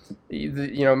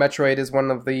 You know, Metroid is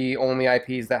one of the only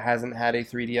IPs that hasn't had a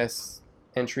 3DS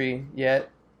entry yet,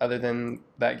 other than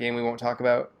that game we won't talk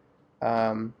about.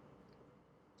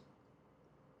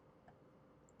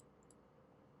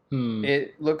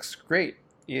 It looks great.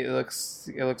 It looks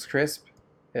crisp.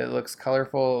 It looks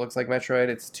colorful. It looks like Metroid.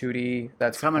 It's 2D.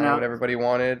 That's Coming kind of out. what everybody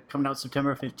wanted. Coming out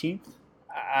September 15th.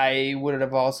 I would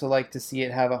have also liked to see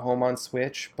it have a home on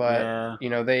Switch, but Yeah. you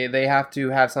know they have to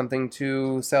have something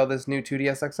to sell this new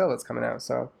 2DS XL that's coming out.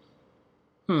 So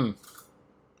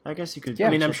I guess you could. Yeah. I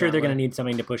mean, I'm push it sure that they're going to way. need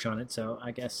something to push on it, so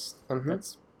I guess Mhm.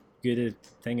 that's good a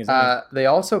thing as any. they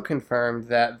also confirmed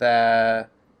that the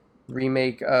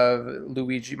remake of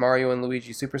Mario and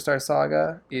Luigi Superstar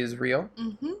Saga is real,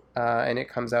 Mm-hmm. and it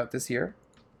comes out this year.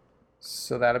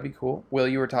 So that'll be cool. Will,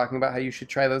 you were talking about how you should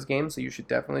try those games, so you should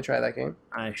definitely try that game.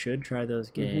 I should try those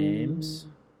games.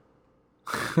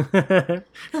 Yeah,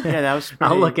 that was. Pretty,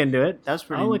 I'll look into it. That was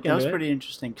pretty. I'll look That was into it. pretty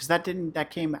interesting because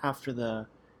that came after the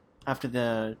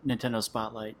Nintendo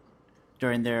Spotlight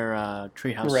during their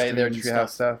Treehouse. Right, their stream and Treehouse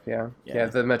stuff. Yeah. Yeah.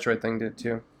 The Metroid thing did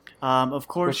too. Of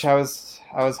course, Which I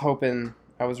was hoping.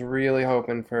 I was really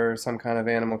hoping for some kind of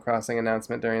Animal Crossing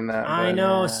announcement during that. I but-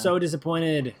 know, Yeah. so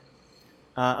disappointed.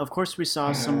 of course, we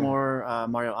saw some more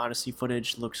Mario Odyssey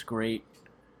footage. Looks great.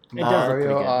 It does look pretty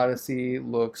Mario good. Odyssey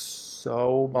looks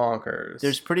so bonkers.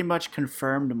 There's pretty much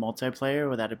confirmed multiplayer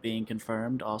without it being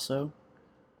confirmed. Also,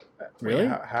 Wait, Really?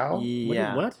 How?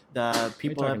 yeah. What? The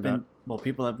people talking have been about?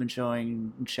 people have been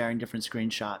sharing different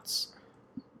screenshots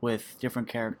with different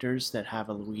characters that have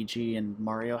a Luigi and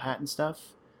Mario hat and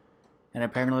stuff. And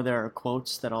apparently there are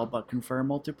quotes that all but confirm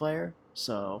multiplayer.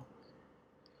 So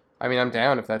I mean, I'm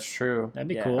down if that's true. That'd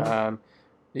be Yeah. cool.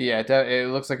 Yeah, it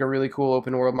looks like a really cool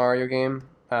open world Mario game.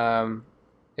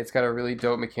 It's got a really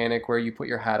dope mechanic where you put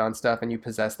your hat on stuff and you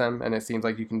possess them, and it seems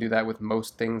like you can do that with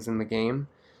most things in the game,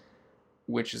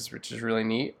 which is really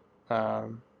neat.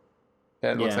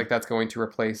 It looks Yeah. like that's going to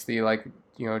replace the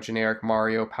generic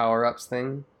Mario power ups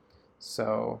thing.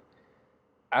 So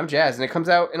I'm jazzed, and it comes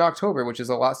out in October, which is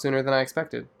a lot sooner than I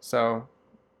expected. So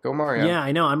go Mario. Yeah,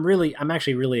 I know. I'm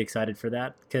actually really excited for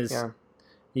that because Yeah.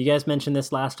 you guys mentioned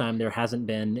this last time. There hasn't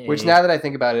been Which now that I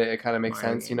think about it, it kind of makes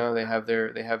Mario sense. game. You know, they have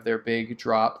their big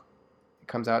drop. It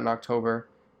comes out in October,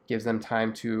 gives them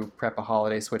time to prep a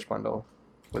holiday Switch bundle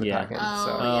with Yeah. a pack-in. Oh,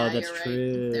 So Oh, yeah, that's you're right.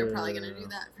 true. They're probably gonna do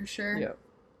that for sure. yeah.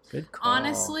 Good call.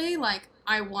 Honestly, like,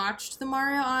 I watched the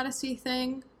Mario Odyssey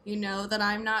thing. You know that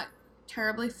I'm not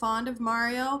terribly fond of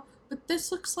Mario, but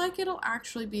this looks like it'll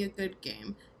actually be a good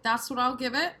game. That's what I'll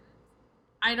give it.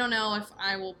 I don't know if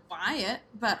I will buy it,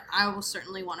 but I will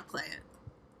certainly want to play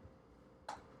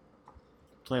it.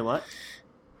 Play what?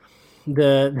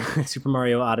 The Super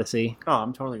Mario Odyssey. Oh,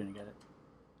 I'm totally gonna get it.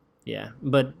 Yeah,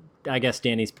 but I guess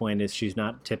Danny's point is she's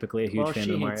not typically a huge fan of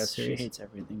the Mario She series. hates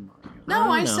everything Mario. No, don't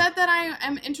I know. said that I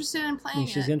am interested in playing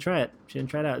She's it. gonna try it. She's gonna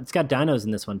try it out. It's got dinos in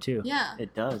this one too. Yeah.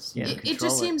 It does. Yeah. You It control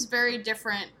just seems very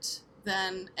different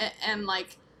than, and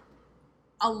like,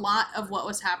 a lot of what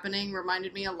was happening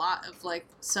reminded me a lot of like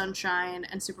Sunshine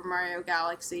and Super Mario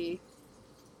Galaxy,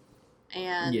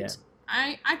 and Yeah.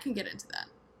 I can get into that.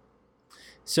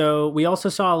 So we also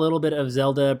saw a little bit of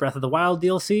Zelda Breath of the Wild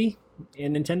DLC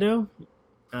in Nintendo.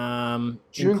 June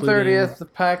including- 30th, the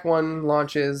Pack 1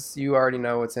 launches. You already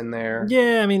know what's in there.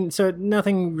 Yeah, I mean, so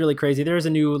nothing really crazy. There's a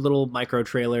new little micro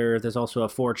trailer. There's also a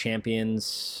 4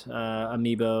 Champions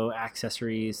amiibo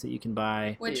accessories that you can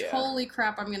buy. Which, Yeah. holy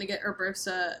crap, I'm gonna get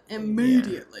Urbosa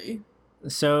immediately.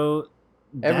 So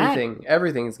that,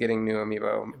 Everything's getting new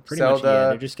amiibo. pretty much, yeah, Zelda,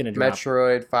 they're just gonna drop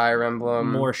Metroid, Fire Emblem,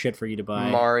 more shit for you to buy.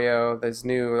 Mario. There's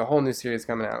a whole new series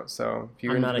coming out. So if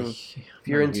you're I'm not a, into, hu- if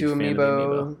you're not a into huge fan of the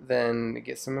amiibo, then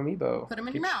get some amiibo. Put them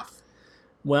in your mouth.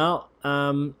 Well,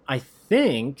 I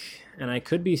think, and I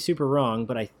could be super wrong,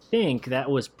 but I think that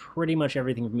was pretty much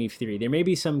everything from E3. There may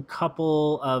be some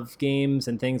couple of games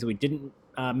and things that we didn't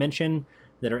mention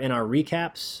that are in our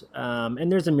recaps, and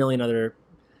there's a million other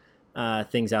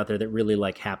things out there that really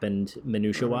like happened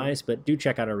minutia wise. But do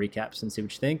check out our recaps and see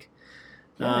what you think.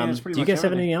 Yeah, I think that's pretty do you much guys have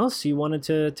everything. anything else you wanted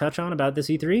to touch on about this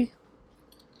E3?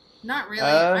 Not really.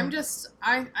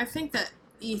 I think that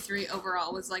E3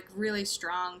 overall was like really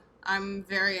strong. I'm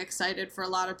very excited for a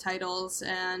lot of titles,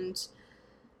 and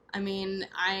I mean,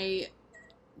 I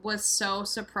was so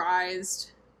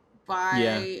surprised by.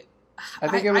 Yeah. I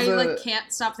think it was like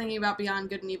can't stop thinking about Beyond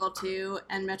Good and Evil 2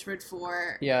 and Metroid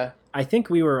 4. Yeah, I think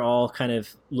we were all kind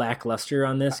of lackluster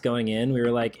on this going in. We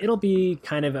were like, it'll be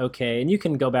kind of okay. And you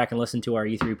can go back and listen to our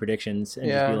E3 predictions and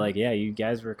just Yeah. be like, yeah, you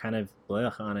guys were kind of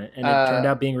blech on it. And it turned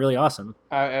out being really awesome.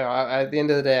 at the end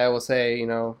of the day, I will say,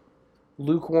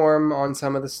 lukewarm on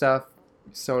some of the stuff.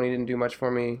 Sony didn't do much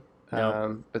for me.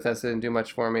 Nope. Bethesda didn't do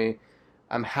much for me.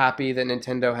 I'm happy that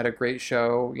Nintendo had a great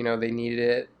show. They needed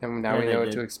it, and now Yeah, we they know what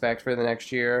did. to expect for the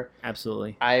next year.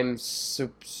 Absolutely. I'm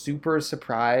super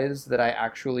surprised that I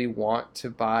actually want to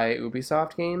buy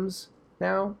Ubisoft games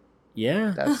now.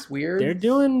 Yeah. That's weird. They're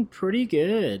doing pretty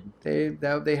good. They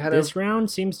had This round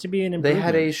seems to be an they improvement.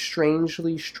 had a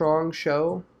strangely strong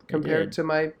show They compared did. to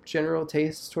my general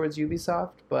tastes towards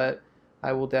Ubisoft, but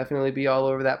I will definitely be all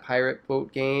over that pirate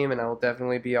boat game, and I will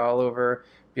definitely be all over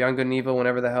Beyond Good and Evil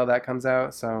whenever the hell that comes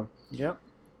out. So, Yep.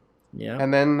 Yeah.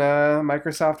 and then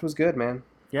Microsoft was good, man.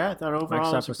 Yeah, I thought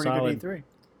overall Microsoft it was a was pretty solid. good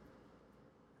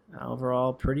E3.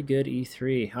 Overall, pretty good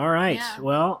E3. All right. Yeah.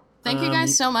 Well, Thank you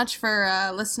guys so much for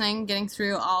listening, getting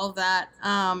through all of that.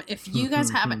 If you guys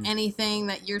have anything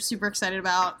that you're super excited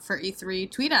about for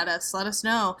E3, tweet at us. Let us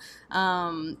know.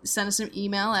 Send us an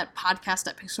email at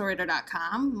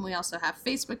podcast@pixelrator.com. We also have a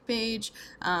Facebook page.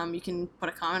 You can put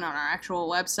a comment on our actual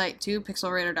website too,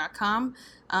 pixelrator.com.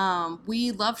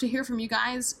 We love to hear from you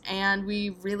guys, and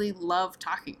we really love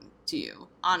talking to you,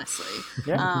 honestly.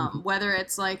 Yeah. Whether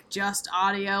it's like just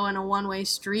audio and a one-way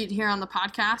street here on the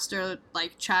podcast or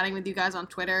like chatting with you guys on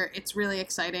Twitter, it's really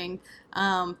exciting.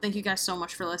 Thank you guys so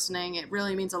much for listening. It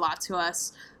really means a lot to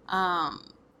us.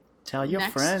 Tell your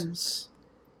next- friends.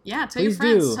 Yeah, tell your Please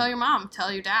friends, do. tell your mom,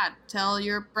 tell your dad, tell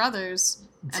your brothers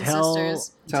and tell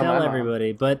sisters. Tell my tell mom.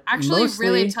 everybody. But Actually, mostly,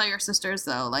 really tell your sisters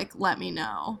though. Like, let me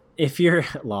know. if you're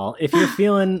if you're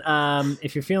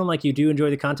feeling like you do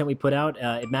enjoy the content we put out,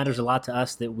 it matters a lot to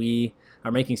us that we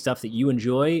are making stuff that you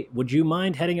enjoy. Would you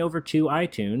mind heading over to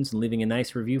iTunes and leaving a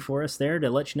nice review for us there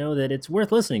to let you know that it's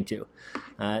worth listening to?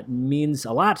 It means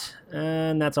a lot,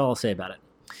 and that's all I'll say about it.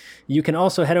 You can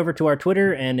also head over to our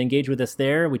Twitter and engage with us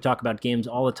there. We talk about games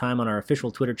all the time on our official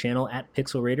Twitter channel at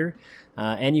Pixel Raider.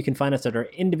 And you can find us at our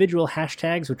individual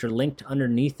hashtags, which are linked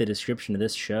underneath the description of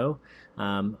this show.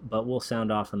 But we'll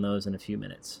sound off on those in a few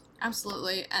minutes.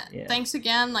 Absolutely. Yeah. Thanks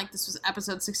again. Like, this was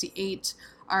episode 68,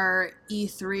 our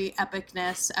E3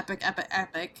 epicness.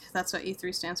 Epic. That's what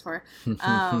E3 stands for.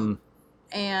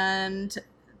 And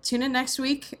tune in next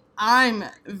week. I'm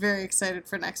very excited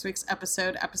for next week's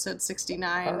episode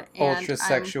 69. Ultra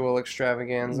sexual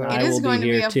extravaganza. I It is will be going to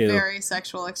be here a too. very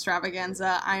sexual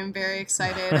extravaganza. I'm very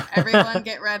excited. Everyone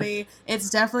get ready.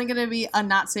 It's definitely going to be a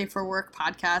not safe for work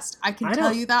podcast. I can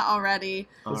tell you that already.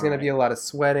 There's going to be a lot of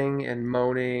sweating and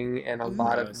moaning and a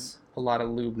lot of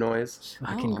lube noise.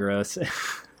 Fucking gross.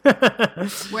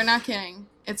 We're not kidding.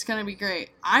 It's going to be great.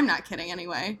 I'm not kidding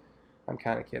anyway. I'm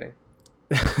kind of kidding.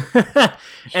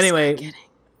 Anyway,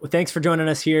 well, thanks for joining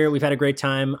us here. We've had a great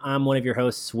time. I'm one of your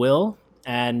hosts, Will,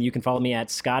 and you can follow me at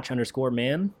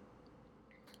Scotch_man.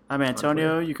 I'm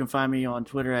Antonio. You can find me on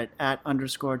Twitter at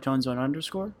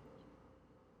 _ToneZone_.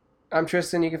 I'm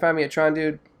Tristan. You can find me at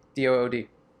TronDude, DOOD.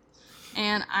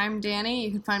 And I'm Danny.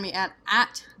 You can find me at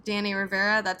Danny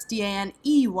Rivera. That's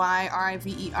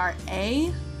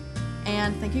DANEYRIVERA.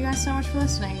 And thank you guys so much for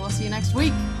listening. We'll see you next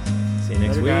week. See you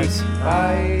next Later, week. guys.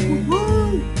 Bye.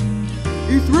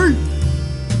 E3!